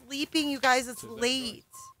Potato's sleeping, you guys. It's late.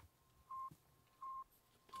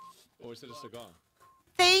 Or is it a cigar?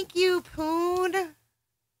 Thank you, Poon.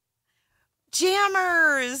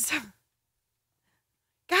 Jammers.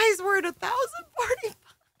 Guys, we're at 1,045.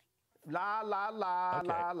 La la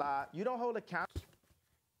la la. You don't hold a count.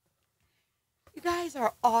 You guys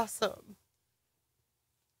are awesome.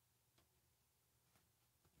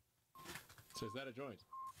 So is that a joint?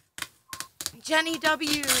 Jenny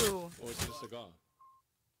W. Or is it a cigar?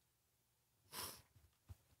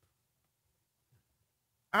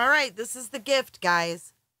 All right, this is the gift,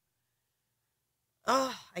 guys.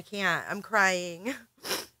 Oh, I can't. I'm crying.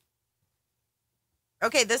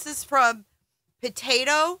 Okay, this is from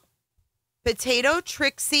Potato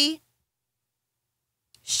Trixie,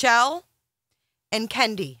 Shell, and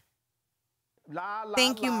Kendi.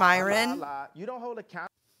 Thank you, Myron. You don't hold a count.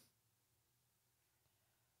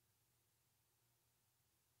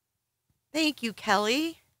 Thank you,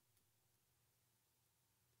 Kelly.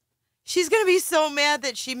 She's going to be so mad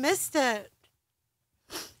that she missed it.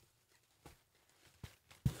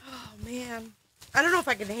 Oh, man. I don't know if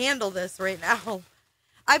I can handle this right now.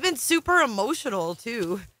 I've been super emotional,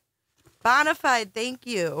 too. Bonafide, thank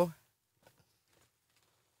you.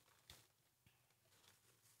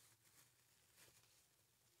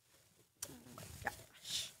 Oh, my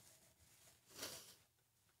gosh.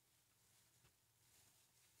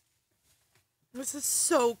 This is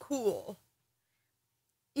so cool.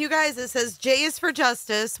 You guys, it says J is for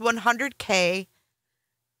Justice, 100K,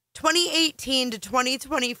 2018 to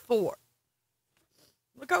 2024.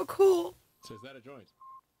 Look how cool. So is that a joint?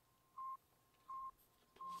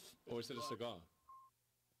 Or is it a cigar?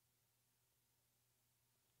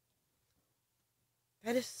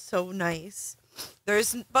 That is so nice.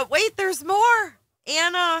 But wait, there's more.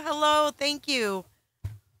 Anna, hello, thank you.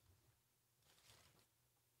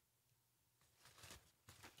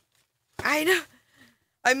 I know.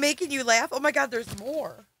 I'm making you laugh. Oh my God, there's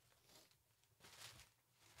more.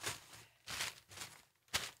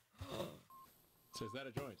 So is that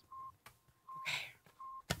a joint?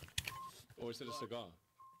 Okay. Or is it a cigar?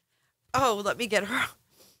 Oh, let me get her.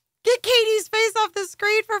 Get Katie's face off the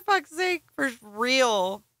screen, for fuck's sake. For real.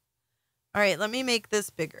 All right, let me make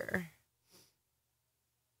this bigger.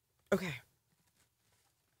 Okay.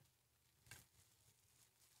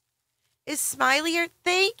 Is Smiley here?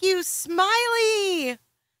 Thank you, Smiley.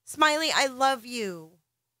 Smiley, I love you.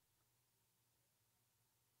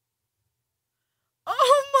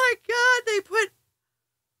 Oh my God,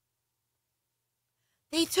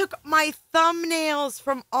 they took my thumbnails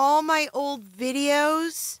from all my old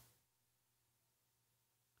videos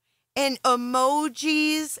and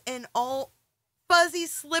emojis and all fuzzy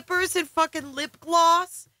slippers and fucking lip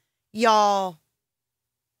gloss. Y'all.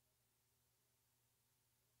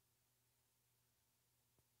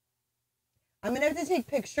 I'm going to have to take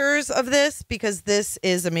pictures of this because this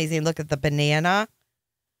is amazing. Look at the banana.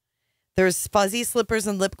 There's fuzzy slippers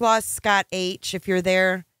and lip gloss. Scott H, if you're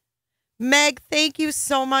there. Meg, thank you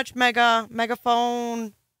so much,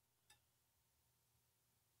 Megaphone.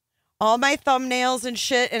 All my thumbnails and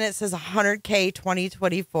shit, and it says 100K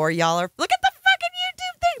 2024. Y'all are, look at the fucking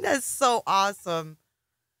YouTube thing. That's so awesome.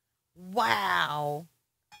 Wow.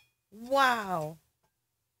 Wow.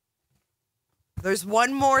 There's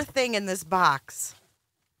one more thing in this box.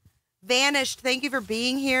 Vanished, thank you for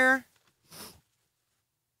being here.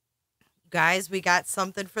 Guys, we got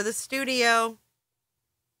something for the studio.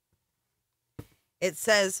 It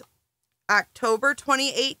says October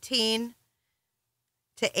 2018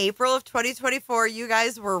 to April of 2024. You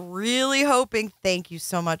guys were really hoping. Thank you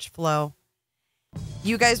so much, Flo.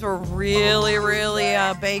 You guys were really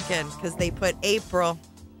banking because they put April.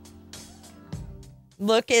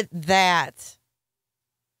 Look at that.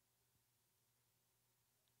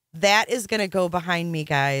 That is going to go behind me,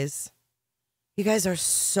 guys. You guys are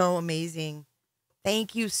so amazing.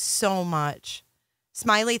 Thank you so much.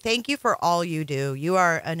 Smiley, thank you for all you do. You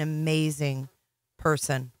are an amazing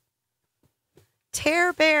person.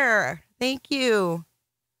 Tear Bear, thank you.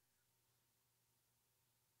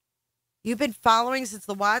 You've been following since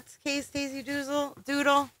the Watts case, Daisy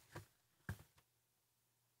Doodle?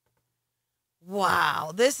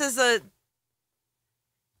 Wow, this is a...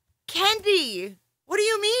 Kendi! What do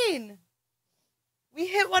you mean? We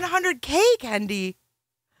hit 100K, Kendi.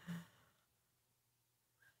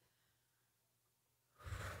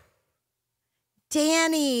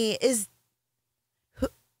 Danny is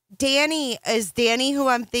Danny who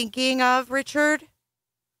I'm thinking of, Richard?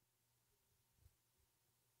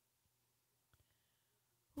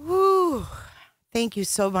 Woo. Thank you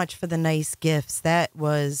so much for the nice gifts.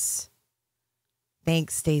 Thanks,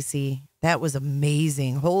 Stacy. That was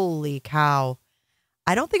amazing. Holy cow.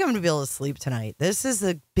 I don't think I'm going to be able to sleep tonight. This is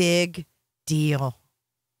a big deal.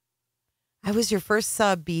 I was your first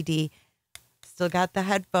sub, BD. Still got the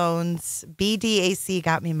headphones. BDAC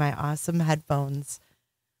got me my awesome headphones.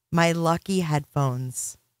 My lucky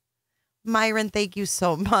headphones. Myron, thank you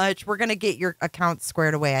so much. We're going to get your account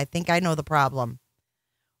squared away. I think I know the problem.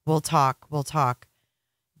 We'll talk.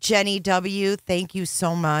 Jenny W., thank you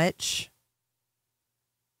so much.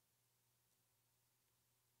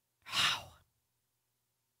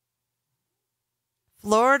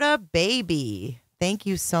 Florida baby. Thank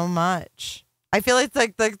you so much. I feel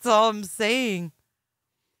like that's all I'm saying.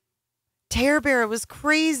 Terror Bear, it was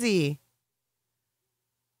crazy.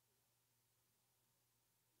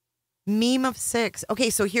 Meme of 6. Okay,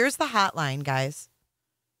 so here's the hotline, guys.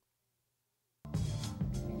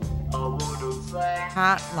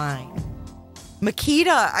 Hotline.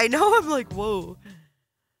 Makita, I know, I'm like, whoa.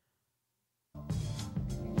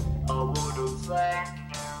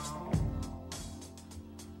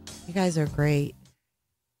 You guys are great.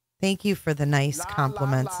 Thank you for the nice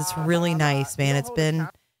compliments. It's really nice, man.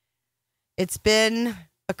 It's been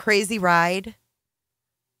a crazy ride.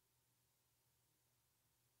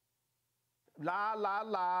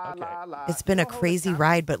 It's been a crazy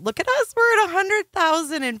ride, but look at us. We're at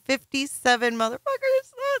 100,057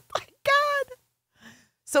 motherfuckers. Oh my God.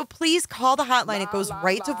 So please call the hotline. It goes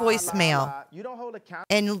right to voicemail.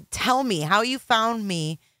 And tell me how you found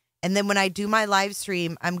me. And then when I do my live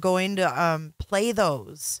stream, I'm going to play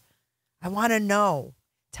those. I want to know.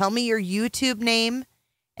 Tell me your YouTube name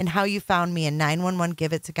and how you found me. And 911,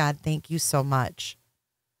 give it to God. Thank you so much.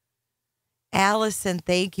 Allison,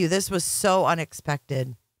 thank you. This was so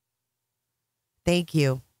unexpected. Thank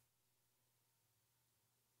you.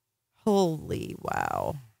 Holy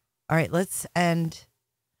wow. All right, let's end.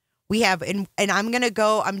 We have, and I'm going to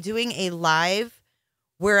go, I'm doing a live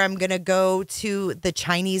where I'm going to go to the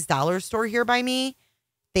Chinese dollar store here by me.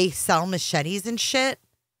 They sell machetes and shit,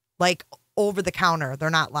 like over the counter. They're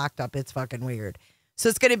not locked up. It's fucking weird. So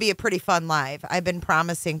it's going to be a pretty fun live. I've been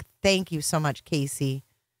promising. Thank you so much, Casey.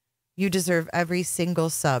 You deserve every single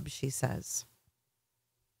sub, she says.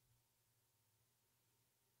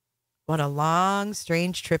 What a long,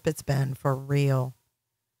 strange trip it's been, for real.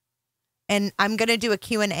 And I'm going to do a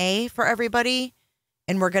Q&A for everybody.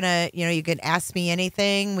 And we're going to, you can ask me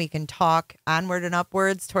anything. We can talk onward and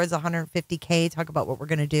upwards towards 150K, talk about what we're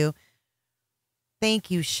going to do. Thank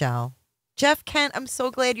you, Shell. Jeff Kent, I'm so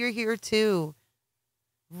glad you're here too.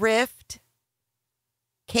 Rift.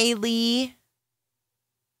 Kaylee.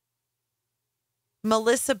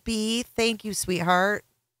 Melissa B, thank you, sweetheart.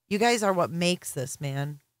 You guys are what makes this,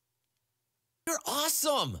 man. You're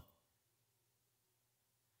awesome.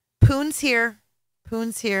 Poon's here.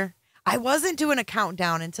 Poon's here. I wasn't doing a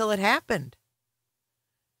countdown until it happened.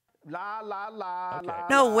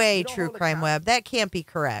 No way, True Crime Web. That can't be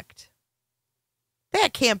correct.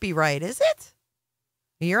 That can't be right, is it?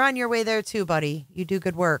 You're on your way there too, buddy. You do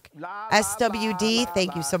good work. SWD,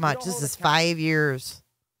 thank you so much. This is 5 years.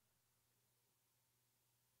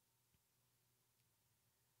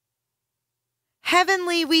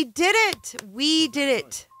 Heavenly, we did it. We did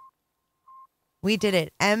it. We did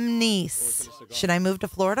it. M. Niece. Should I move to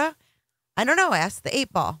Florida? I don't know. Ask the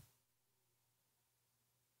 8-ball.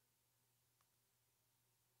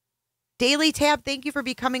 Daily Tab, thank you for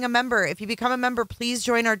becoming a member. If you become a member, please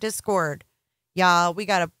join our Discord. Y'all, we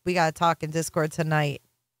gotta talk in Discord tonight.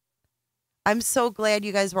 I'm so glad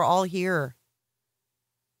you guys were all here.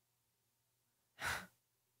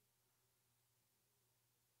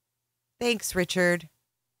 Thanks, Richard.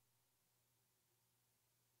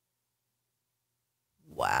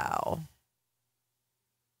 Wow.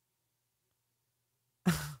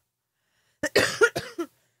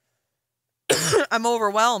 I'm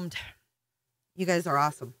overwhelmed. You guys are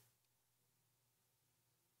awesome.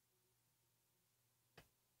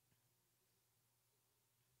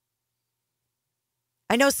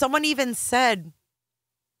 I know someone even said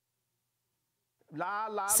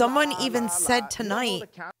tonight,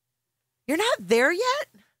 you're not there yet?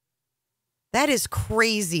 That is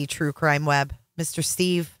crazy, True Crime Web, Mr.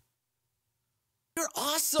 Steve. You're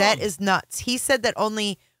awesome. That is nuts. He said that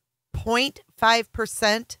only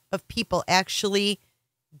 0.5% of people actually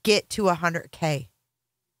get to 100K.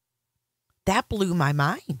 That blew my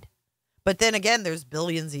mind. But then again, there's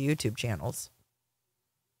billions of YouTube channels.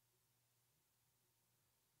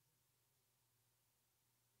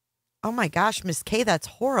 Oh my gosh, Miss K, that's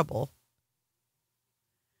horrible.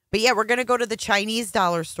 But yeah, we're going to go to the Chinese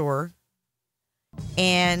dollar store.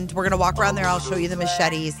 And we're going to walk around there. I'll show you the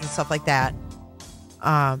machetes and stuff like that.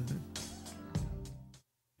 And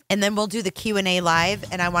then we'll do the Q&A live.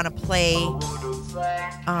 And I want to play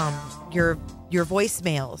your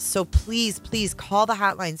voicemails. So please call the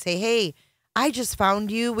hotline. Say, hey, I just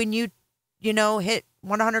found you when you hit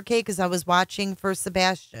 100K because I was watching for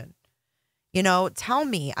Sebastian. Tell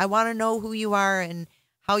me. I want to know who you are and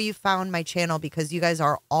how you found my channel, because you guys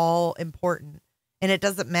are all important. And it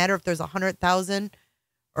doesn't matter if there's 100,000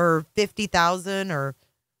 or 50,000 or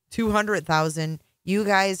 200,000. You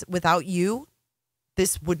guys, without you,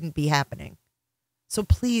 this wouldn't be happening. So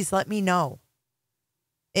please let me know.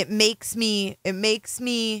 it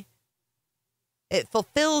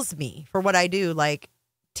fulfills me for what I do. Like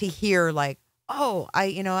to hear like, oh,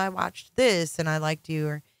 I watched this and I liked you,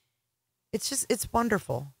 or it's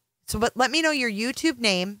wonderful. So, but let me know your YouTube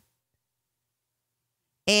name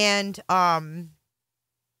and, how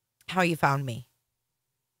you found me.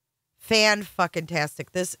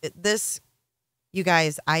 Fan-fucking-tastic. This, you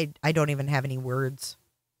guys, I don't even have any words.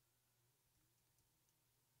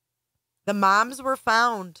 The moms were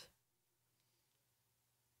found.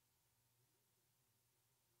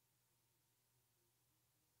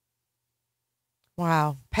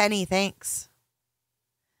 Wow. Penny, thanks.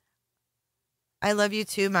 I love you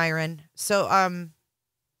too, Myron. So,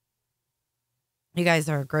 you guys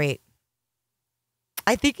are great.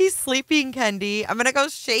 I think he's sleeping, Kendi. I'm going to go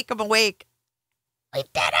shake him awake. We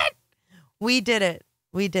did it. We did it.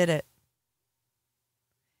 We did it.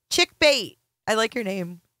 Chick Bait. I like your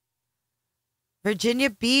name. Virginia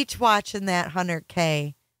Beach watching that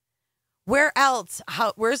 100K. Where else?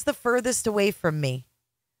 Where's the furthest away from me?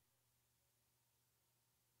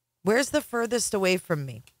 Where's the furthest away from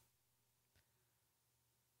me?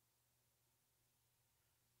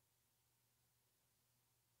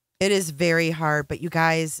 It is very hard, but you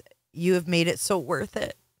guys, you have made it so worth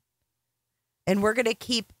it. And we're going to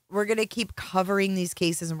keep covering these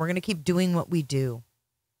cases, and we're going to keep doing what we do.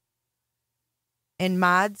 And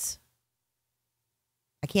mods,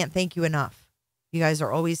 I can't thank you enough. You guys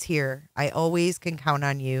are always here. I always can count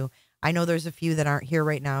on you. I know there's a few that aren't here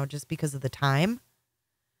right now just because of the time.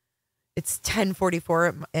 It's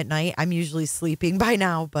 10:44 at night. I'm usually sleeping by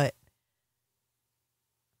now, but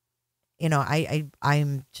you know,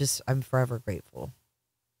 I'm forever grateful.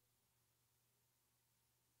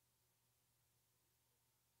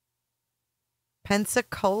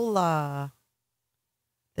 Pensacola.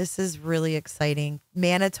 This is really exciting.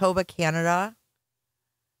 Manitoba, Canada.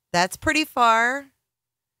 That's pretty far.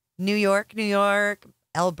 New York,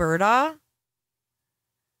 Alberta.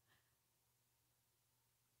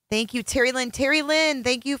 Thank you, Terry Lynn. Terry Lynn,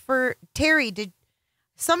 thank you for Terry. Did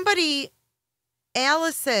somebody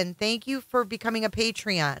Allison, thank you for becoming a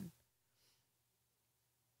Patreon.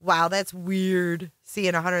 Wow, that's weird.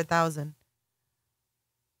 Seeing 100,000.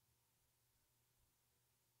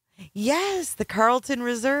 Yes, the Carlton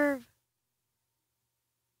Reserve.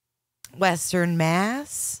 Western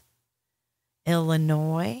Mass.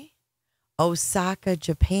 Illinois. Osaka,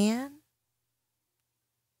 Japan.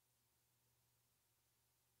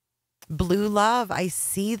 Blue Love, I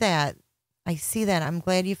see that. I'm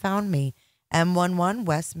glad you found me. M11,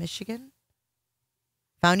 West Michigan.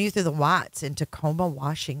 Found you through the Watts in Tacoma,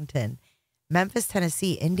 Washington. Memphis,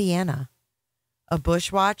 Tennessee, Indiana. A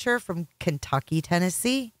bushwatcher from Kentucky,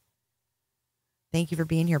 Tennessee. Thank you for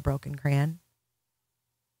being here, Broken Crayon.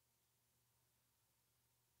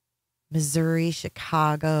 Missouri,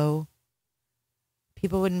 Chicago.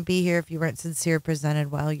 People wouldn't be here if you weren't sincere,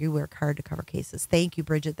 presented well. You work hard to cover cases. Thank you,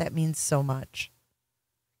 Bridget. That means so much.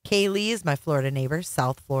 Kaylee is my Florida neighbor,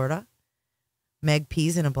 South Florida. Meg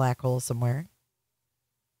P's in a black hole somewhere.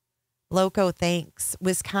 Loco, thanks.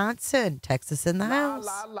 Wisconsin, Texas in the house.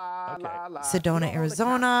 Sedona,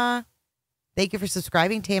 Arizona. Thank you for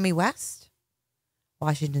subscribing. Tammy West.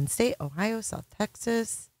 Washington State, Ohio, South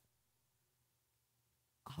Texas.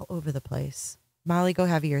 All over the place. Molly, go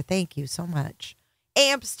heavier. Thank you so much.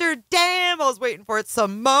 Amsterdam. I was waiting for it.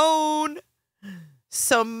 Simone.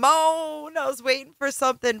 I was waiting for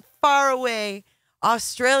something far away.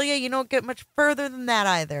 Australia, you don't get much further than that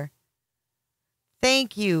either.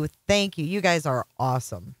 Thank you. You guys are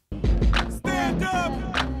awesome. Stand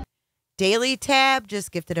up. Daily Tab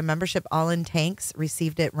just gifted a membership all in tanks.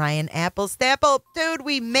 Received it. Ryan Apple Stample. Dude,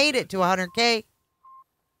 we made it to 100K.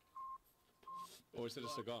 Or is it a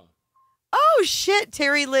cigar? Oh, shit.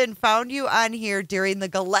 Terry Lynn found you on here during the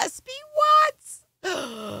Gillespie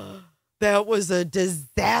Watts. That was a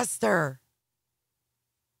disaster.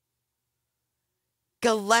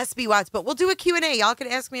 Gillespie Watts, but we'll do a Q&A. Y'all can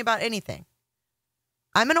ask me about anything.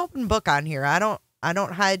 I'm an open book on here. I don't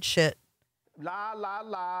hide shit. La la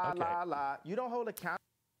la la la. You don't hold a count.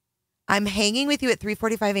 I'm hanging with you at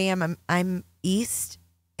 3:45 a.m. I'm East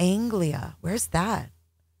Anglia. Where's that?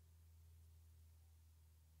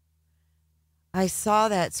 I saw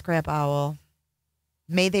that, Scrap Owl.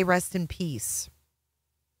 May they rest in peace.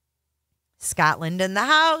 Scotland in the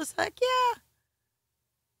house. Heck yeah.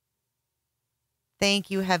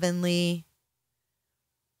 Thank you, Heavenly.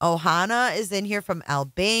 Ohana is in here from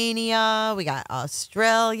Albania. We got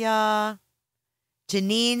Australia.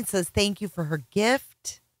 Janine says thank you for her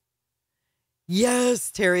gift. Yes,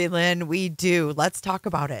 Terry Lynn, we do. Let's talk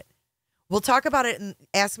about it. We'll talk about it and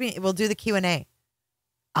ask me. We'll do the Q&A.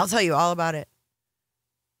 I'll tell you all about it.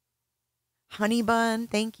 Honey Bun,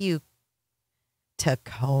 thank you.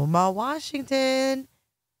 Tacoma, Washington.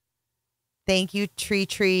 Thank you,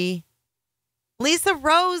 Tree. Lisa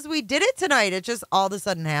Rose, we did it tonight. It just all of a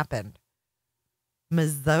sudden happened.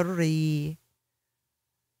 Missouri.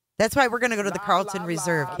 That's why we're going to go to the Carlton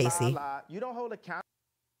Reserve, Casey. You don't hold a count.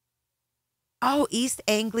 Oh, East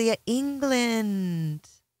Anglia, England.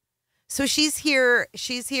 So she's here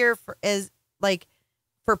for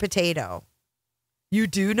for Potato. You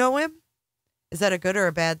do know him? Is that a good or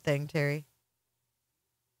a bad thing, Terry?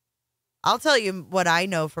 I'll tell you what I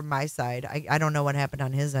know from my side. I don't know what happened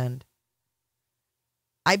on his end.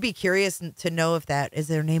 I'd be curious to know if is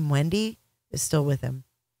their name Wendy is still with him.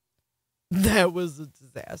 That was a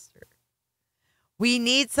disaster. We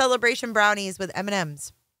need celebration brownies with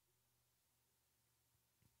M&Ms.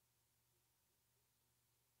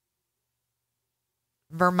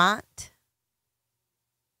 Vermont.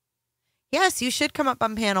 Yes, you should come up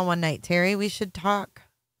on panel one night, Terry. We should talk.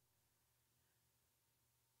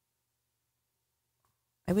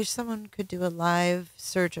 I wish someone could do a live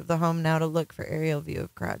search of the home now to look for aerial view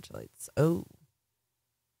of garage lights. Oh.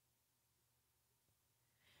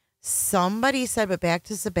 Somebody said, but back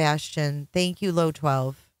to Sebastian. Thank you, Low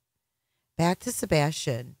 12. Back to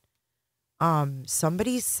Sebastian.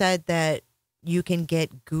 Somebody said that you can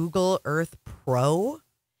get Google Earth Pro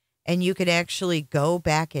and you could actually go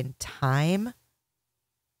back in time.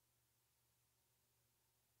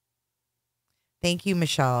 Thank you,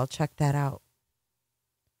 Michelle. I'll check that out.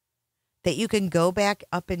 That you can go back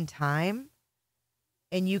up in time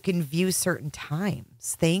and you can view certain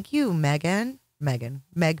times. Thank you, Meg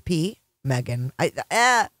P. Megan.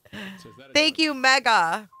 Thank you,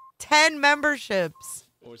 Mega. 10 memberships.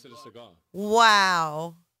 Or is it a cigar?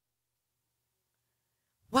 Wow.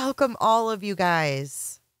 Welcome all of you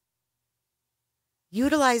guys.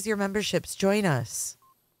 Utilize your memberships. Join us.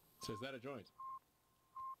 So is that a joint?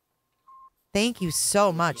 Thank you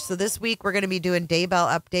so much. So this week we're going to be doing Daybell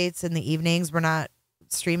updates in the evenings. We're not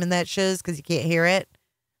streaming that shiz because you can't hear it.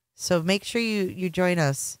 So make sure you join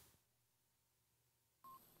us.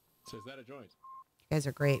 So is that a joint? You guys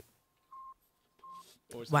are great.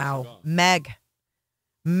 Or is it a Wow. cigar?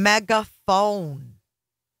 Megaphone.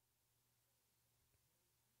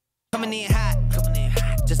 Coming in hot,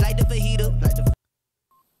 just like the fajita.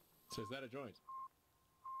 So is that a joint?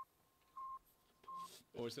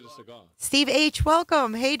 Or is it a cigar? Steve H,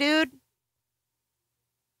 welcome. Hey, dude.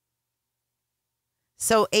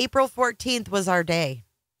 So April 14th was our day.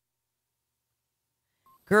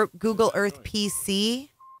 Google Earth PC.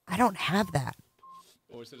 I don't have that.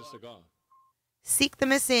 Or is it a cigar? Seek the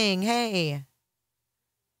Missing. Hey.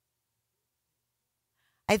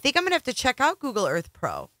 I think I'm going to have to check out Google Earth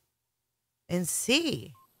Pro and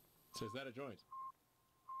see. So is that a joint?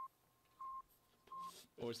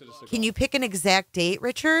 Or is it a cigar? Can you pick an exact date,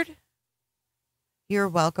 Richard? You're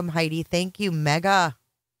welcome, Heidi. Thank you, Mega.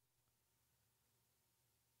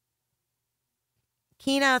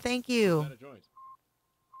 Kina, thank you. Is that a joint?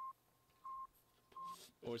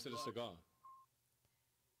 Or is it a cigar?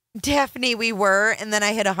 Daphne, we were, and then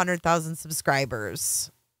I hit 100,000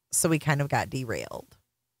 subscribers, so we kind of got derailed.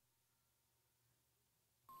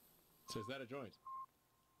 So is that a joint?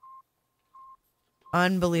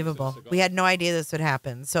 Unbelievable. We had no idea this would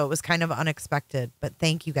happen, so it was kind of unexpected. But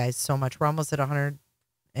thank you guys so much. We're almost at 100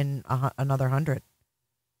 and another 100.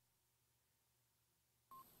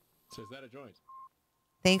 So is that a joint?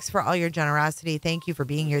 Thanks for all your generosity. Thank you for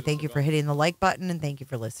being here. Thank you for hitting the like button, and thank you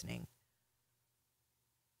for listening.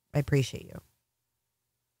 I appreciate you.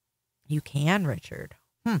 You can, Richard.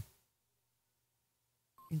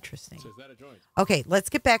 Interesting. So is that a joint? Okay, let's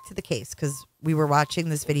get back to the case because we were watching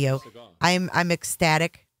this video. I'm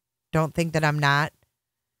ecstatic. Don't think that I'm not.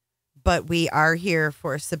 But we are here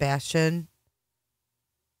for Sebastian.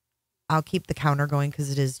 I'll keep the counter going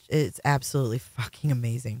because it's absolutely fucking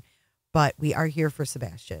amazing. But we are here for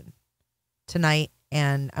Sebastian tonight.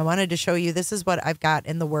 And I wanted to show you, this is what I've got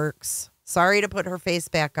in the works. Sorry to put her face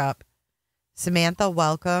back up. Samantha,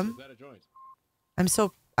 welcome. So is that a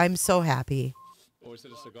joint? I'm so happy. Or is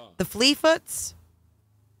it a cigar? The Fleafoots.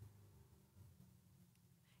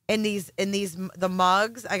 And the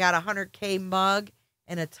mugs. I got a 100K mug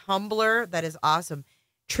and a tumbler. That is awesome.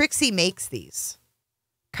 Trixie makes these.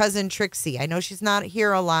 Cousin Trixie. I know she's not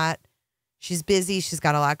here a lot. She's busy. She's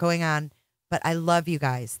got a lot going on. But I love you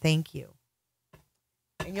guys. Thank you.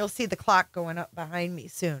 And you'll see the clock going up behind me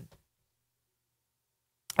soon.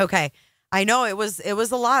 Okay. I know it was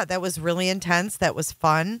a lot. That was really intense. That was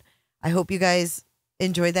fun. I hope you guys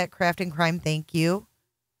enjoyed that Craft and Crime. Thank you.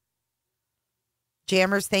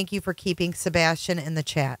 Jammers, thank you for keeping Sebastian in the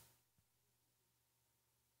chat.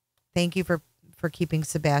 Thank you for keeping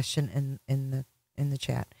Sebastian in the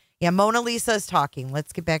chat. Yeah, Mona Lisa is talking.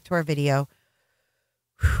 Let's get back to our video.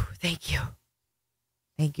 Whew, thank you.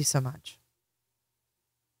 Thank you so much.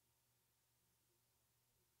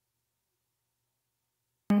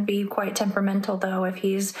 Be quite temperamental though if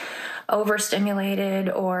he's overstimulated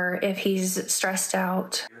or if he's stressed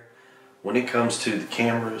out. When it comes to the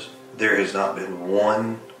cameras, there has not been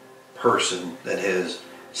one person that has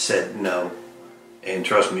said no. And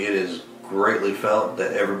trust me, it is greatly felt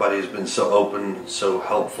that everybody has been so open, so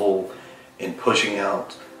helpful in pushing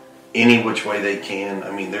out any which way they can.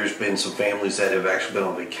 I mean, there's been some families that have actually been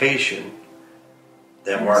on vacation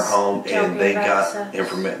that weren't home, and they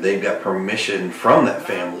got permission from that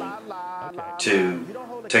family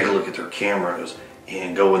to take a look at their cameras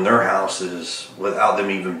and go in their houses without them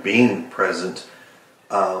even being present,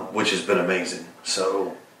 which has been amazing.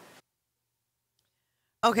 So,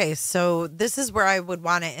 okay, so this is where I would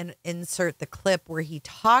want to insert the clip where he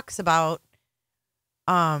talks about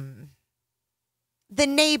the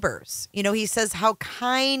neighbors. You know, he says how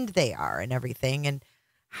kind they are and everything, and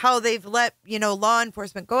how they've let, you know, law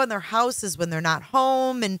enforcement go in their houses when they're not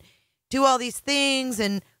home and do all these things.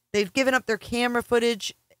 And they've given up their camera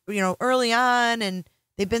footage, you know, early on, and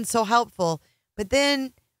they've been so helpful. But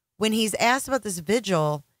then when he's asked about this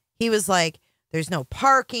vigil, he was like, there's no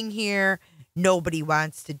parking here. Nobody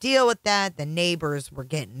wants to deal with that. The neighbors were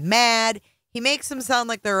getting mad. He makes them sound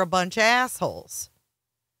like they're a bunch of assholes.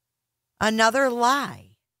 Another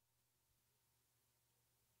lie.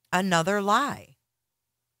 Another lie.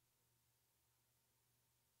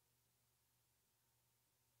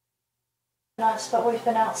 Us, but we've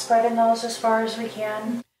been out spreading those as far as we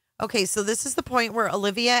can. Okay, so this is the point where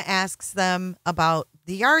Olivia asks them about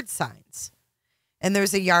the yard signs. And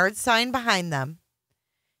there's a yard sign behind them.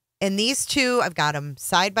 And these two, I've got them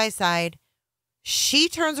side by side. She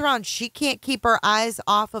turns around. She can't keep her eyes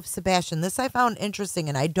off of Sebastian. This I found interesting,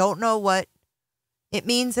 and I don't know what it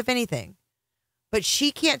means, if anything. But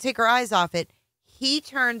she can't take her eyes off it. He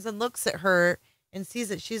turns and looks at her and sees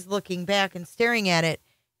that she's looking back and staring at it.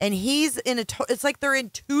 And he's in it's like they're in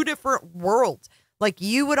two different worlds. Like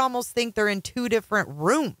you would almost think they're in two different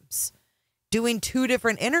rooms doing two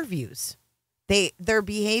different interviews. Their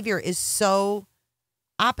behavior is so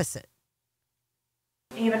opposite.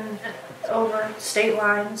 Even over state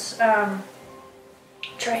lines,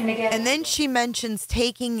 trying to get. And then she mentions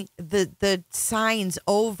taking the signs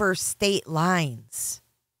over state lines.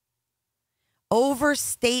 Over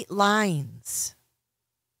state lines.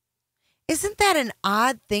 Isn't that an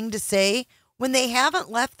odd thing to say when they haven't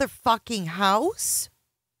left their fucking house?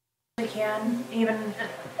 We can, even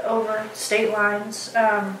over state lines,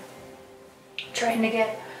 trying to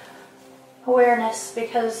get awareness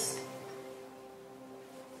because,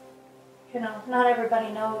 you know, not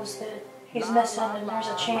everybody knows that he's missing, and there's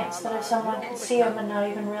a chance that if someone could see him and not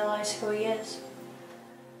even realize who he is.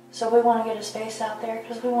 So we want to get his face out there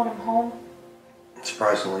because we want him home.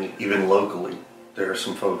 surprisingly, even locally, there are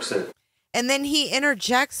some folks that... And then he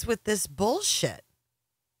interjects with this bullshit.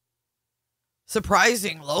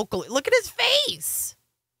 Surprising locally. Look at his face.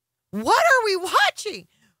 What are we watching?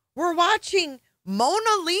 We're watching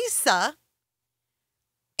Mona Lisa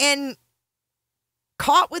and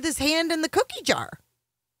caught with his hand in the cookie jar.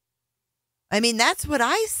 I mean, that's what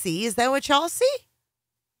I see. Is that what y'all see?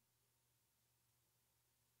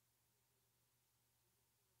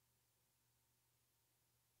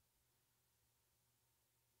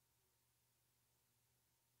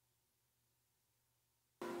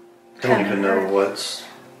 Don't even know what's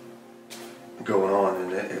going on,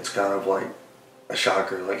 and it's kind of like a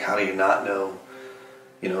shocker. Like, how do you not know?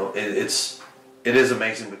 You know, it is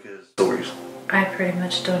amazing because stories. I pretty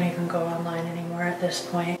much don't even go online anymore at this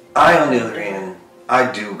point. I, on the other hand,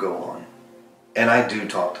 I do go on, and I do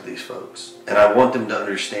talk to these folks, and I want them to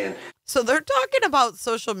understand. So they're talking about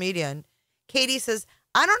social media, and Katie says,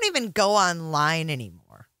 I don't even go online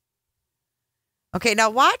anymore. Okay, now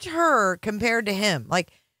watch her compared to him. Like,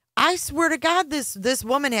 I swear to God, this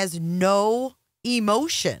woman has no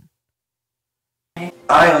emotion. I,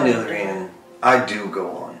 on the other hand, I do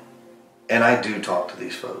go on, and I do talk to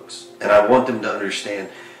these folks, and I want them to understand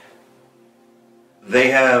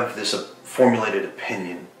they have this formulated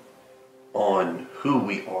opinion on who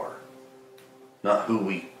we are, not who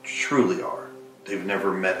we truly are. They've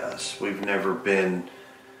never met us. We've never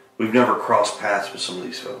crossed paths with some of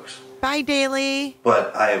these folks. Bye, Daily.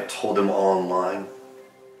 But I have told them online,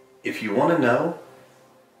 if you want to know,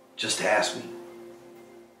 just ask me.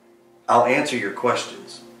 I'll answer your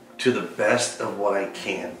questions to the best of what I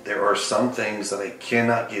can. There are some things that I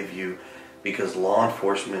cannot give you because law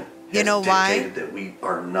enforcement has dictated that we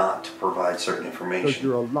are not to provide certain information. Because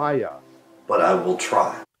you're a liar. But I will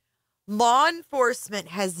try. Law enforcement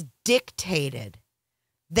has dictated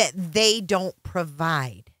that they don't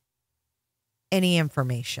provide any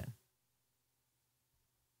information.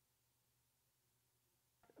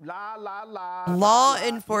 Law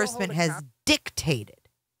enforcement has dictated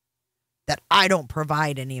that I don't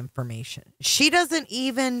provide any information. She doesn't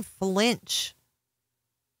even flinch.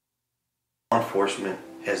 Law enforcement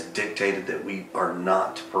has dictated that we are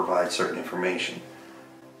not to provide certain information.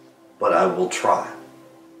 But I will try.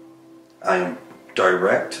 I am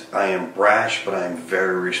direct, I am brash, but I am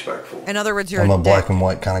very respectful. In other words, you're I'm a dick. black and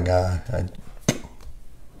white kind of guy.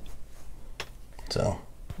 So.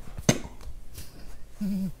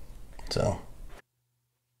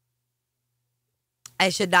 I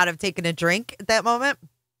should not have taken a drink at that moment.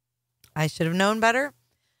 I should have known better.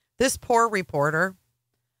 This poor reporter.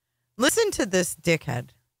 Listen to this dickhead.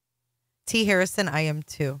 T. Harrison, I am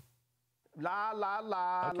too.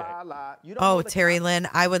 Oh, Terry Lynn,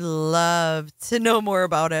 I would love to know more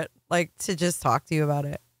about it. Like, to just talk to you about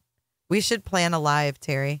it. We should plan a live,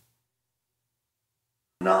 Terry.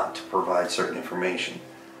 Not to provide certain information.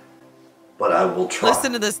 But I will try.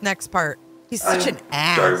 Listen to this next part. He's such an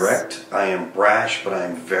ass. Direct, I am brash, but I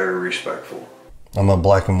am very respectful. I'm a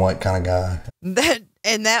black and white kind of guy. That,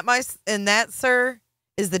 sir,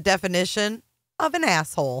 is the definition of an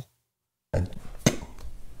asshole.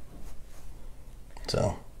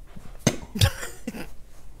 So.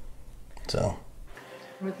 Or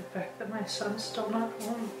the fact that my son's still not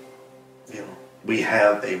home. You know, we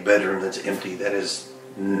have a bedroom that's empty that is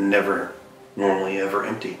never normally ever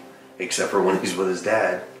empty, except for when he's with his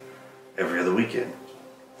dad every other weekend.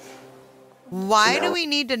 Why do we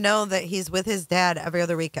need to know that he's with his dad every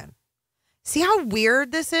other weekend? See how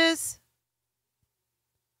weird this is?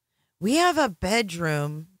 We have a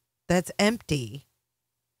bedroom that's empty,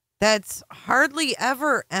 that's hardly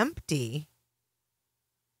ever empty,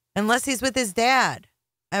 unless he's with his dad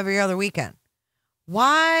every other weekend.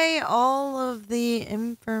 Why all of the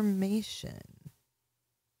information?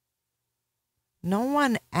 No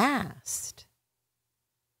one asked.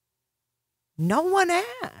 No one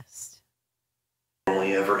asked.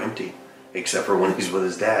 Only ever empty, except for when he's with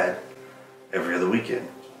his dad every other weekend.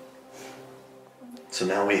 So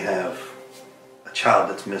now we have a child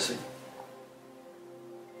that's missing.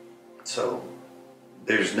 So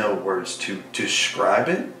there's no words to describe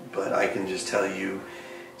it, but I can just tell you,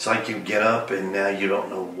 it's like you get up and now you don't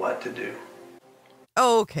know what to do.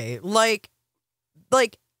 Okay, like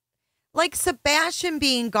Sebastian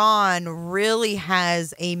being gone really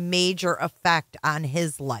has a major effect on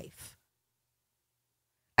his life.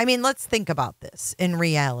 I mean, let's think about this in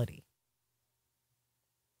reality.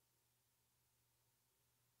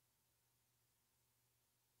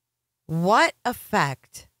 What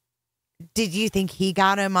effect did you think he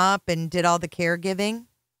got him up and did all the caregiving?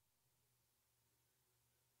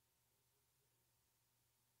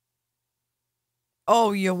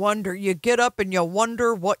 Oh, you wonder, you get up and you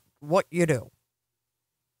wonder what you do.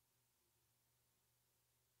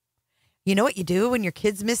 You know what you do when your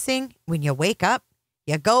kid's missing? When you wake up,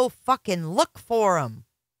 you go fucking look for him.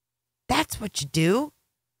 That's what you do.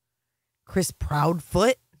 Chris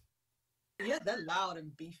Proudfoot. Yeah, they're loud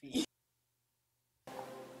and beefy.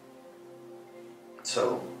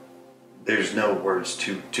 So there's no words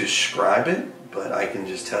to describe it, but I can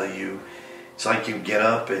just tell you, it's like you get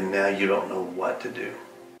up and now you don't know what to do.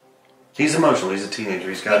 He's emotional. He's a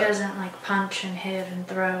teenager. He doesn't like punch and hit and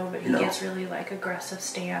throw, but he gets really like aggressive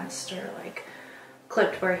stanced or like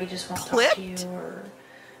clipped where he just won't talk to you, or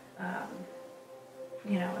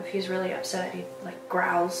you know, if he's really upset, he like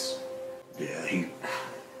growls. Yeah, he.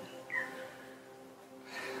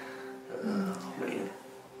 Oh man.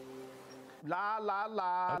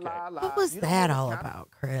 What was that all about,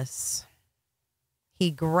 Chris? He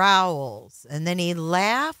growls and then he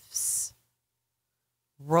laughs,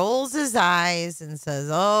 rolls his eyes and says,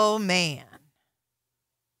 "Oh man,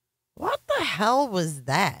 what the hell was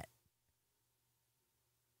that?"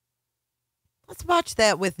 Let's watch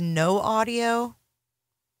that with no audio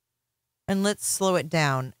and let's slow it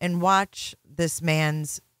down and watch this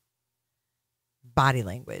man's body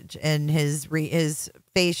language and his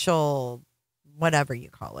facial, whatever you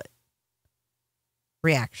call it,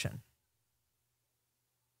 reaction.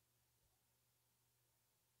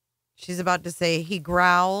 She's about to say he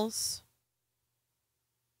growls.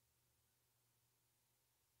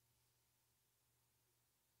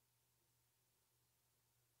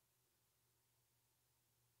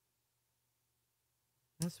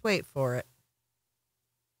 Let's wait for it.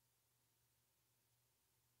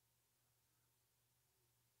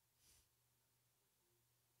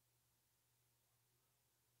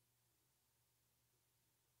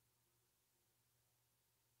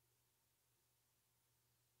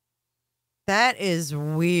 That is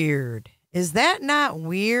weird. Is that not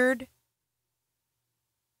weird?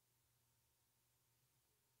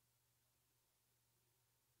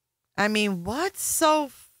 I mean, what's so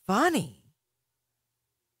funny?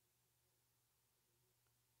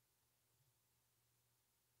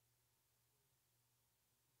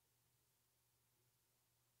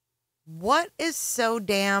 What is so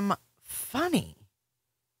damn funny?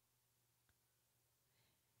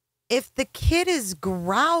 If the kid is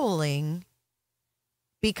growling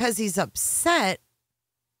because he's upset,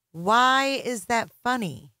 why is that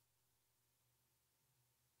funny?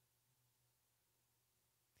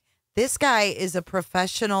 This guy is a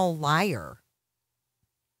professional liar.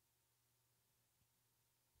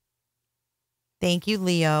 Thank you,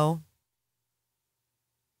 Leo.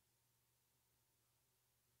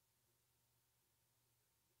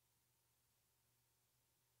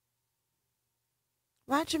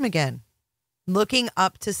 Watch him again. Looking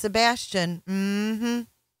up to Sebastian. Mm-hmm.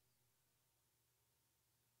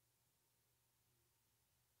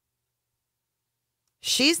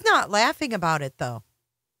 She's not laughing about it, though.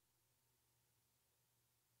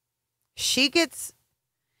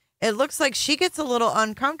 It looks like she gets a little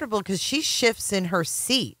uncomfortable because she shifts in her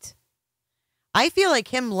seat. I feel like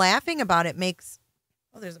him laughing about it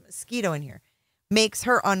there's a mosquito in here, makes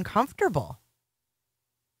her uncomfortable.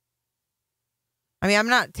 I mean, I'm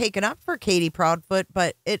not taken up for Katie Proudfoot,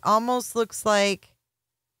 but it almost looks like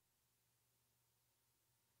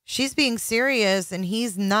she's being serious and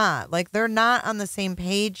he's not. Like, they're not on the same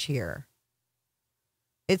page here.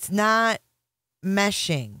 It's not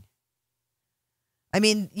meshing. I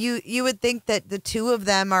mean, you would think that the two of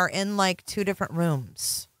them are in like two different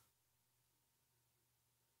rooms.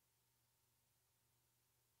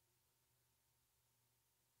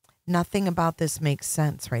 Nothing about this makes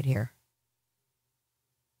sense right here.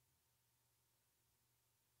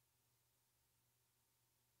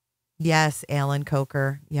 Yes, Alan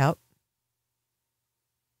Coker. Yep.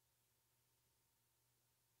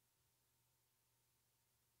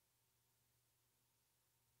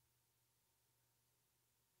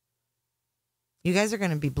 You guys are going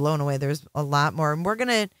to be blown away. There's a lot more, and we're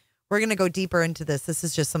going to go deeper into this. This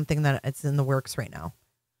is just something that it's in the works right now.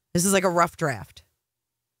 This is like a rough draft.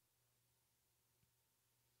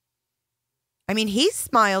 I mean, he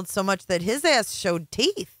smiled so much that his ass showed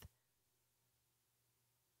teeth.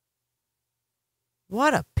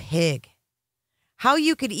 What a pig. How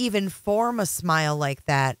you could even form a smile like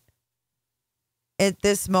that at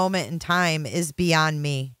this moment in time is beyond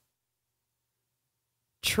me.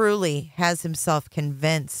 Truly has himself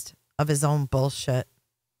convinced of his own bullshit.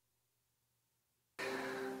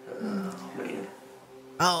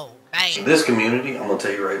 Oh, man. This community, I'm going to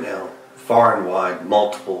tell you right now, far and wide,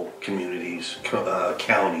 multiple communities,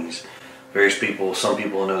 counties, various people, some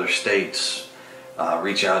people in other states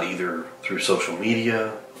reach out either through social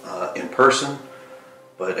media, in person,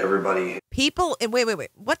 but everybody... People,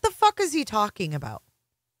 wait. What the fuck is he talking about?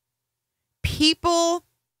 People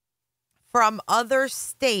from other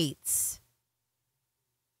states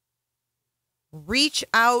reach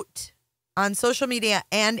out on social media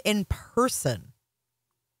and in person.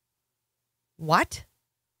 What?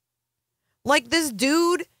 Like this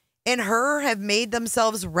dude and her have made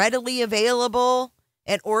themselves readily available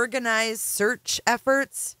and organized search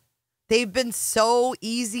efforts. They've been so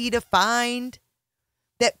easy to find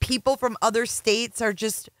that people from other states are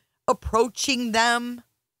just approaching them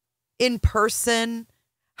in person.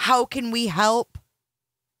 How can we help?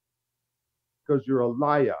 Because you're a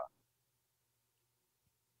liar.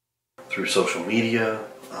 Through social media,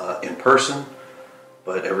 in person,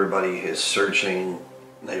 but everybody is searching.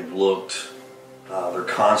 They've looked. They're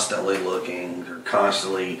constantly looking. They're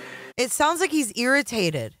constantly... It sounds like he's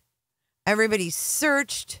irritated. Everybody's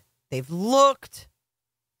searched. They've looked.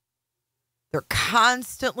 They're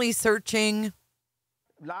constantly searching.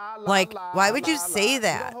 Like, why would you say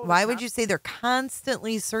that? Why would you say they're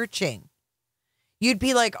constantly searching? You'd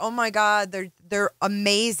be like, oh my God, they're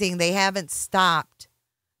amazing. They haven't stopped.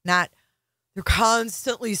 Not, they're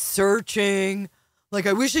constantly searching. Like,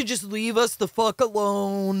 I wish they'd just leave us the fuck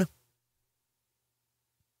alone.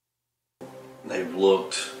 They've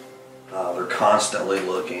looked. They're constantly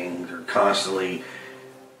looking. They're constantly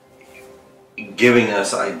giving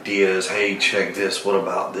us ideas. Hey, check this. What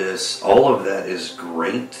about this? All of that is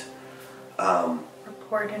great.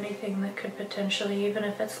 Report anything that could potentially, even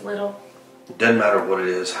if it's little. Doesn't matter what it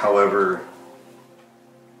is. However,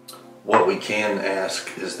 what we can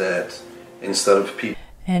ask is that instead of people...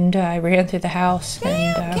 And I ran through the house,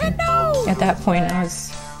 and at that point I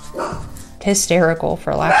was hysterical,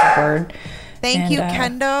 for lack of a word. Thank you,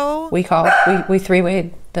 Kendo. We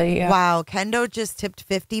three-wayed the... Wow, Kendo just tipped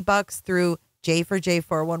 $50 through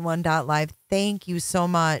J4J411.live. Thank you so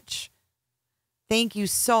much. Thank you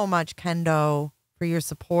so much, Kendo, for your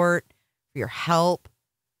support, for your help,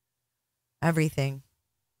 everything.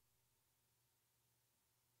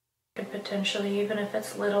 Potentially, even if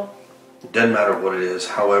it's little. Doesn't matter what it is.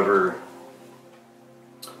 However,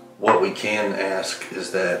 what we can ask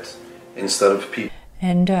is that instead of people...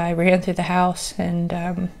 And I ran through the house, and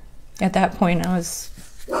at that point I was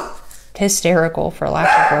hysterical, for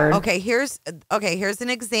lack of a word. Okay, here's an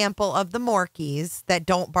example of the Morkies that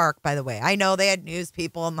don't bark, by the way. I know they had news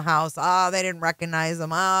people in the house. They didn't recognize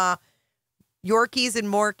them. Yorkies and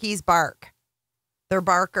Morkies bark. They're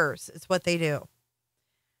barkers. It's what they do.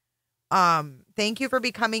 Thank you for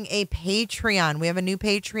becoming a Patreon. We have a new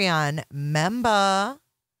Patreon member.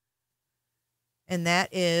 And that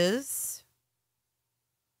is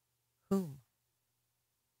who?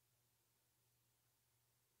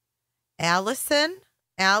 Allison.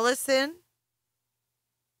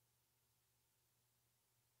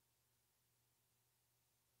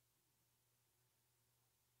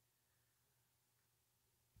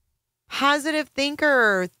 Positive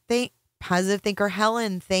Thinker. Positive Thinker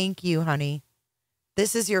Helen, thank you, honey.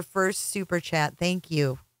 This is your first super chat. Thank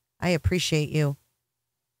you. I appreciate you.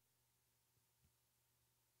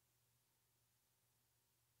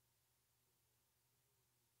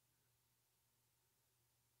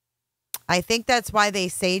 I think that's why they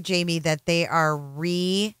say, Jamie, that they are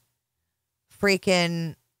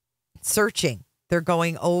freaking searching. They're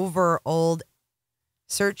going over old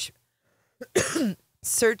search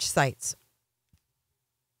sites.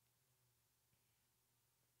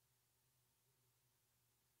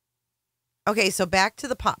 Okay, so back to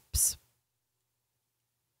the pups.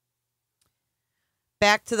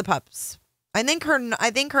 I think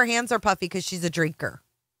her hands are puffy because she's a drinker.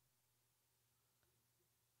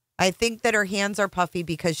 I think that her hands are puffy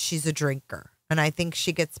because she's a drinker. And I think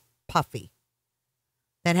she gets puffy.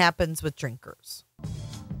 That happens with drinkers.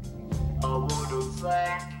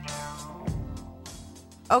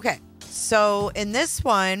 Okay, so in this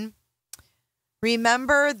one,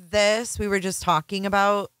 remember this we were just talking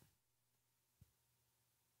about?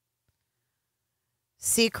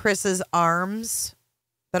 See Chris's arms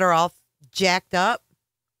that are all jacked up?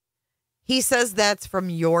 He says that's from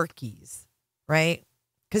Yorkies, right?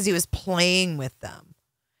 Because he was playing with them.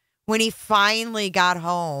 When he finally got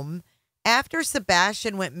home, after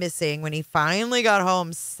Sebastian went missing, when he finally got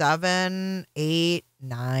home 7, 8,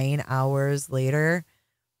 9 hours later,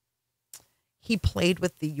 he played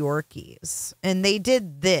with the Yorkies. And they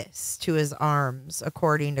did this to his arms,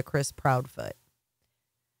 according to Chris Proudfoot.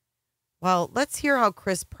 Well, let's hear how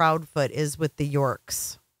Chris Proudfoot is with the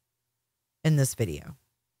Yorks in this video.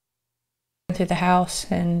 Through the house,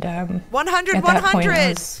 and 100 at that point I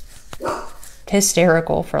was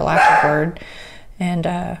hysterical, for lack of a word, and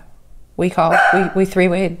we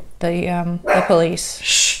three-wayed the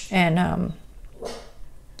police, and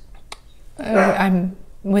I'm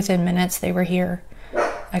within minutes they were here.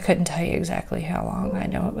 I couldn't tell you exactly how long. I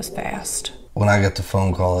know it was fast. When I got the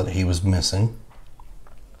phone call that he was missing,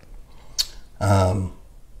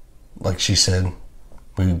 like she said,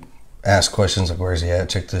 we asked questions like, where's he at?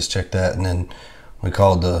 Check this, check that. And then we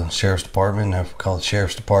called the sheriff's department. I called the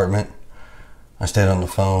sheriff's department. I stayed on the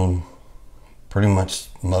phone pretty much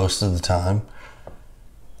most of the time.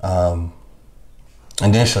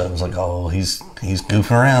 Initially, I was like, oh, he's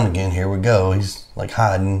goofing around again. Here we go. He's like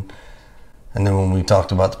hiding. And then when we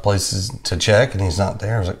talked about the places to check and he's not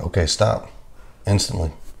there, I was like, okay, stop.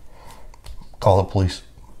 Instantly. Call the police.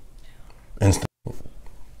 Instantly.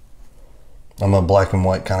 I'm a black and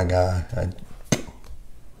white kind of guy.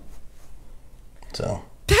 So.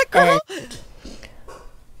 That girl.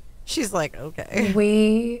 She's like, okay.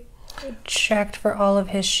 We checked for all of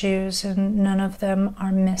his shoes and none of them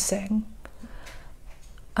are missing.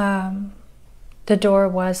 The door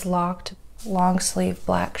was locked. Long sleeve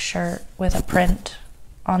black shirt with a print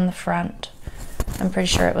on the front. I'm pretty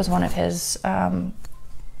sure it was one of his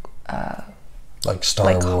like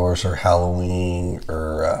Star Wars or Halloween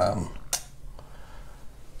or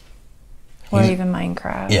even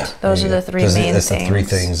Minecraft. Yeah, those are the three main things. It's the three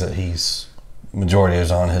things that majority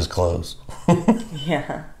is on his clothes.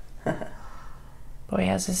 Yeah. Boy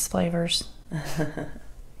has his flavors.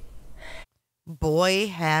 Boy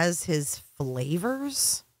has his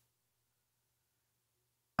flavors.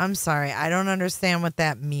 I'm sorry. I don't understand what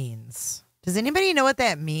that means. Does anybody know what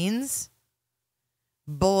that means?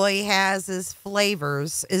 Boy has his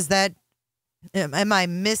flavors. Is that, am I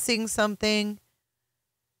missing something?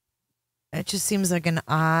 It just seems like an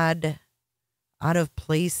odd, out of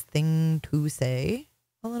place thing to say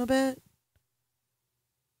a little bit.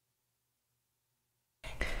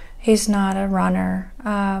 He's not a runner.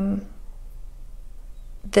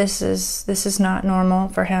 This is not normal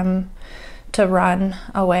for him to run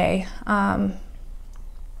away.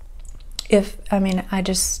 He's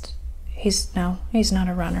not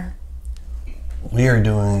a runner. We are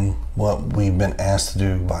doing what we've been asked to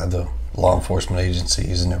do by the law enforcement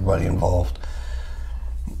agencies and everybody involved.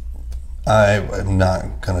 I am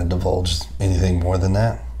not going to divulge anything more than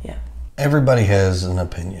that. Yeah. Everybody has an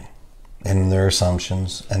opinion and their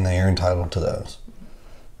assumptions, and they are entitled to those.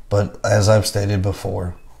 But as I've stated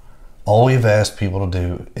before, all we've asked people to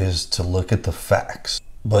do is to look at the facts.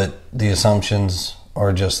 But the assumptions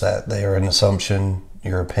are just that. They are an assumption,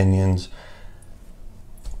 your opinions.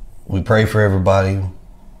 We pray for everybody,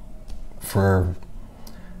 for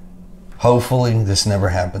hopefully this never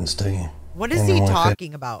happens to you. What is he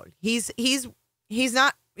talking about? He's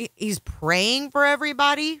praying for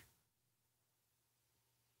everybody.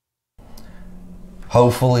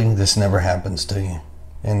 Hopefully this never happens to you.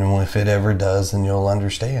 And if it ever does, then you'll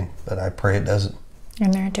understand. But I pray it doesn't.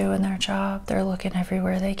 And they're doing their job. They're looking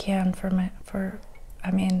everywhere they can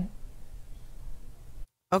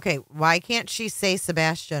Okay, why can't she say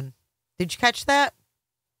Sebastian? Did you catch that?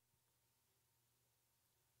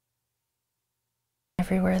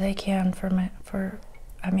 Everywhere they can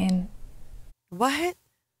What?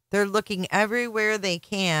 They're looking everywhere they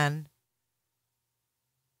can.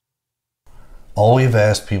 All we've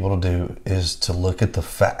asked people to do is to look at the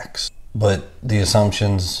facts. But the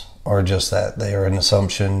assumptions are just that. They are an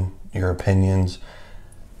assumption, your opinions.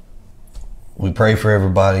 We pray for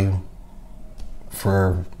everybody,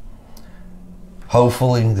 for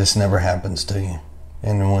hopefully this never happens to you.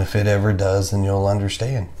 And if it ever does, then you'll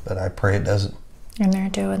understand. But I pray it doesn't. And they're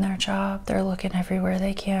doing their job. They're looking everywhere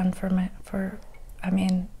they can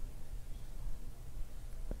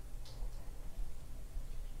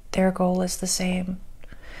their goal is the same.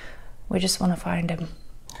 We just want to find him.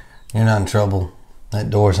 You're not in trouble. That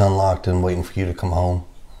door's unlocked and waiting for you to come home.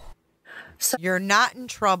 You're not in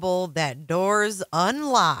trouble. That door's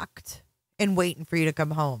unlocked and waiting for you to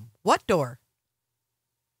come home. What door?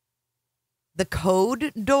 The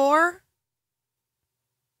code door?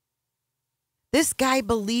 This guy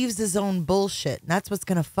believes his own bullshit, and that's what's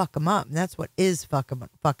going to fuck him up. And that's what is fucking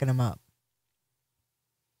him up.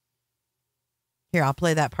 Here, I'll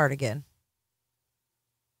play that part again.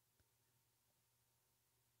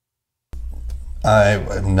 I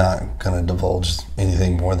am not going to divulge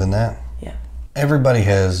anything more than that. Yeah. Everybody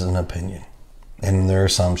has an opinion and their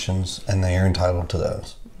assumptions, and they are entitled to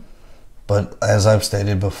those. But as I've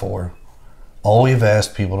stated before, all we've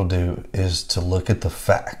asked people to do is to look at the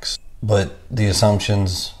facts. But the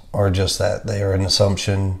assumptions are just that. They are an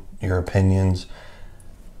assumption, your opinions.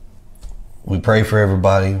 We pray for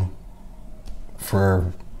everybody,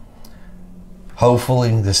 for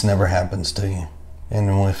hopefully this never happens to you. And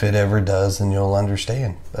if it ever does, then you'll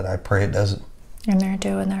understand. But I pray it doesn't. And they're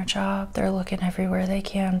doing their job. They're looking everywhere they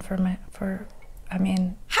can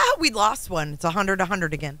we lost one. It's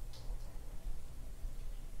 100 again.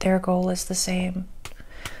 Their goal is the same.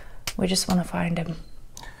 We just want to find him.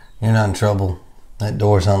 You're not in trouble. That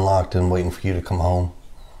door's unlocked and waiting for you to come home.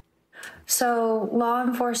 So law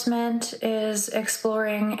enforcement is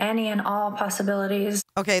exploring any and all possibilities.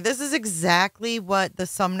 Okay, this is exactly what the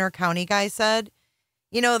Sumner County guy said.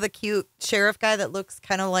 You know, the cute sheriff guy that looks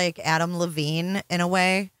kind of like Adam Levine in a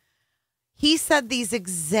way. He said these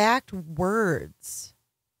exact words.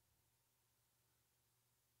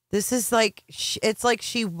 This is like, it's like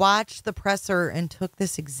she watched the presser and took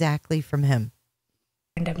this exactly from him.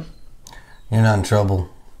 You're not in trouble.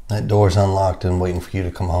 That door's unlocked and waiting for you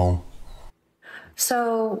to come home.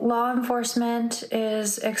 So law enforcement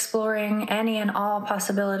is exploring any and all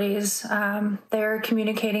possibilities. They're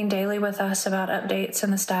communicating daily with us about updates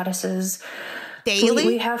and the statuses. Daily?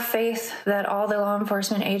 We have faith that all the law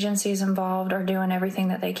enforcement agencies involved are doing everything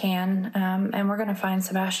that they can, and we're going to find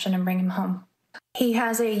Sebastian and bring him home. He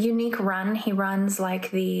has a unique run. He runs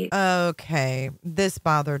like the... Okay, this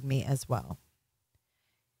bothered me as well.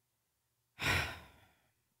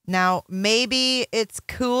 Now, maybe it's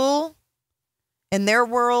cool in their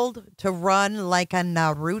world to run like a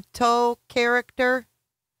Naruto character.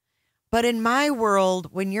 But in my world,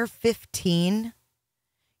 when you're 15,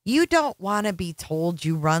 you don't want to be told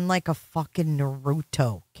you run like a fucking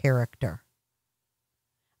Naruto character.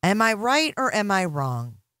 Am I right or am I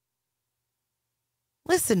wrong?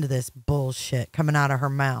 Listen to this bullshit coming out of her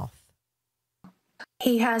mouth.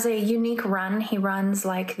 He has a unique run. He runs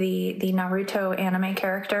like the Naruto anime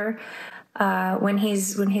character. When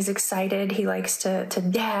he's excited, he likes to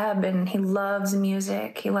dab, and he loves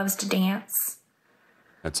music. He loves to dance.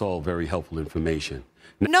 That's all very helpful information.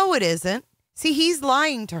 No, it isn't. See, he's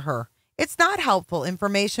lying to her. It's not helpful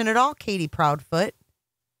information at all, Katie Proudfoot.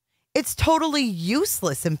 It's totally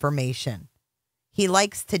useless information. He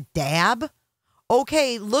likes to dab.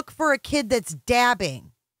 Okay, look for a kid that's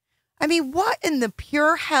dabbing. I mean, what in the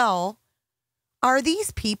pure hell are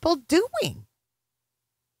these people doing?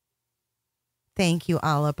 Thank you,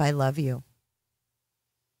 Alip. I love you.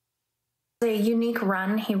 A unique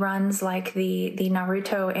run. He runs like the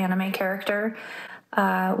Naruto anime character.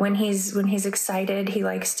 When he's excited, he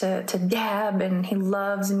likes to dab, and he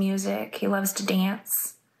loves music. He loves to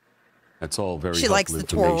dance. That's all very She helpful likes the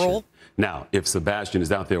information. twirl. Now, if Sebastian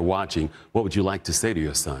is out there watching, what would you like to say to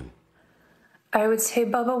your son? I would say,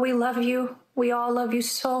 Bubba, we love you. We all love you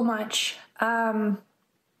so much.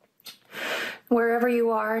 Wherever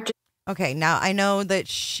you are. Okay, now I know that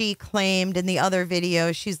she claimed in the other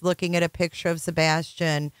video she's looking at a picture of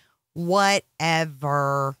Sebastian.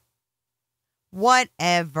 Whatever.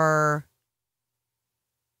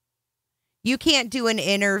 You can't do an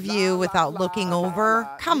interview without looking over.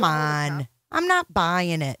 Come on. I'm not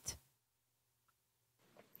buying it.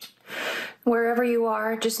 Wherever you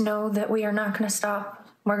are, just know that we are not going to stop.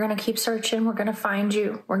 We're going to keep searching. We're going to find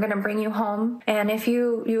you. We're going to bring you home. And if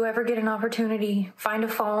you ever get an opportunity, find a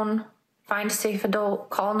phone, find a safe adult,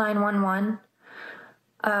 call 911.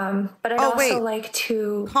 But I'd also like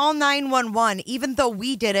to call 911, even though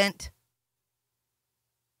we didn't.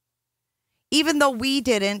 Even though we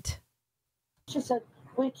didn't. She said,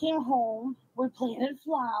 we came home, we planted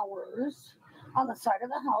flowers on the side of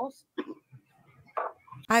the house.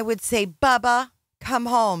 I would say, Bubba, come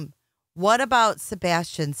home. What about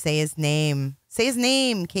Sebastian? Say his name. Say his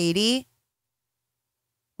name, Katie.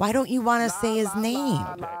 Why don't you want to say his name?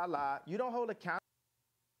 You don't hold a count.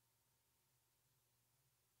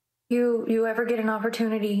 You ever get an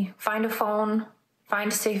opportunity, find a phone,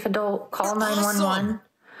 find a safe adult, call 911.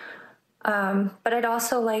 But I'd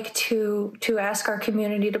also like to ask our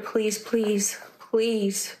community to please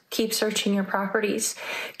keep searching your properties.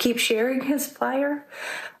 Keep sharing his flyer.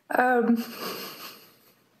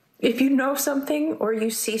 If you know something or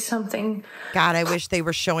you see something. God, I wish they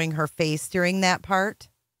were showing her face during that part.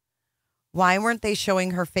 Why weren't they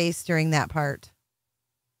showing her face during that part?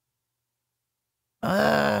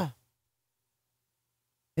 Ugh.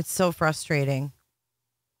 It's so frustrating.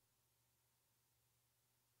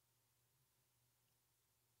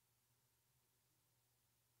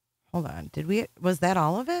 Hold on. Was that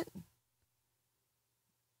all of it?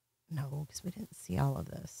 No, because we didn't see all of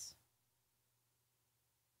this.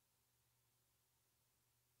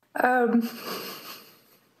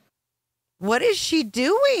 What is she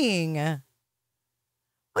doing?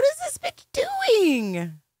 What is this bitch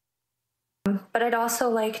doing? But I'd also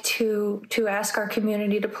like to ask our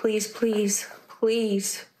community to please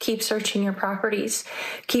keep searching your properties.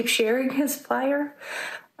 Keep sharing his flyer.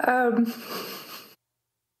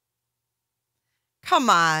 Come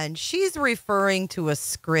on. She's referring to a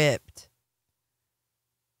script.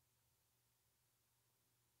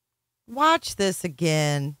 Watch this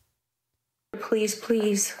again. Please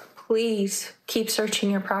keep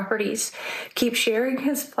searching your properties. Keep sharing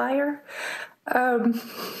his flyer.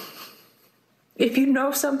 If you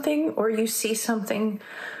know something or you see something,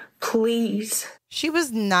 please. She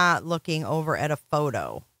was not looking over at a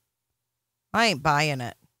photo. I ain't buying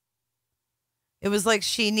it. It was like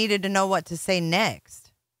she needed to know what to say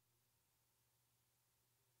next.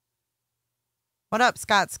 What up,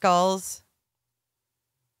 Scott Skulls?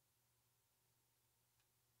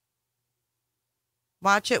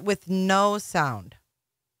 Watch it with no sound.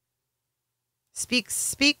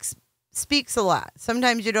 Speaks a lot.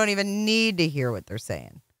 Sometimes you don't even need to hear what they're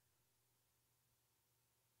saying.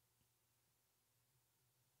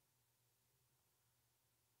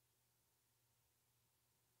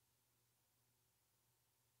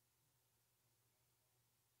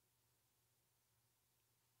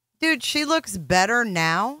 Dude, she looks better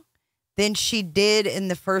now than she did in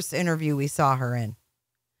the first interview we saw her in.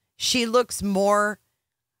 She looks more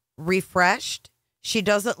refreshed. She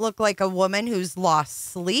doesn't look like a woman who's lost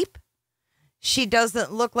sleep. She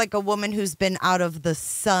doesn't look like a woman who's been out of the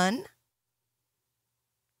sun.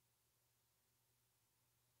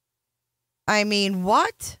 I mean,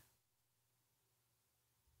 what?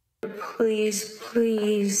 Please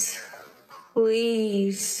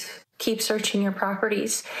keep searching your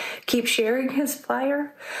properties, keep sharing his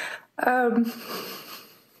flyer.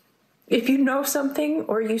 If you know something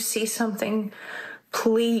or you see something,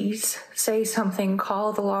 please say something.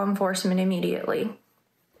 Call the law enforcement immediately.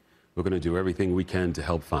 We're going to do everything we can to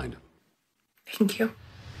help find him. Thank you.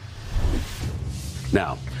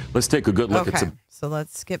 Now, let's take a good look at some. So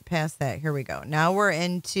let's skip past that. Here we go. Now we're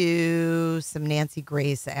into some Nancy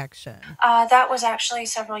Grace action. That was actually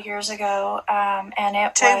several years ago, and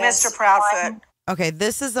it To was Mr. Proudfoot. Okay,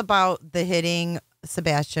 this is about the hitting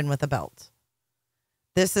Sebastian with a belt.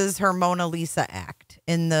 This is her Mona Lisa act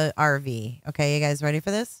in the RV. Okay, you guys ready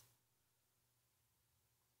for this?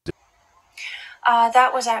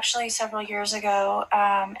 That was actually several years ago,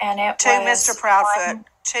 and it To was Mr. Proudfoot.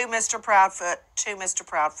 To Mr. Proudfoot. To Mr.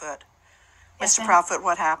 Proudfoot. Yes, Mr. ma'am. Proudfoot,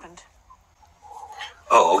 what happened?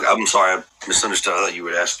 Oh, I'm sorry. I misunderstood. I thought you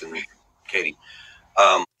were asking me, Katie.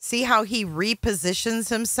 See how he repositions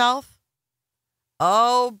himself?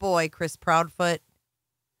 Oh boy, Chris Proudfoot.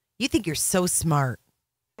 You think you're so smart.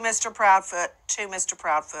 Mr. Proudfoot. To Mr.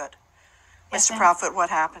 Proudfoot. Yes, Mr. ma'am. Proudfoot,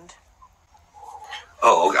 what happened?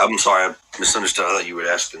 Oh, I'm sorry. I misunderstood. I thought you were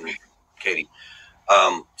asking me, Katie.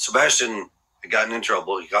 Sebastian had gotten in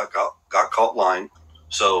trouble. He got caught lying.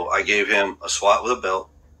 So I gave him a swat with a belt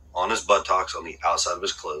on his buttocks on the outside of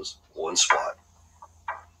his clothes. One swat.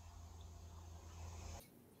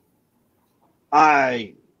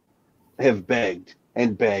 I have begged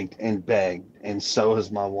and begged and begged, and so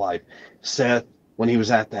has my wife. Seth, when he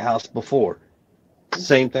was at the house before,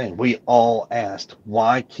 same thing. We all asked,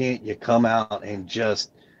 why can't you come out and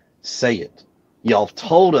just say it? Y'all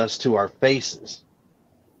told us to our faces.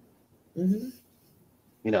 Mm-hmm.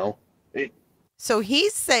 You know, So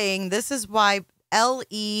he's saying this is why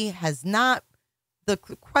LE has not, the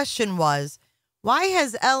question was, why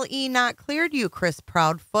has LE not cleared you, Chris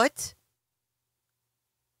Proudfoot?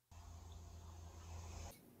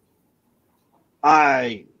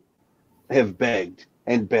 I have begged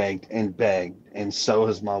and begged and begged, and so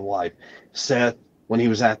has my wife. Seth, when he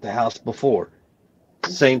was at the house before,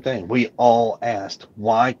 same thing. We all asked,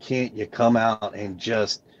 why can't you come out and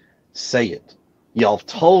just say it? Y'all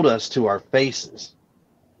told us to our faces.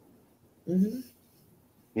 Mm-hmm.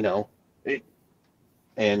 You know,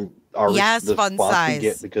 and our Yes, the fun response we size.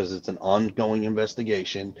 get, because it's an ongoing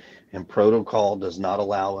investigation and protocol does not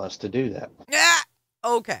allow us to do that. Yeah.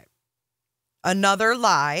 Okay. Another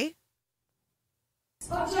lie.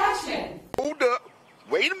 Objection. Hold up.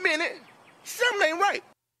 Wait a minute. Something ain't right.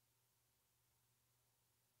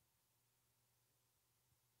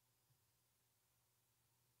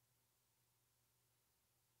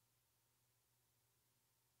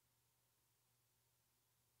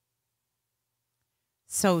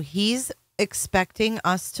 So he's expecting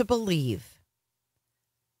us to believe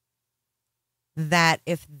that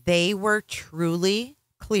if they were truly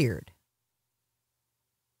cleared,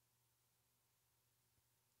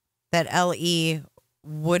 that LE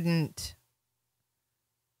wouldn't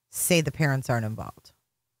say the parents aren't involved.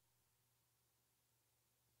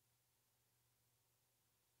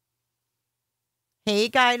 Hey,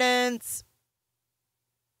 guidance.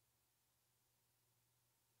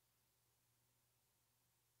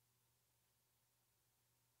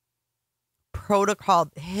 Protocol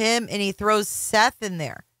him, and he throws Seth in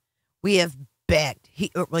there. We have begged.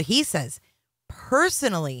 He says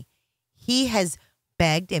personally, he has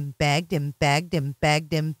begged and begged and begged and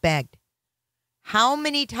begged and begged. How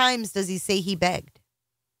many times does he say he begged?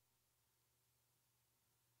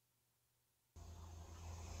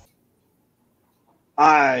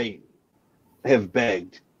 I have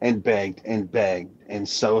begged and begged and begged, and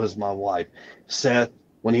so has my wife. Seth,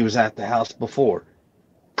 when he was at the house before,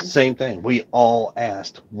 same thing. We all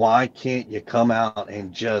asked, why can't you come out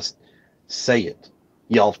and just say it?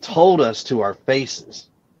 Y'all told us to our faces.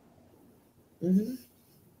 Mm-hmm.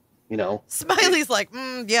 You know, Smiley's like,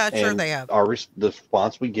 yeah, sure and they have. the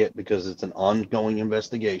response we get, because it's an ongoing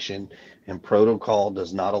investigation and protocol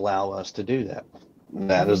does not allow us to do that.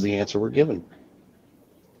 That is the answer we're given.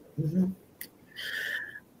 Mm-hmm.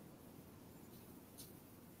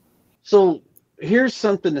 So here's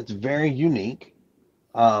something that's very unique.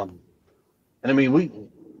 And I mean,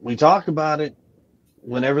 we talk about it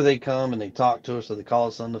whenever they come and they talk to us or they call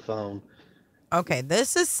us on the phone. Okay,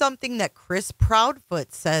 this is something that Chris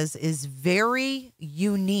Proudfoot says is very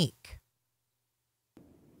unique.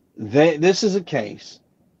 This is a case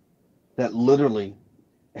that literally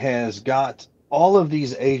has got all of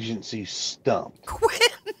these agencies stumped.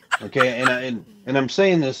 Okay, and I'm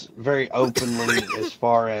saying this very openly as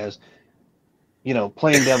far as, you know,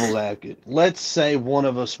 playing devil's advocate. Let's say one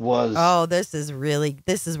of us was. Oh, this is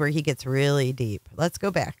where he gets really deep. Let's go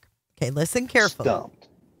back. Okay, listen carefully. Stumped.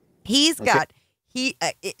 He's got,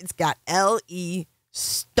 it's got L-E,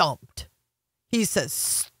 stumped. He says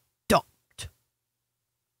stumped.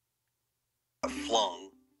 Flung.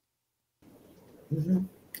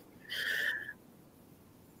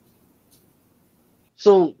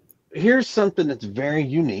 So here's something that's very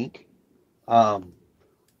unique. And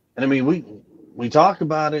I mean, we talk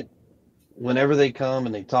about it whenever they come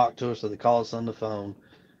and they talk to us or they call us on the phone.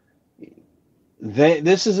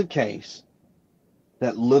 This is a case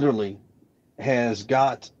that literally has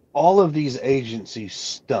got all of these agencies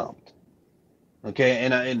stumped. Okay,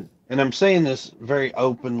 and I'm saying this very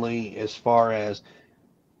openly as far as,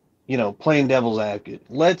 you know, playing devil's advocate.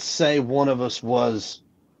 Let's say one of us was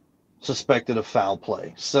suspected of foul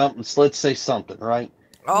play. Let's say something, right?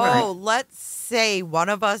 Oh, let's say one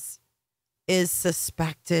of us is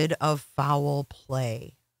suspected of foul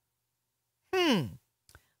play.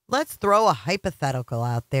 Let's throw a hypothetical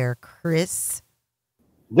out there, Chris.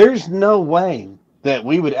 There's no way that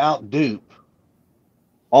we would outdupe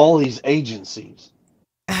all these agencies.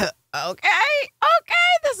 Okay,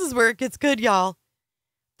 this is where it gets good, y'all.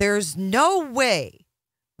 There's no way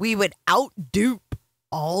we would outdupe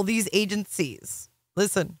all these agencies.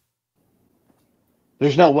 Listen.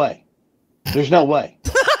 There's no way. There's no way.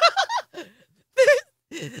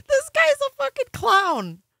 This guy's a fucking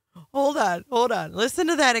clown. Hold on. Listen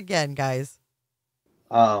to that again, guys.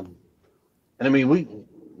 And I mean,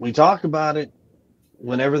 we talk about it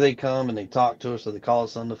whenever they come and they talk to us or they call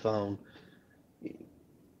us on the phone.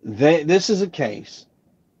 This is a case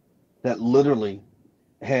that literally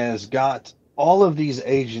has got all of these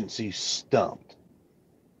agencies stumped.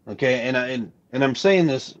 Okay, and I'm saying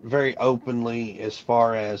this very openly as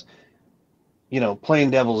far as, you know,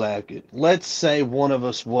 playing devil's advocate. Let's say one of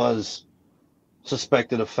us was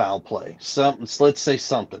suspected of foul play. Let's say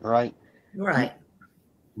something, right? Right.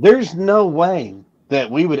 There's no way that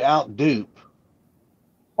we would outdupe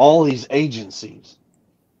all these agencies.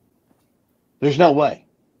 There's no way.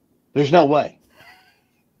 There's no way.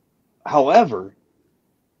 However,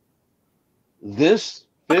 this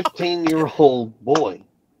 15-year-old boy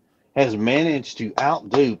has managed to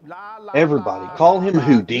outdupe everybody. Call him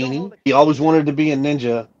Houdini. He always wanted to be a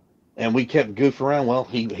ninja, and we kept goofing around. Well,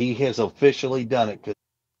 he has officially done it.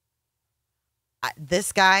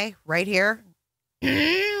 This guy right here.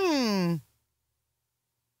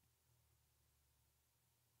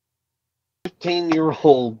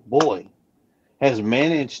 15-year-old boy has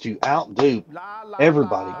managed to outdupe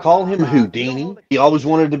everybody. Call him Houdini. He always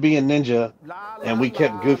wanted to be a ninja, and we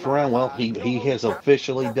kept goofing around. Well, he has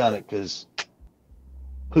officially done it because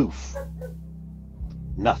poof,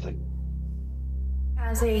 nothing.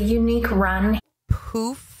 Has a unique run.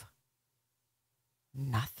 Poof,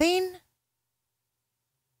 nothing?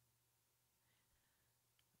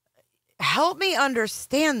 Help me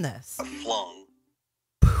understand this. Flung.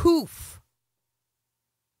 Poof,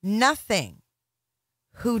 nothing.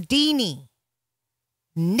 Houdini.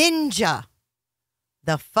 Ninja.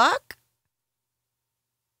 The fuck?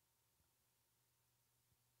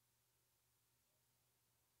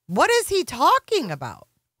 What is he talking about?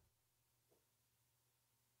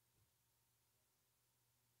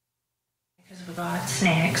 Because we bought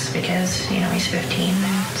snacks because, you know, he's 15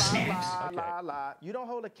 and snacks. You don't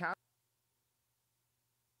hold account.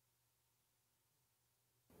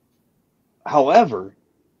 However,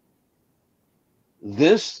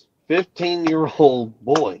 this 15-year-old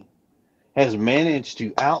boy has managed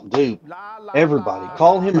to outdupe everybody.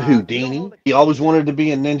 Call him Houdini. He always wanted to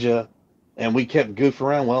be a ninja, and we kept goofing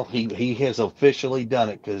around. Well, he has officially done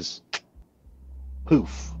it because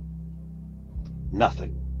poof,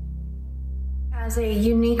 nothing. Has a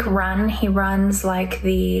unique run. He runs like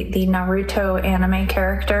the Naruto anime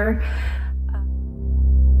character.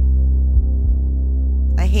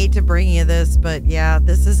 I hate to bring you this, but yeah,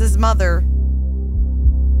 this is his mother.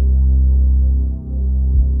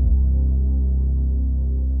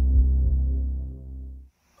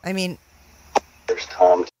 I mean,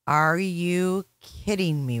 are you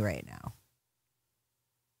kidding me right now?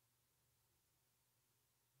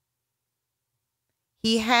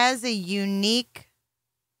 He has a unique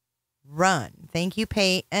run. Thank you,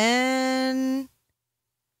 Peyton.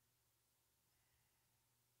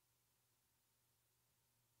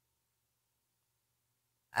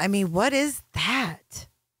 I mean, what is that?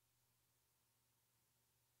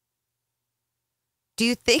 Do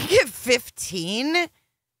you think at 15,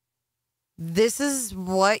 this is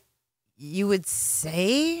what you would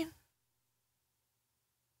say?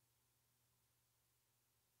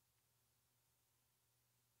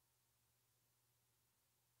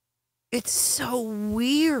 It's so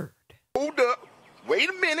weird. Hold up. Wait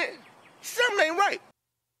a minute. Something ain't right.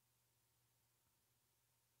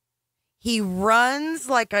 He runs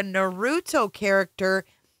like a Naruto character,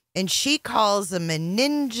 and she calls him a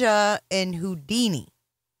ninja and Houdini.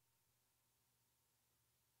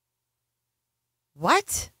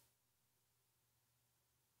 What?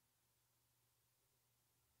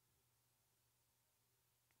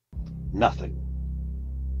 Nothing.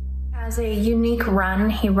 Has a unique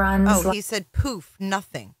run. He runs. Oh, he said poof,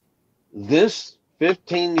 nothing. This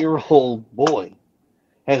 15-year-old boy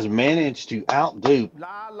has managed to outdo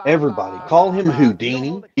everybody. Call him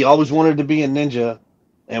Houdini. He always wanted to be a ninja,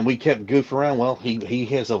 and we kept goofing around. Well, he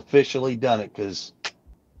has officially done it because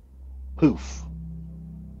poof,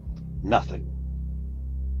 nothing.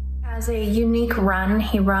 Has a unique run.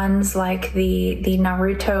 He runs like the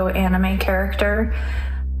Naruto anime character.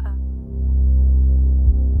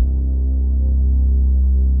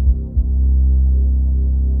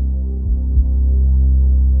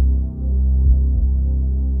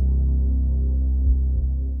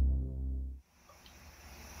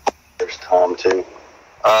 There's Tom too.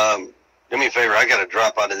 Do me a favor. I got to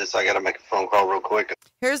drop out of this. I got to make a phone call real quick.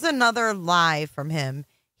 Here's another lie from him.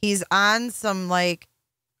 He's on some, like,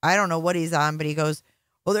 I don't know what he's on, but he goes,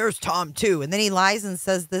 well, there's Tom too. And then he lies and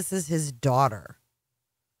says this is his daughter.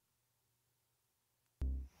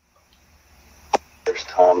 There's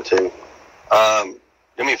Tom too.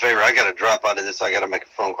 Do me a favor. I got to drop out of this. I got to make a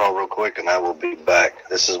phone call real quick, and I will be back.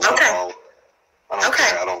 This is my call. I don't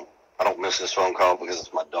care. I don't miss this phone call because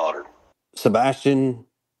it's my daughter. Sebastian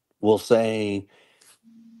will say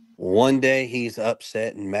one day he's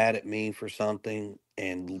upset and mad at me for something,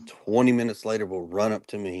 and 20 minutes later will run up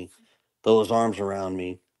to me, throw his arms around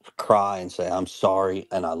me, cry and say, I'm sorry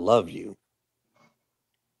and I love you.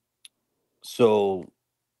 So,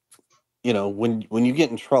 you know, when you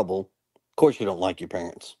get in trouble, of course you don't like your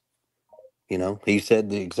parents. You know, he said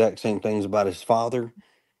the exact same things about his father,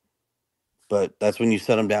 but that's when you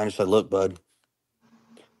set him down and say, look, bud,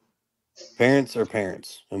 parents are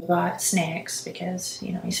parents. Bought snacks because,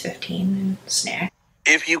 you know, he's 15 and snack.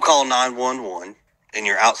 If you call 911 and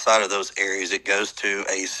you're outside of those areas, it goes to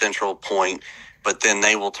a central point, but then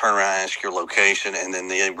they will turn around and ask your location, and then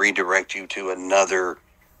they redirect you to another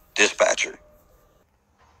dispatcher.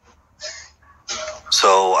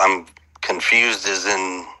 So I'm confused as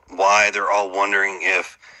in why they're all wondering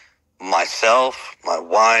if myself, my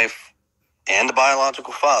wife, and the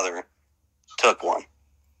biological father took one.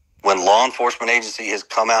 When law enforcement agency has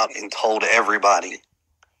come out and told everybody,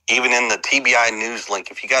 even in the TBI news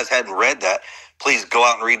link, if you guys hadn't read that, please go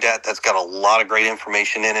out and read that. That's got a lot of great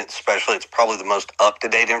information in it, especially it's probably the most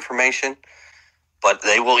up-to-date information. But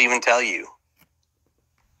they will even tell you,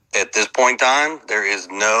 at this point in time,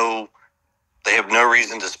 they have no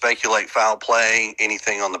reason to speculate foul play,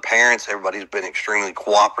 anything on the parents. Everybody's been extremely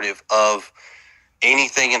cooperative of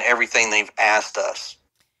anything and everything they've asked us.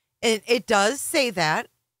 It does say that.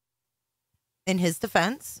 In his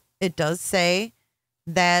defense, it does say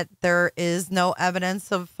that there is no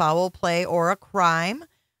evidence of foul play or a crime,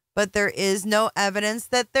 but there is no evidence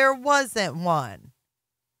that there wasn't one.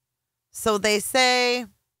 So they say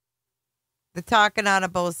they're talking out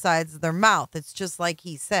of both sides of their mouth. It's just like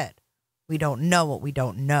he said. We don't know what we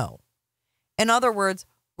don't know. In other words,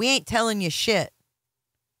 we ain't telling you shit.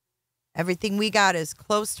 Everything we got is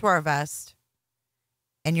close to our vest,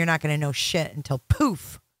 and you're not going to know shit until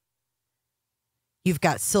poof. You've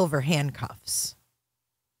got silver handcuffs.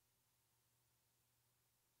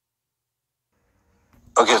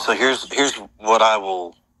 Okay, so here's what I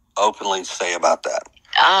will openly say about that.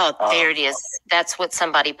 Oh, there it is. That's what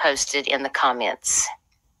somebody posted in the comments.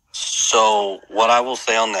 So what I will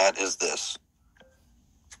say on that is this.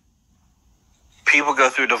 People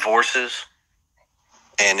go through divorces,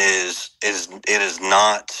 and it is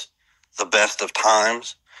not the best of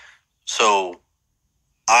times. So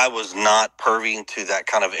I was not privy to that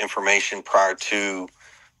kind of information prior to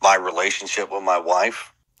my relationship with my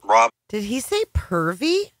wife. Rob. Did he say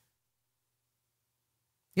pervy?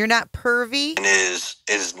 You're not pervy? And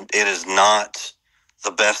it is not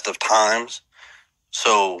the best of times.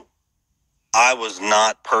 So I was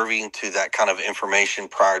not privy to that kind of information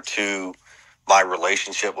prior to my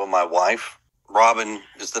relationship with my wife. Robin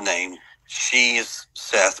is the name. She is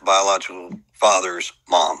Seth's biological father's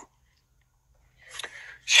mom.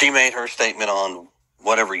 She made her statement on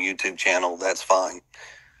whatever YouTube channel. That's fine.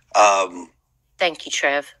 Thank you,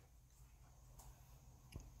 Trev.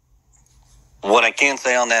 What I can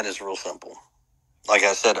say on that is real simple. Like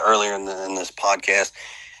I said earlier in this podcast,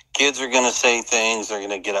 kids are going to say things. They're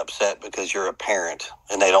going to get upset because you're a parent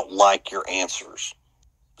and they don't like your answers.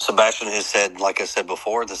 Sebastian has said, like I said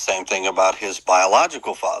before, the same thing about his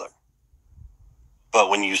biological father. But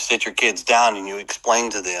when you sit your kids down and you explain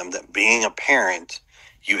to them that being a parent,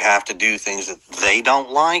 you have to do things that they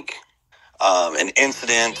don't like. An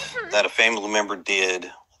incident that a family member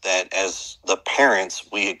did that as the parents,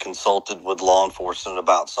 we had consulted with law enforcement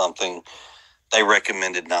about something. They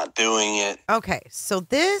recommended not doing it. Okay, so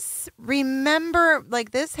this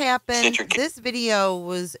happened. This video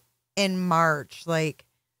was in March, like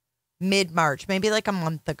mid-March, maybe like a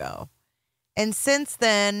month ago. And since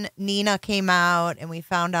then, Nina came out and we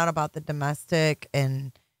found out about the domestic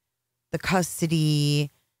and the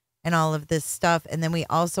custody and all of this stuff. And then we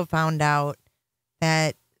also found out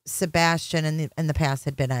that Sebastian in the past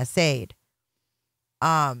had been SA'd.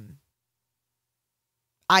 I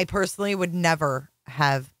personally would never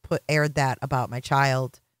have aired that about my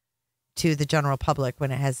child to the general public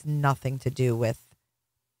when it has nothing to do with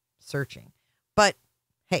searching. But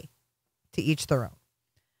hey, to each their own.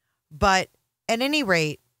 But at any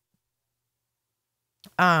rate,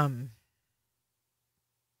 wait,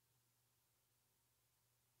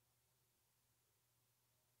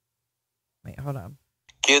 hold on.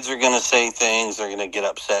 Kids are going to say things, they're going to get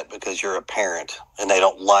upset because you're a parent and they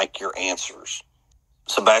don't like your answers.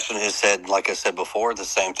 Sebastian has said, like I said before, the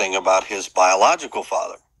same thing about his biological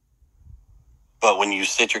father. But when you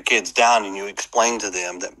sit your kids down and you explain to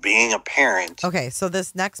them that being a parent... Okay, so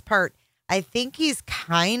this next part, I think he's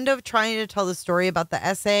kind of trying to tell the story about the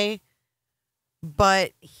essay,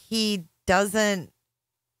 but he doesn't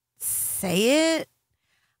say it.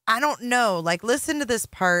 I don't know. Like, listen to this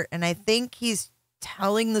part, and I think he's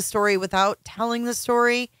telling the story without telling the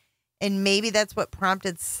story, and maybe that's what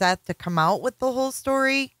prompted Seth to come out with the whole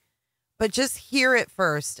story. But just hear it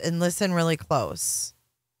first and listen really close.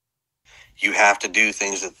 You have to do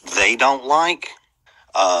things that they don't like.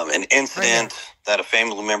 An incident that a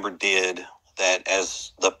family member did that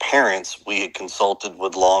as the parents, we had consulted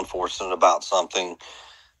with law enforcement about something.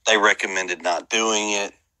 They recommended not doing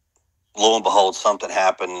it. Lo and behold, something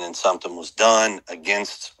happened and something was done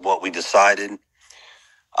against what we decided.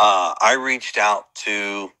 I reached out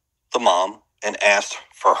to the mom and asked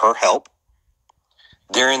for her help.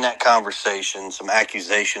 During that conversation, some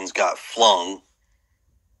accusations got flung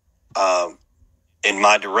in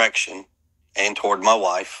my direction and toward my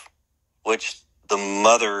wife, which the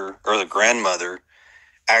mother or the grandmother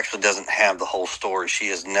actually doesn't have the whole story. She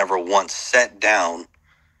has never once sat down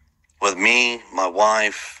with me, my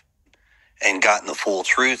wife, and gotten the full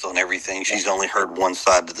truth on everything. She's only heard one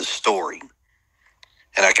side of the story.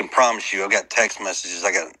 And I can promise you, I've got text messages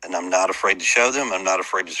and I'm not afraid to show them. I'm not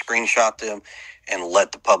afraid to screenshot them and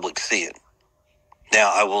let the public see it.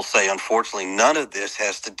 Now, I will say, unfortunately, none of this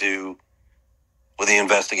has to do with the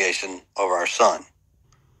investigation of our son.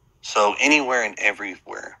 So anywhere and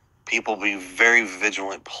everywhere, people be very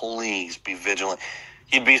vigilant. Please be vigilant.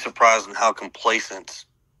 You'd be surprised in how complacent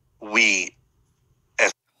we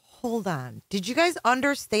as... Hold on. Did you guys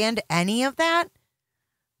understand any of that?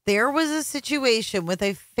 There was a situation with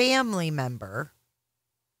a family member.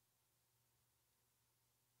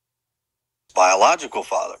 Biological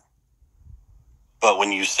father. But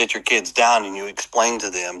when you sit your kids down and you explain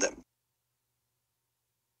to them that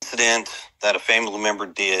incident that a family member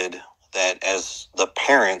did that as the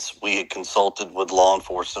parents, we had consulted with law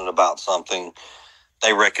enforcement about something.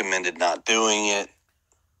 They recommended not doing it.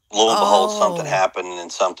 Lo and behold, something happened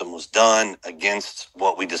and something was done against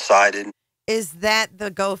what we decided. Is that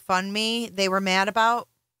the GoFundMe they were mad about?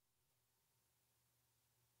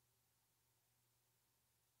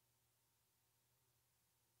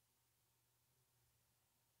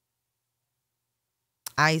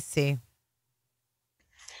 I see.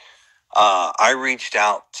 I reached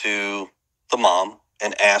out to the mom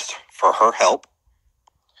and asked for her help.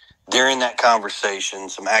 During that conversation,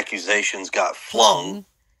 some accusations got flung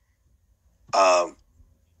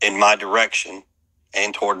in my direction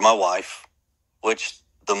and toward my wife, which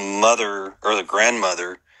the mother or the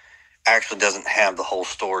grandmother actually doesn't have the whole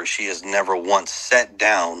story. She has never once sat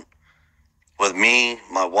down with me,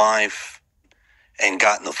 my wife, and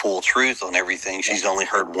gotten the full truth on everything. She's only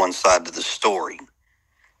heard one side of the story.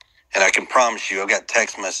 And I can promise you, I've got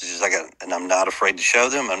text messages, and I'm not afraid to show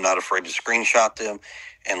them. I'm not afraid to screenshot them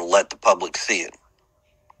and let the public see it.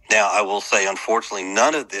 Now, I will say, unfortunately,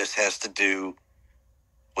 none of this has to do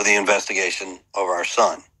with the investigation of our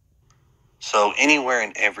son. So anywhere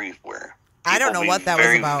and everywhere, I don't know what that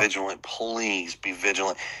was about. Very vigilant. Please be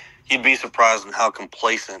vigilant. You'd be surprised in how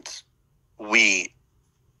complacent we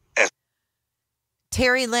as...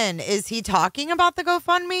 Terry Lynn, is he talking about the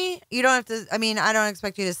GoFundMe? You don't have to, I mean, I don't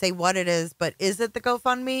expect you to say what it is, but is it the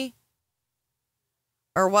GoFundMe?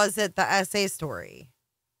 Or was it the essay story?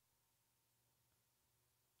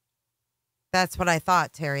 That's what I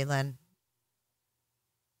thought, Terry Lynn.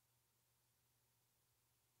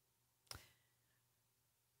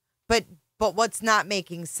 But what's not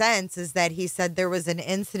making sense is that he said there was an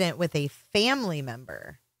incident with a family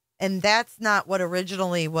member. And that's not what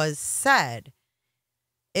originally was said.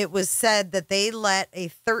 It was said that they let a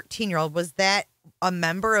 13-year-old, was that a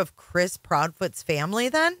member of Chris Proudfoot's family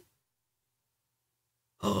then?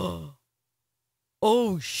 Oh,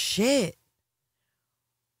 shit.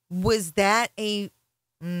 Was that a...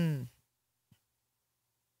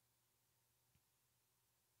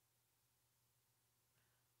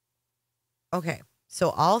 Okay, so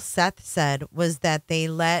all Seth said was that they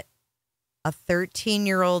let a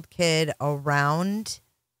 13-year-old kid around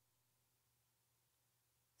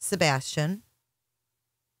Sebastian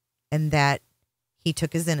and that he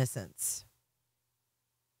took his innocence.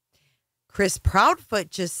 Chris Proudfoot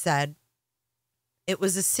just said it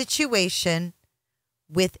was a situation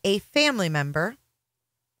with a family member.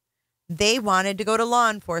 They wanted to go to law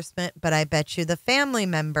enforcement, but I bet you the family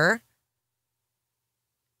member,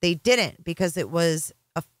 they didn't because it was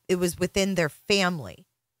within their family.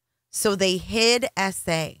 So they hid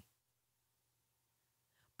SA.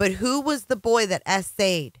 But who was the boy that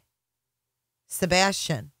SA'd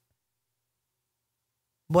Sebastian?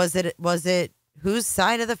 Was it whose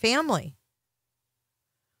side of the family?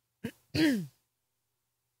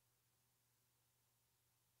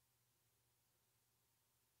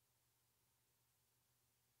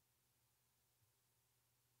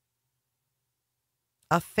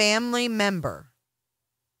 A family member.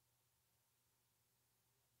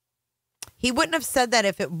 He wouldn't have said that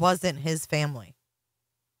if it wasn't his family.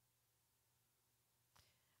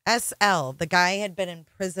 SL, the guy had been in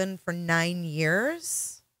prison for 9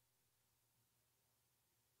 years.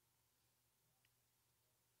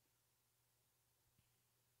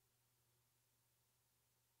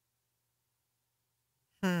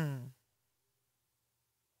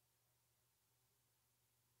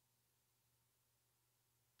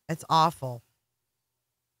 It's awful.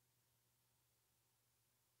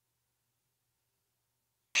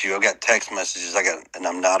 I've got text messages. And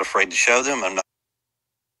I'm not afraid to show them. I'm not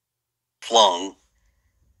flung.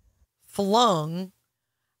 Flung.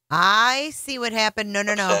 I see what happened.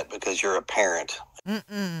 No. Because you're a parent.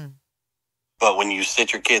 Mm-mm. But when you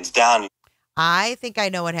sit your kids down. I think I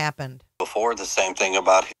know what happened. Before, the same thing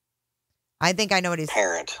about his I think I know what he's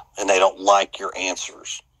parent, and they don't like your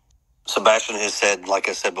answers. Sebastian has said, like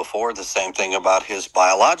I said before, the same thing about his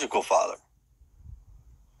biological father.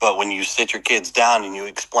 But when you sit your kids down and you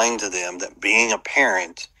explain to them that being a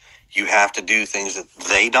parent, you have to do things that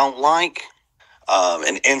they don't like.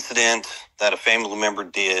 An incident that a family member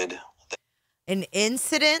did. An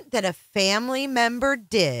incident that a family member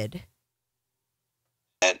did.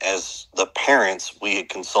 As the parents, we had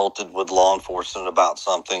consulted with law enforcement about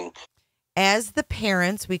something. As the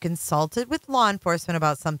parents, we consulted with law enforcement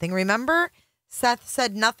about something. Remember, Seth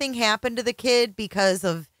said nothing happened to the kid because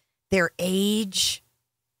of their age.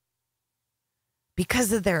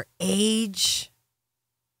 Because of their age.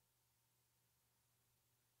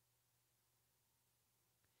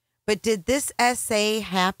 But did this SA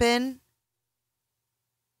happen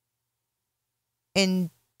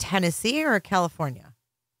in Tennessee or California?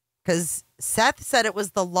 Because Seth said it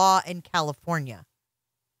was the law in California.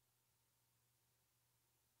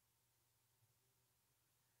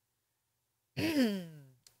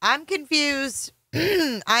 I'm confused.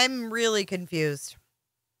 I'm really confused.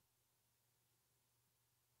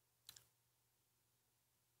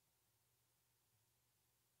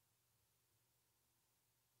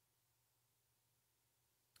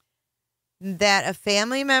 That a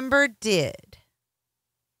family member did.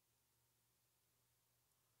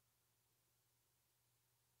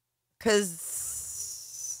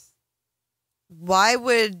 Because why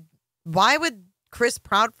would Chris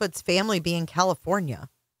Proudfoot's family be in California?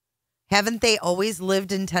 Haven't they always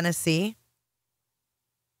lived in Tennessee?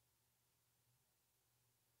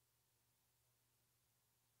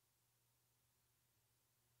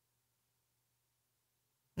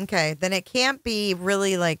 Okay, then it can't be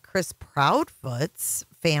really like Chris Proudfoot's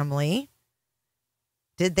family.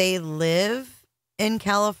 Did they live in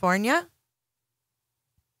California?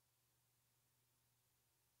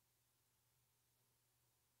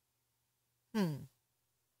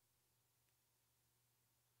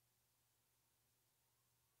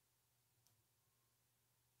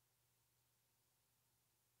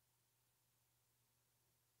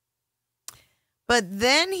 But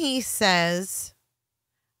then he says,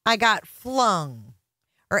 I got flung,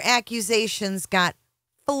 or accusations got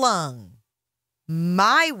flung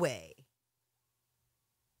my way.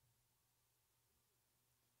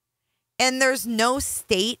 And there's no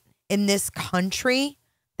state in this country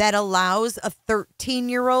that allows a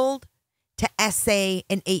 13-year-old to essay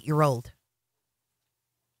an 8-year-old.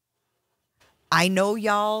 I know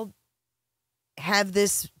y'all have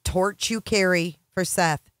this torch you carry for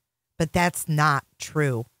Seth, but that's not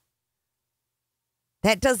true.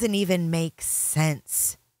 That doesn't even make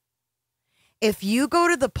sense. If you go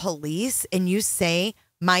to the police and you say,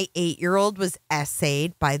 my 8-year-old was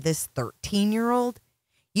essayed by this 13-year-old,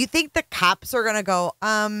 you think the cops are going to go,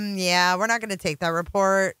 yeah, we're not going to take that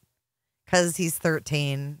report because he's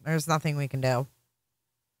 13. There's nothing we can do.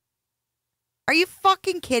 Are you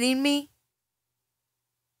fucking kidding me?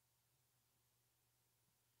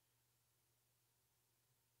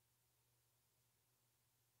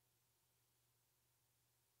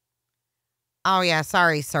 Oh, yeah,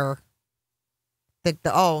 sorry, sir.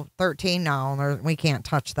 13, no, we can't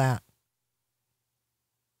touch that.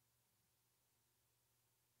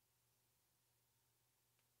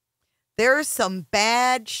 There's some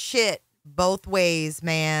bad shit both ways,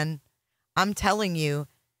 man. I'm telling you,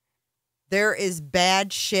 there is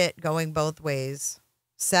bad shit going both ways.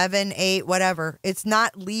 7, 8, whatever. It's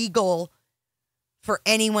not legal for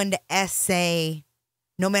anyone to essay,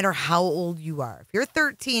 no matter how old you are. If you're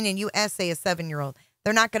 13 and you essay a 7-year-old,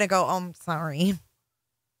 they're not going to go, oh, I'm sorry.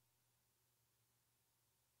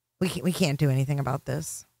 We can't do anything about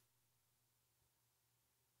this.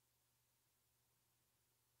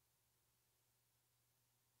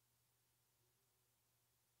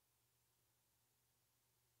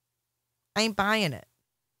 I ain't buying it.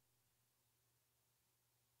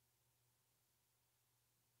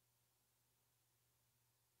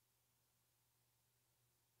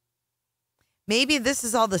 Maybe this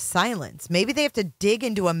is all the silence. Maybe they have to dig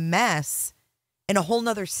into a mess in a whole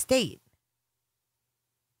nother state.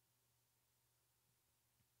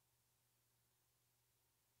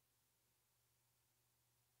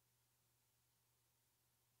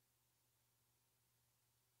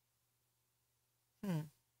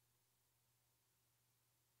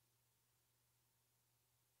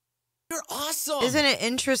 You're awesome. Isn't it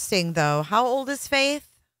interesting, though? How old is Faith?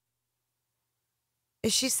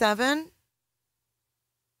 Is she 7?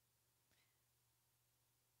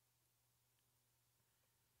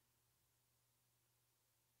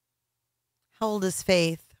 How old is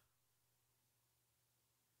Faith?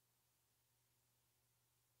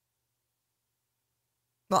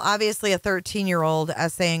 Well, obviously a 13-year-old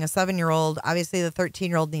essaying a 7-year-old, obviously the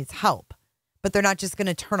 13-year-old needs help, but they're not just going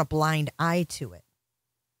to turn a blind eye to it.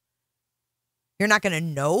 You're not going to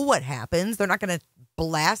know what happens. They're not going to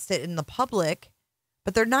blast it in the public,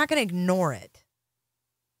 but they're not going to ignore it.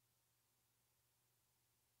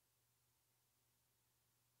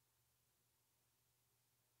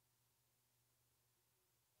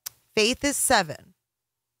 Faith is 7.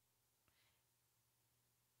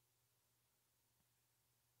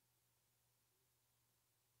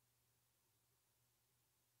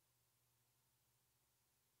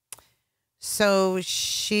 So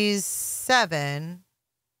she's 7.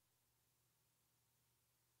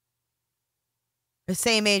 The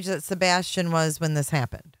same age that Sebastian was when this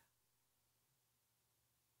happened.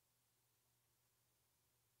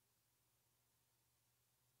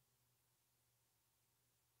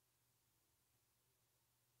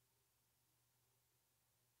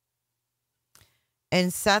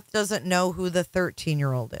 And Seth doesn't know who the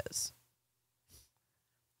 13-year-old is.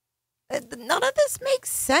 None of this makes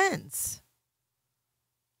sense.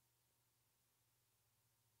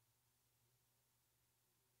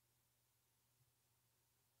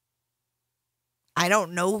 I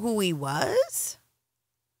don't know who he was.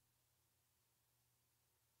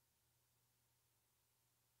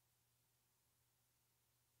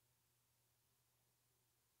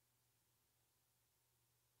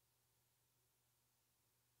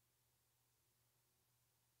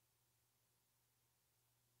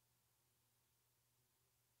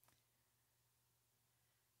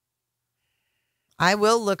 I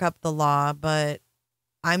will look up the law, but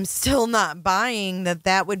I'm still not buying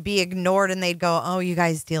that would be ignored and they'd go, oh, you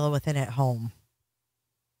guys deal with it at home.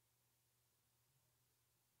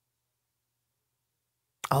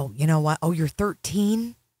 Oh, you know what? Oh, you're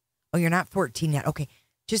 13? Oh, you're not 14 yet. Okay,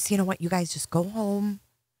 just, you know what? You guys just go home.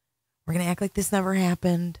 We're going to act like this never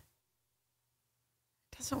happened.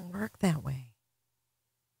 It doesn't work that way.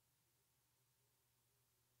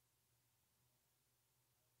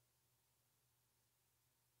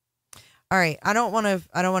 All right, I don't want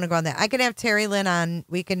to go on that. I can have Terry Lynn on.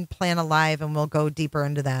 We can plan a live and we'll go deeper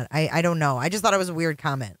into that. I don't know. I just thought it was a weird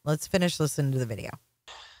comment. Let's finish listening to the video.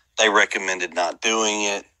 They recommended not doing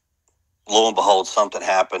it. lo and behold, something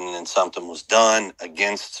happened and something was done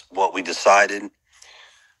against what we decided.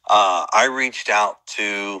 I reached out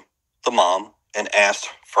to the mom and asked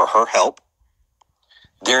for her help.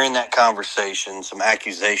 During that conversation, some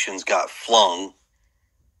accusations got flung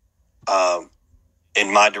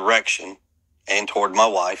in my direction and toward my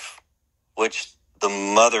wife, which the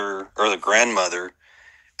mother or the grandmother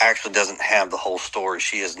actually doesn't have the whole story.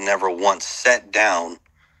 She has never once sat down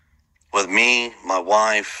with me, my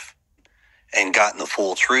wife, and gotten the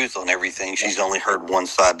full truth on everything. She's only heard one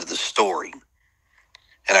side of the story.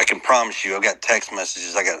 And I can promise you, I've got text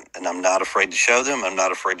messages and I'm not afraid to show them. I'm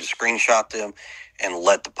not afraid to screenshot them and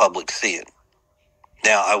let the public see it.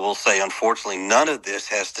 Now, I will say, unfortunately, none of this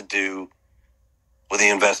has to do with the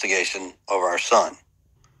investigation of our son.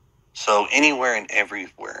 So anywhere and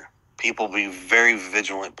everywhere, people be very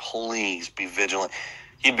vigilant. Please be vigilant.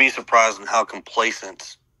 You'd be surprised on how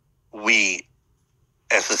complacent we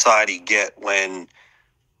as society get when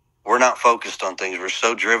we're not focused on things. We're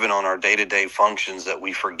so driven on our day-to-day functions that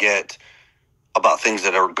we forget about things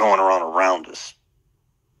that are going on around us.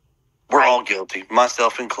 We're all guilty,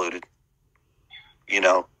 myself included.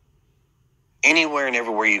 Anywhere and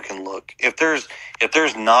everywhere you can look. If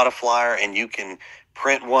there's not a flyer and you can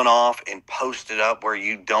print one off and post it up where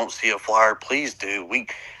you don't see a flyer, please do.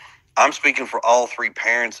 I'm speaking for all three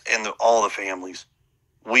parents and all the families.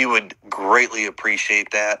 We would greatly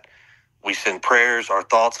appreciate that. We send prayers, our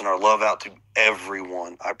thoughts, and our love out to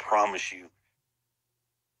everyone. I promise you.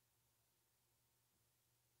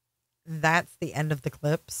 That's the end of the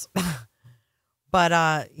clips.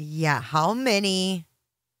 But yeah, how many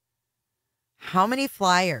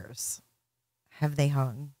flyers have they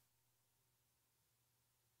hung?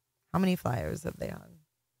 How many flyers have they hung?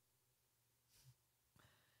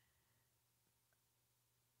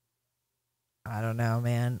 I don't know,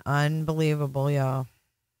 man. Unbelievable, y'all.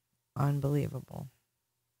 Unbelievable.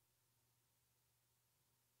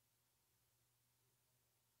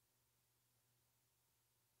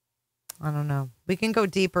 I don't know. We can go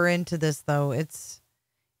deeper into this, though. It's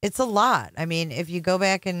a lot. I mean, if you go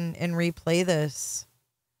back and replay this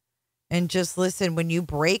and just listen, when you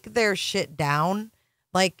break their shit down,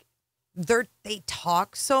 like they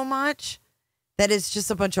talk so much that it's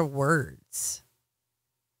just a bunch of words.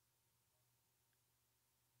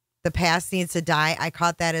 The past needs to die. I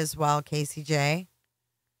caught that as well, Casey J.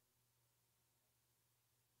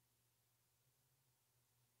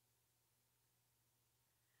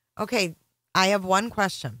 Okay, I have one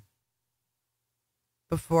question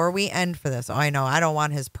before we end for this. Oh, I know. I don't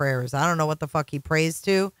want his prayers. I don't know what the fuck he prays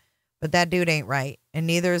to, but that dude ain't right. And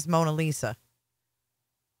neither is Mona Lisa.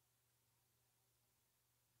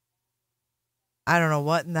 I don't know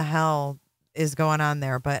what in the hell is going on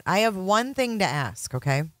there, but I have one thing to ask,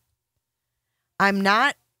 okay? I'm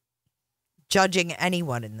not judging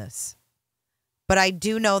anyone in this, but I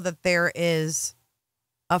do know that there is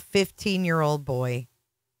a 15-year-old boy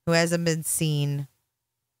who hasn't been seen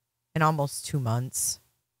in almost 2 months.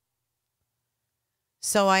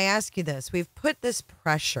 So I ask you this. We've put this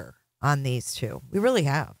pressure on these two. We really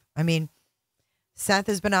have. I mean, Seth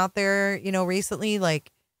has been out there, recently, but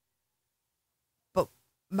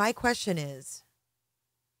my question is,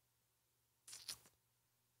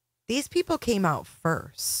 these people came out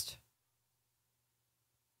first.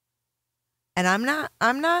 And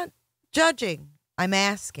I'm not judging. I'm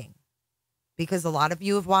asking. Because a lot of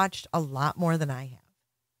you have watched a lot more than I have.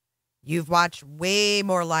 You've watched way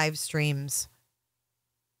more live streams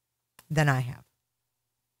than I have.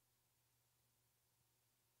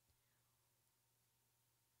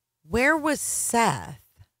 Where was Seth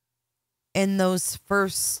in those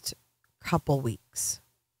first couple weeks?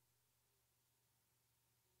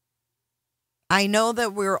 I know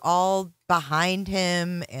that we're all behind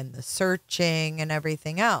him and the searching and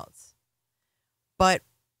everything else. But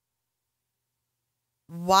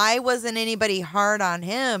why wasn't anybody hard on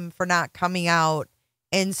him for not coming out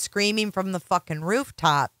and screaming from the fucking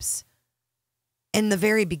rooftops in the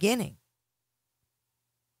very beginning?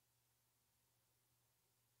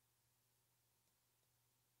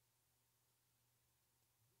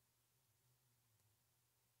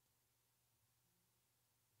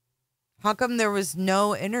 How come there was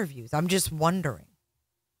no interviews? I'm just wondering.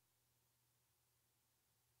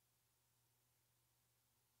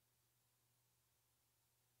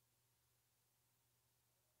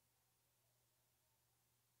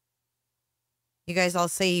 You guys all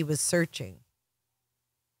say he was searching.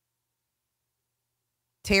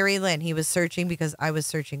 Terry Lynn, he was searching because I was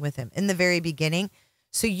searching with him in the very beginning.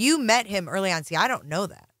 So you met him early on. See, I don't know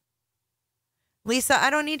that. Lisa,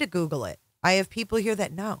 I don't need to Google it. I have people here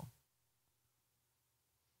that know.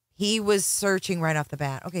 He was searching right off the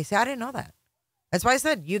bat. Okay, see, I didn't know that. That's why I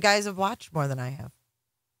said you guys have watched more than I have.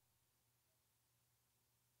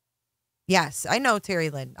 Yes, I know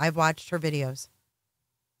Terry Lynn. I've watched her videos.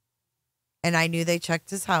 And I knew they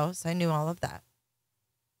checked his house. I knew all of that.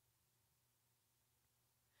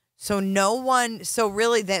 So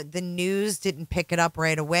really that the news didn't pick it up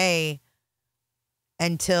right away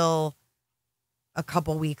until a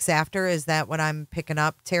couple weeks after. Is that what I'm picking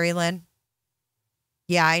up, Terry Lynn?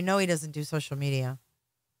 Yeah, I know he doesn't do social media.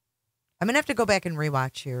 I'm going to have to go back and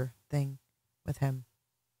rewatch your thing with him.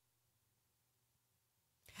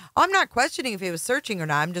 Oh, I'm not questioning if he was searching or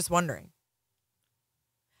not. I'm just wondering.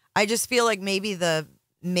 I just feel like maybe the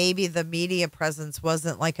media presence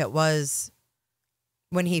wasn't like it was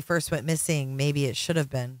when he first went missing. Maybe it should have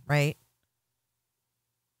been, right?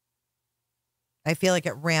 I feel like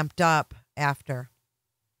it ramped up after.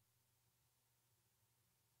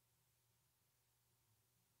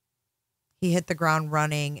 He hit the ground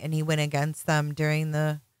running and he went against them during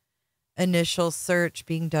the initial search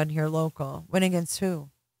being done here local. Went against who?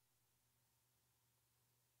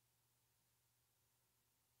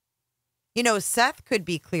 You know, Seth could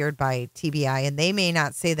be cleared by TBI, and they may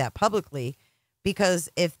not say that publicly, because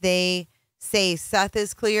if they say Seth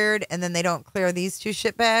is cleared and then they don't clear these two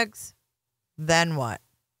shitbags, then what?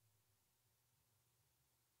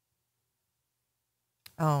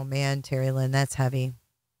 Oh, man, Terry Lynn, that's heavy.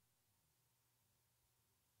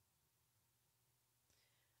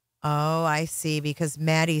 Oh, I see. Because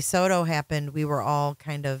Maddie Soto happened, we were all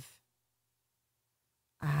kind of,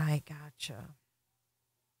 I gotcha.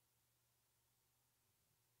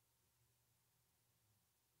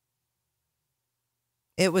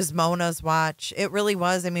 It was Mona's watch. It really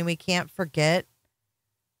was. I mean, we can't forget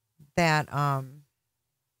that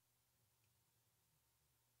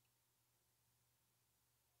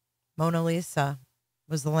Mona Lisa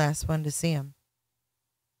was the last one to see him.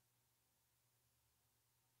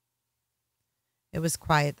 It was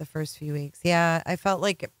quiet the first few weeks. Yeah, I felt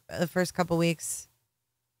like the first couple weeks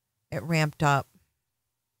it ramped up.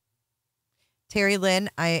 Terry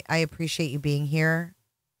Lynn, I appreciate you being here.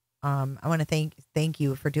 I want to thank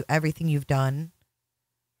you for everything you've done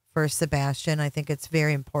for Sebastian. I think it's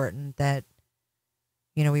very important that,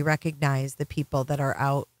 you know, we recognize the people that are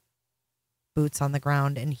out, boots on the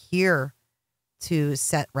ground, and here to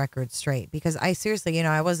set records straight. Because I seriously, you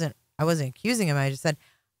know, I wasn't accusing him. I just said,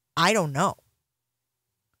 I don't know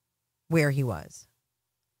where he was.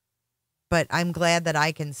 But I'm glad that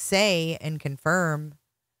I can say and confirm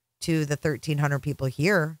to the 1,300 people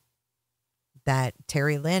here that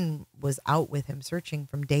Terry Lynn was out with him searching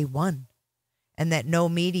from day one, and that no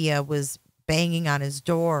media was banging on his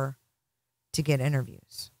door to get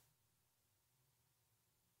interviews.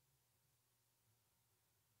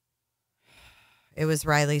 It was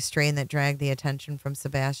Riley Strain that dragged the attention from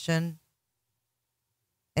Sebastian,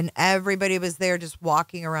 and everybody was there just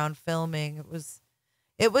walking around filming.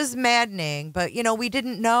 It was maddening, but you know, we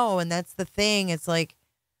didn't know, and that's the thing. It's like,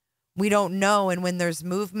 we don't know. And when there's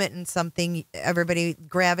movement in something, everybody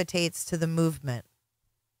gravitates to the movement.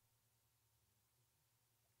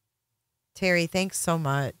 Terry, thanks so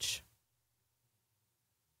much.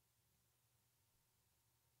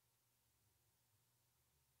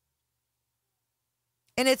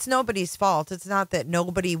 And it's nobody's fault. It's not that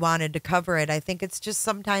nobody wanted to cover it. I think it's just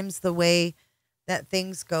sometimes the way that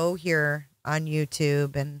things go here on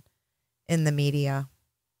YouTube and in the media.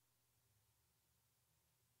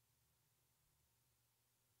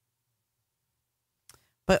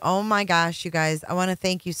 But oh my gosh, you guys, I want to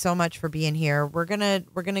thank you so much for being here. We're gonna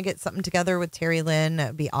get something together with Terry Lynn.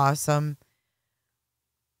 It'd be awesome.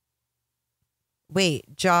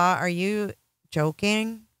 Wait, Jaw, are you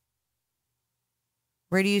joking?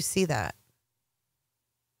 Where do you see that?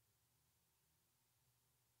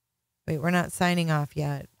 Wait, we're not signing off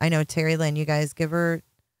yet. I know, Terry Lynn, you guys give her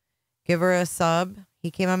a sub.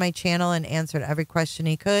 He came on my channel and answered every question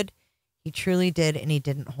he could. He truly did, and he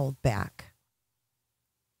didn't hold back.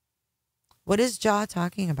 What is Jaw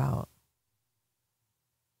talking about?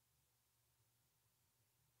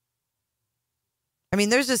 I mean,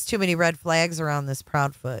 there's just too many red flags around this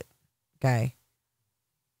Proudfoot guy.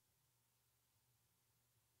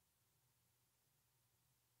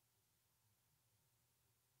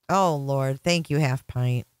 Oh, Lord. Thank you, Half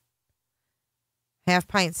Pint. Half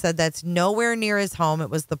Pint said that's nowhere near his home. It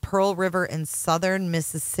was the Pearl River in southern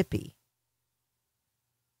Mississippi.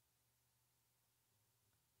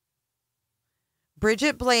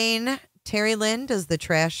 Bridget Blaine, Terry Lynn, does the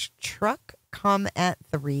trash truck come at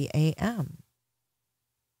 3 a.m.?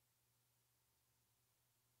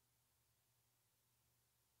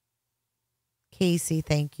 Casey,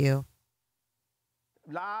 thank you.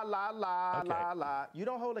 La, la, la, la, la. You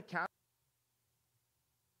don't hold account.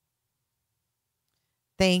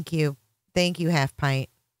 Thank you. Thank you, Half Pint.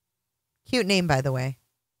 Cute name, by the way.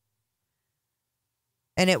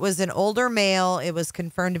 And it was an older male. It was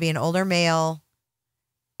confirmed to be an older male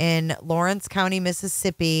in Lawrence County,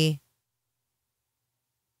 Mississippi.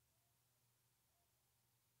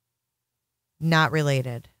 Not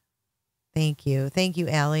related. Thank you. Thank you,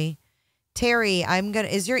 Allie. Terry,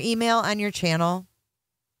 is your email on your channel?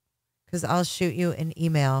 Because I'll shoot you an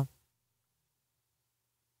email.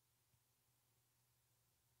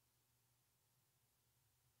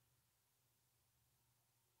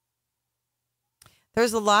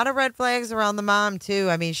 There's a lot of red flags around the mom, too.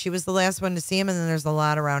 I mean, she was the last one to see him, and then there's a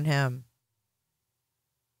lot around him.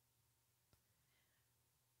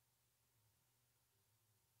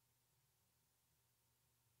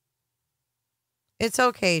 It's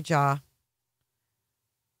okay, Jaw.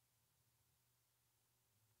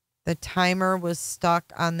 The timer was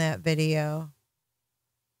stuck on that video.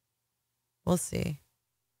 We'll see.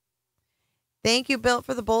 Thank you, Built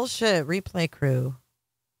for the Bullshit replay crew.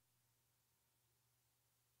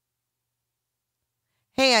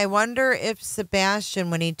 Hey, I wonder if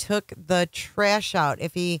Sebastian, when he took the trash out,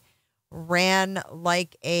 if he ran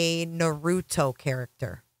like a Naruto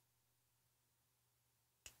character.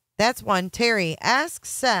 That's one. Terry, ask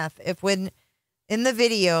Seth if when in the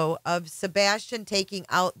video of Sebastian taking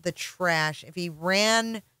out the trash, if he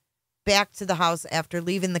ran back to the house after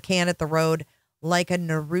leaving the can at the road like a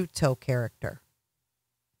Naruto character.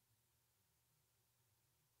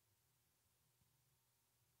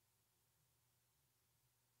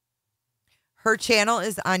 Her channel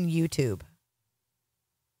is on YouTube.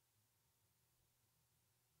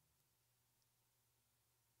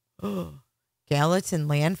 Oh, Gallatin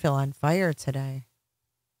landfill on fire today.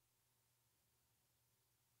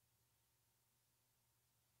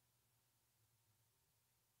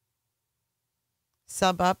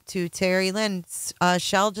 Sub up to Terry Lynn.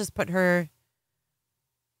 Shell just put her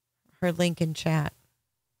link in chat.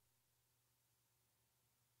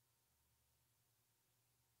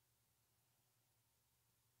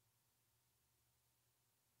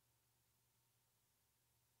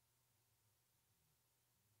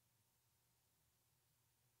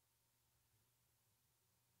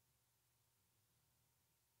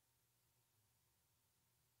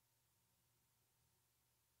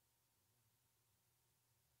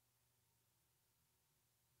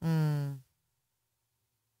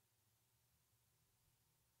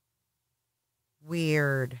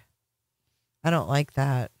 Weird. I don't like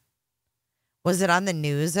that. Was it on the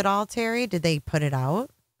news at all, Terry? Did they put it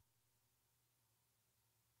out?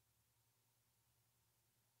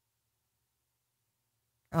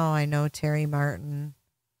 Oh, I know Terry Martin.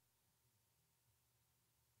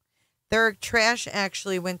 Their trash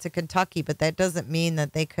actually went to Kentucky, but that doesn't mean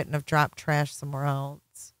that they couldn't have dropped trash somewhere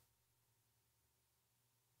else.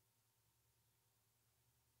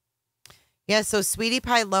 Yeah, so Sweetie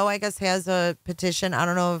Pie Low, I guess, has a petition. I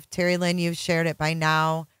don't know if Terry Lynn, you've shared it by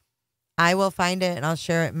now. I will find it and I'll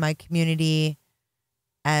share it in my community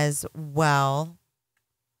as well.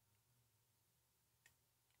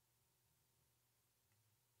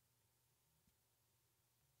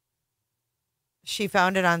 She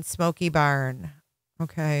found it on Smoky Barn.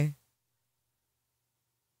 Okay.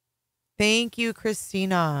 Thank you,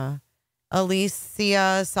 Christina.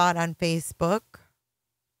 Alicia saw it on Facebook.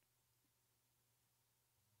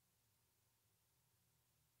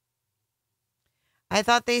 I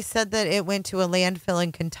thought they said that it went to a landfill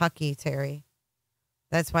in Kentucky, Terry.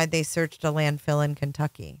 That's why they searched a landfill in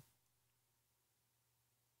Kentucky.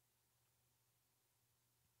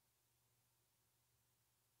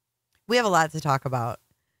 We have a lot to talk about.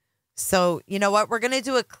 So, you know what? We're going to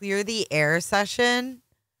do a clear the air session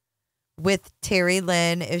with Terry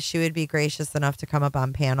Lynn if she would be gracious enough to come up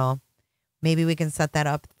on panel. Maybe we can set that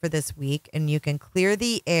up for this week and you can clear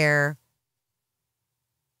the air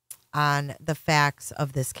on the facts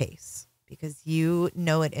of this case because you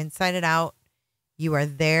know it inside and out. You are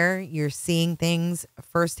there. You're seeing things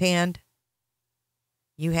firsthand.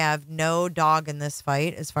 You have no dog in this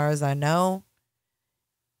fight, as far as I know.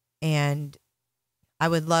 And I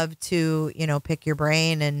would love to, you know, pick your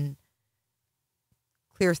brain and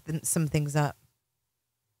clear some things up.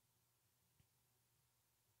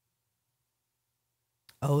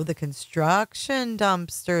 Oh, the construction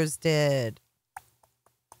dumpsters did.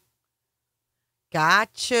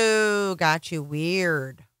 Got you. Got you.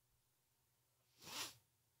 Weird.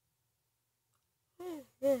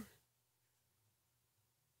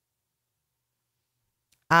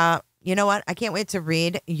 you know what? I can't wait to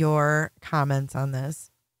read your comments on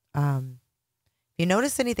this. If you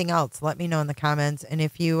notice anything else, let me know in the comments. And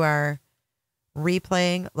if you are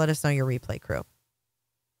replaying, let us know your replay crew.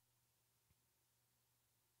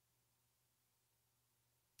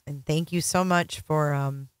 And thank you so much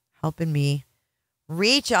for helping me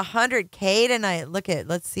reach 100K tonight.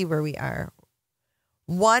 Let's see where we are.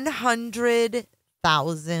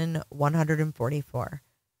 100,144.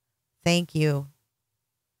 Thank you.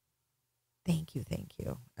 Thank you.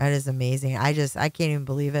 That is amazing. I can't even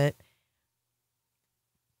believe it.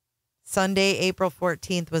 Sunday, April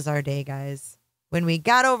 14th was our day, guys. When we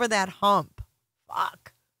got over that hump.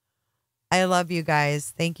 Fuck. I love you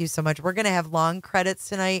guys. Thank you so much. We're going to have long credits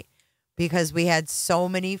tonight because we had so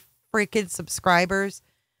many freaking subscribers.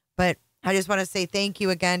 But I just want to say thank you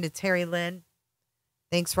again to Terry Lynn.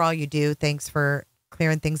 Thanks for all you do. Thanks for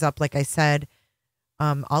clearing things up. Like I said,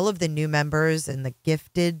 all of the new members and the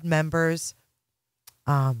gifted members,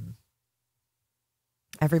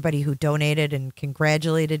 everybody who donated and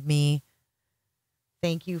congratulated me.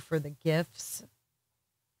 Thank you for the gifts,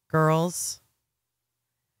 girls.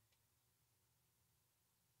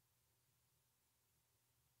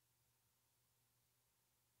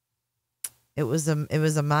 It was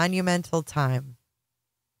a monumental time.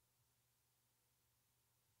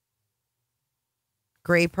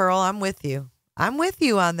 Gray Pearl, I'm with you. I'm with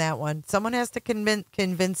you on that one. Someone has to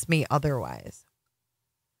convince me otherwise.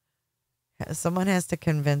 Someone has to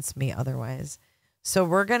convince me otherwise. So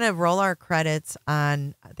we're going to roll our credits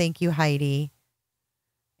on. Thank you, Heidi.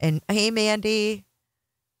 And hey, Mandy.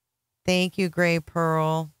 Thank you, Gray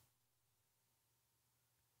Pearl.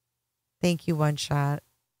 Thank you, One Shot.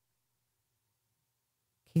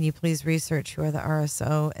 Can you please research who are the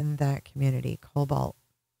RSO in that community? Cobalt.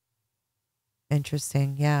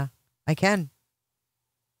 Interesting. Yeah, I can.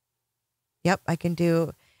 Yep, I can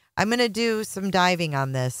do. I'm going to do some diving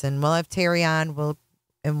on this, and we'll have Terry on. We'll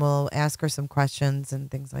ask her some questions and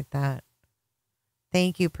things like that.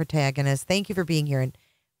 Thank you, protagonist. Thank you for being here. And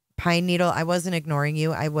Pine Needle, I wasn't ignoring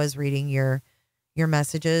you. I was reading your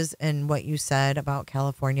messages and what you said about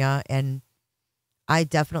California, and I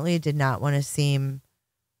definitely did not want to seem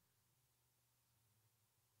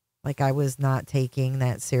like I was not taking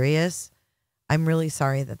that serious. I'm really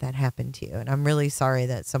sorry that happened to you, and I'm really sorry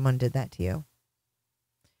that someone did that to you.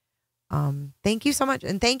 Thank you so much,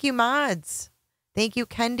 and thank you, mods. Thank you,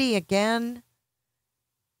 Kendi, again.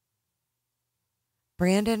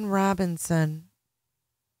 Brandon Robinson.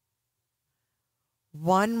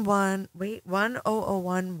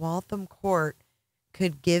 1001 Waltham Court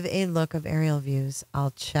could give a look of aerial views.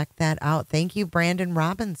 I'll check that out. Thank you, Brandon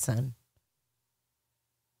Robinson.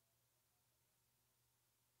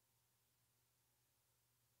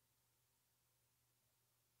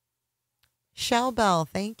 Shell Bell,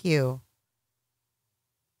 thank you.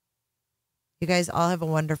 You guys all have a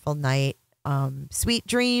wonderful night. Sweet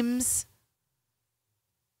dreams.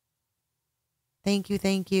 Thank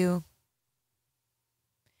you.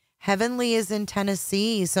 Heavenly is in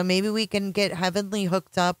Tennessee, so maybe we can get Heavenly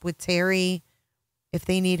hooked up with Terry if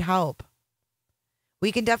they need help.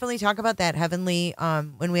 We can definitely talk about that, Heavenly,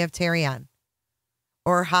 when we have Terry on.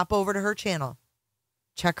 Or hop over to her channel.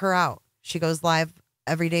 Check her out. She goes live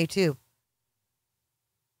every day, too.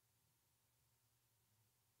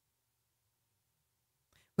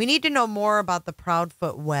 We need to know more about the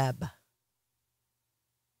Proudfoot web.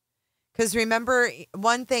 Because remember,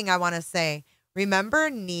 one thing I want to say, remember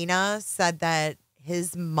Nina said that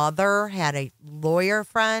his mother had a lawyer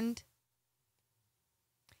friend?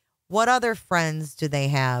 What other friends do they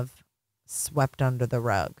have swept under the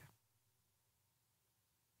rug?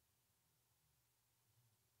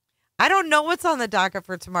 I don't know what's on the docket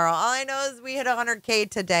for tomorrow. All I know is we hit 100K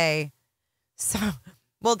today. So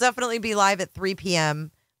we'll definitely be live at 3 p.m.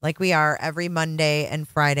 like we are every Monday and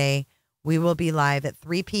Friday. We will be live at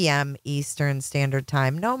 3 p.m. Eastern Standard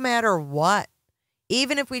Time, no matter what.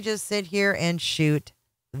 Even if we just sit here and shoot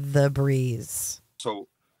the breeze. So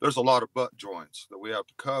there's a lot of butt joints that we have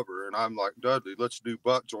to cover. And I'm like, Dudley, let's do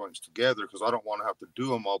butt joints together because I don't want to have to do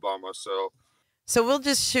them all by myself. So we'll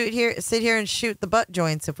just sit here and shoot the butt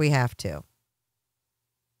joints if we have to.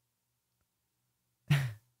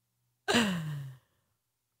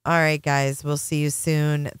 All right, guys, we'll see you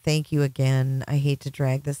soon. Thank you again. I hate to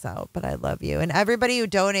drag this out, but I love you. And everybody who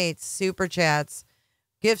donates, super chats,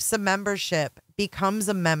 gifts a membership, becomes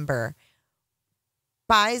a member,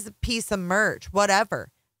 buys a piece of merch, whatever,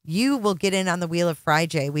 you will get in on the Wheel of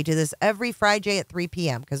Friday. We do this every Friday at 3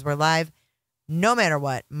 p.m. because we're live no matter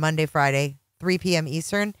what, Monday, Friday, 3 p.m.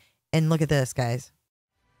 Eastern. And look at this, guys.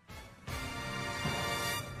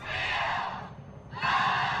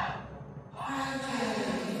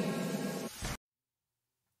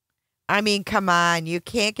 I mean, come on. You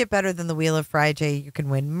can't get better than the Wheel of Friday. You can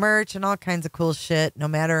win merch and all kinds of cool shit, no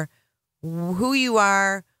matter who you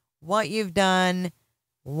are, what you've done.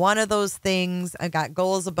 One of those things, I got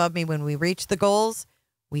goals above me. When we reach the goals,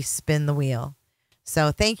 we spin the wheel.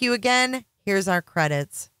 So thank you again. Here's our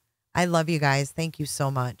credits. I love you guys. Thank you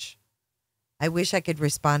so much. I wish I could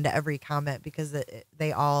respond to every comment because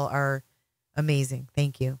they all are amazing.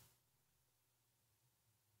 Thank you.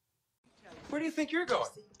 Where do you think you're going?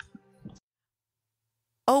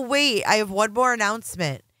 Oh, wait. I have one more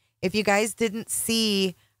announcement. If you guys didn't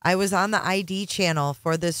see, I was on the ID channel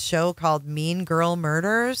for this show called Mean Girl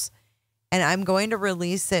Murders, and I'm going to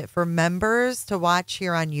release it for members to watch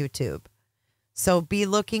here on YouTube. So be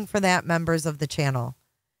looking for that, members of the channel.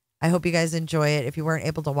 I hope you guys enjoy it. If you weren't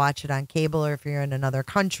able to watch it on cable or if you're in another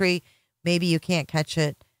country, maybe you can't catch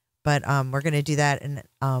it, but we're going to do that, and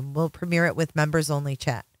we'll premiere it with members only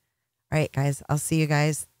chat. All right, guys, I'll see you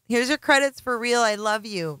guys. Here's your credits for real. I love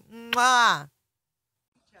you. Mwah.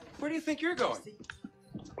 Where do you think you're going?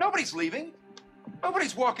 Nobody's leaving.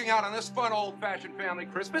 Nobody's walking out on this fun old-fashioned family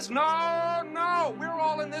Christmas. No, no, we're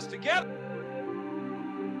all in this together.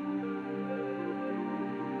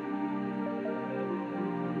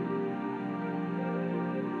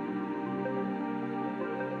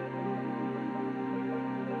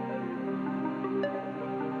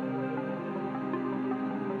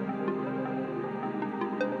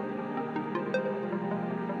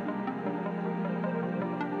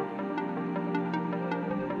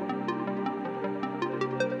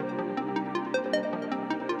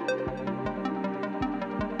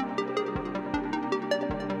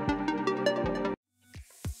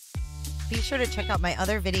 Be sure to check out my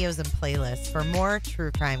other videos and playlists for more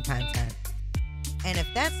true crime content. And if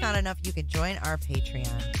that's not enough, you can join our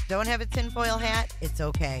Patreon. Don't have a tinfoil hat? It's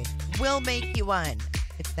okay. We'll make you one.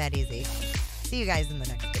 It's that easy. See you guys in the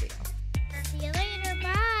next video. See you later.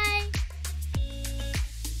 Bye.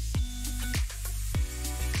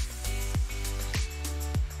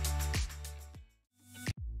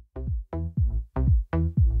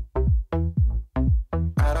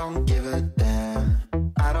 I don't give a damn.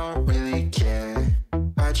 I don't really care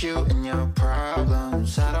about you and your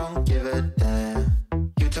problems. I don't give a damn.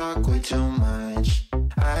 You talk way too much.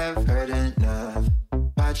 I have heard enough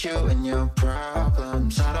about you and your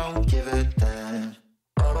problems. I don't give a damn.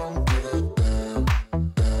 I don't give a damn.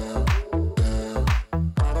 Damn, damn.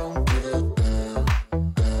 I don't give a damn.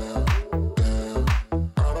 Damn, damn.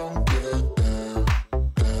 I don't give a damn.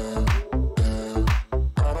 Damn, damn.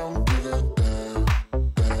 I don't give a damn.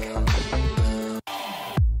 Damn,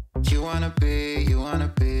 damn. You wanna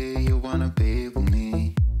be with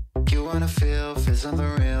me. You wanna feel something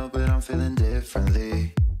real, but I'm feeling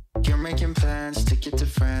differently. You're making plans to get to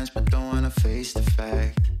friends, but don't wanna face the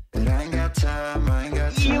fact that I ain't got time, I ain't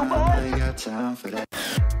got time for that.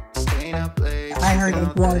 Staying up late, I heard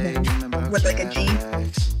a woman with like a G.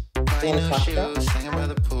 Buying new shoes, hanging by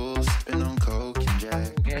the pool, sipping on Coke and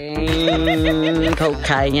Jack.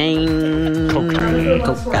 Cocaine,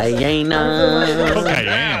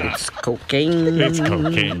 it's cocaine. It's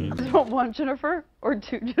cocaine. Want one Jennifer or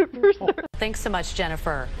two Jennifers? Thanks so much,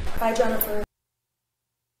 Jennifer. Bye, Jennifer.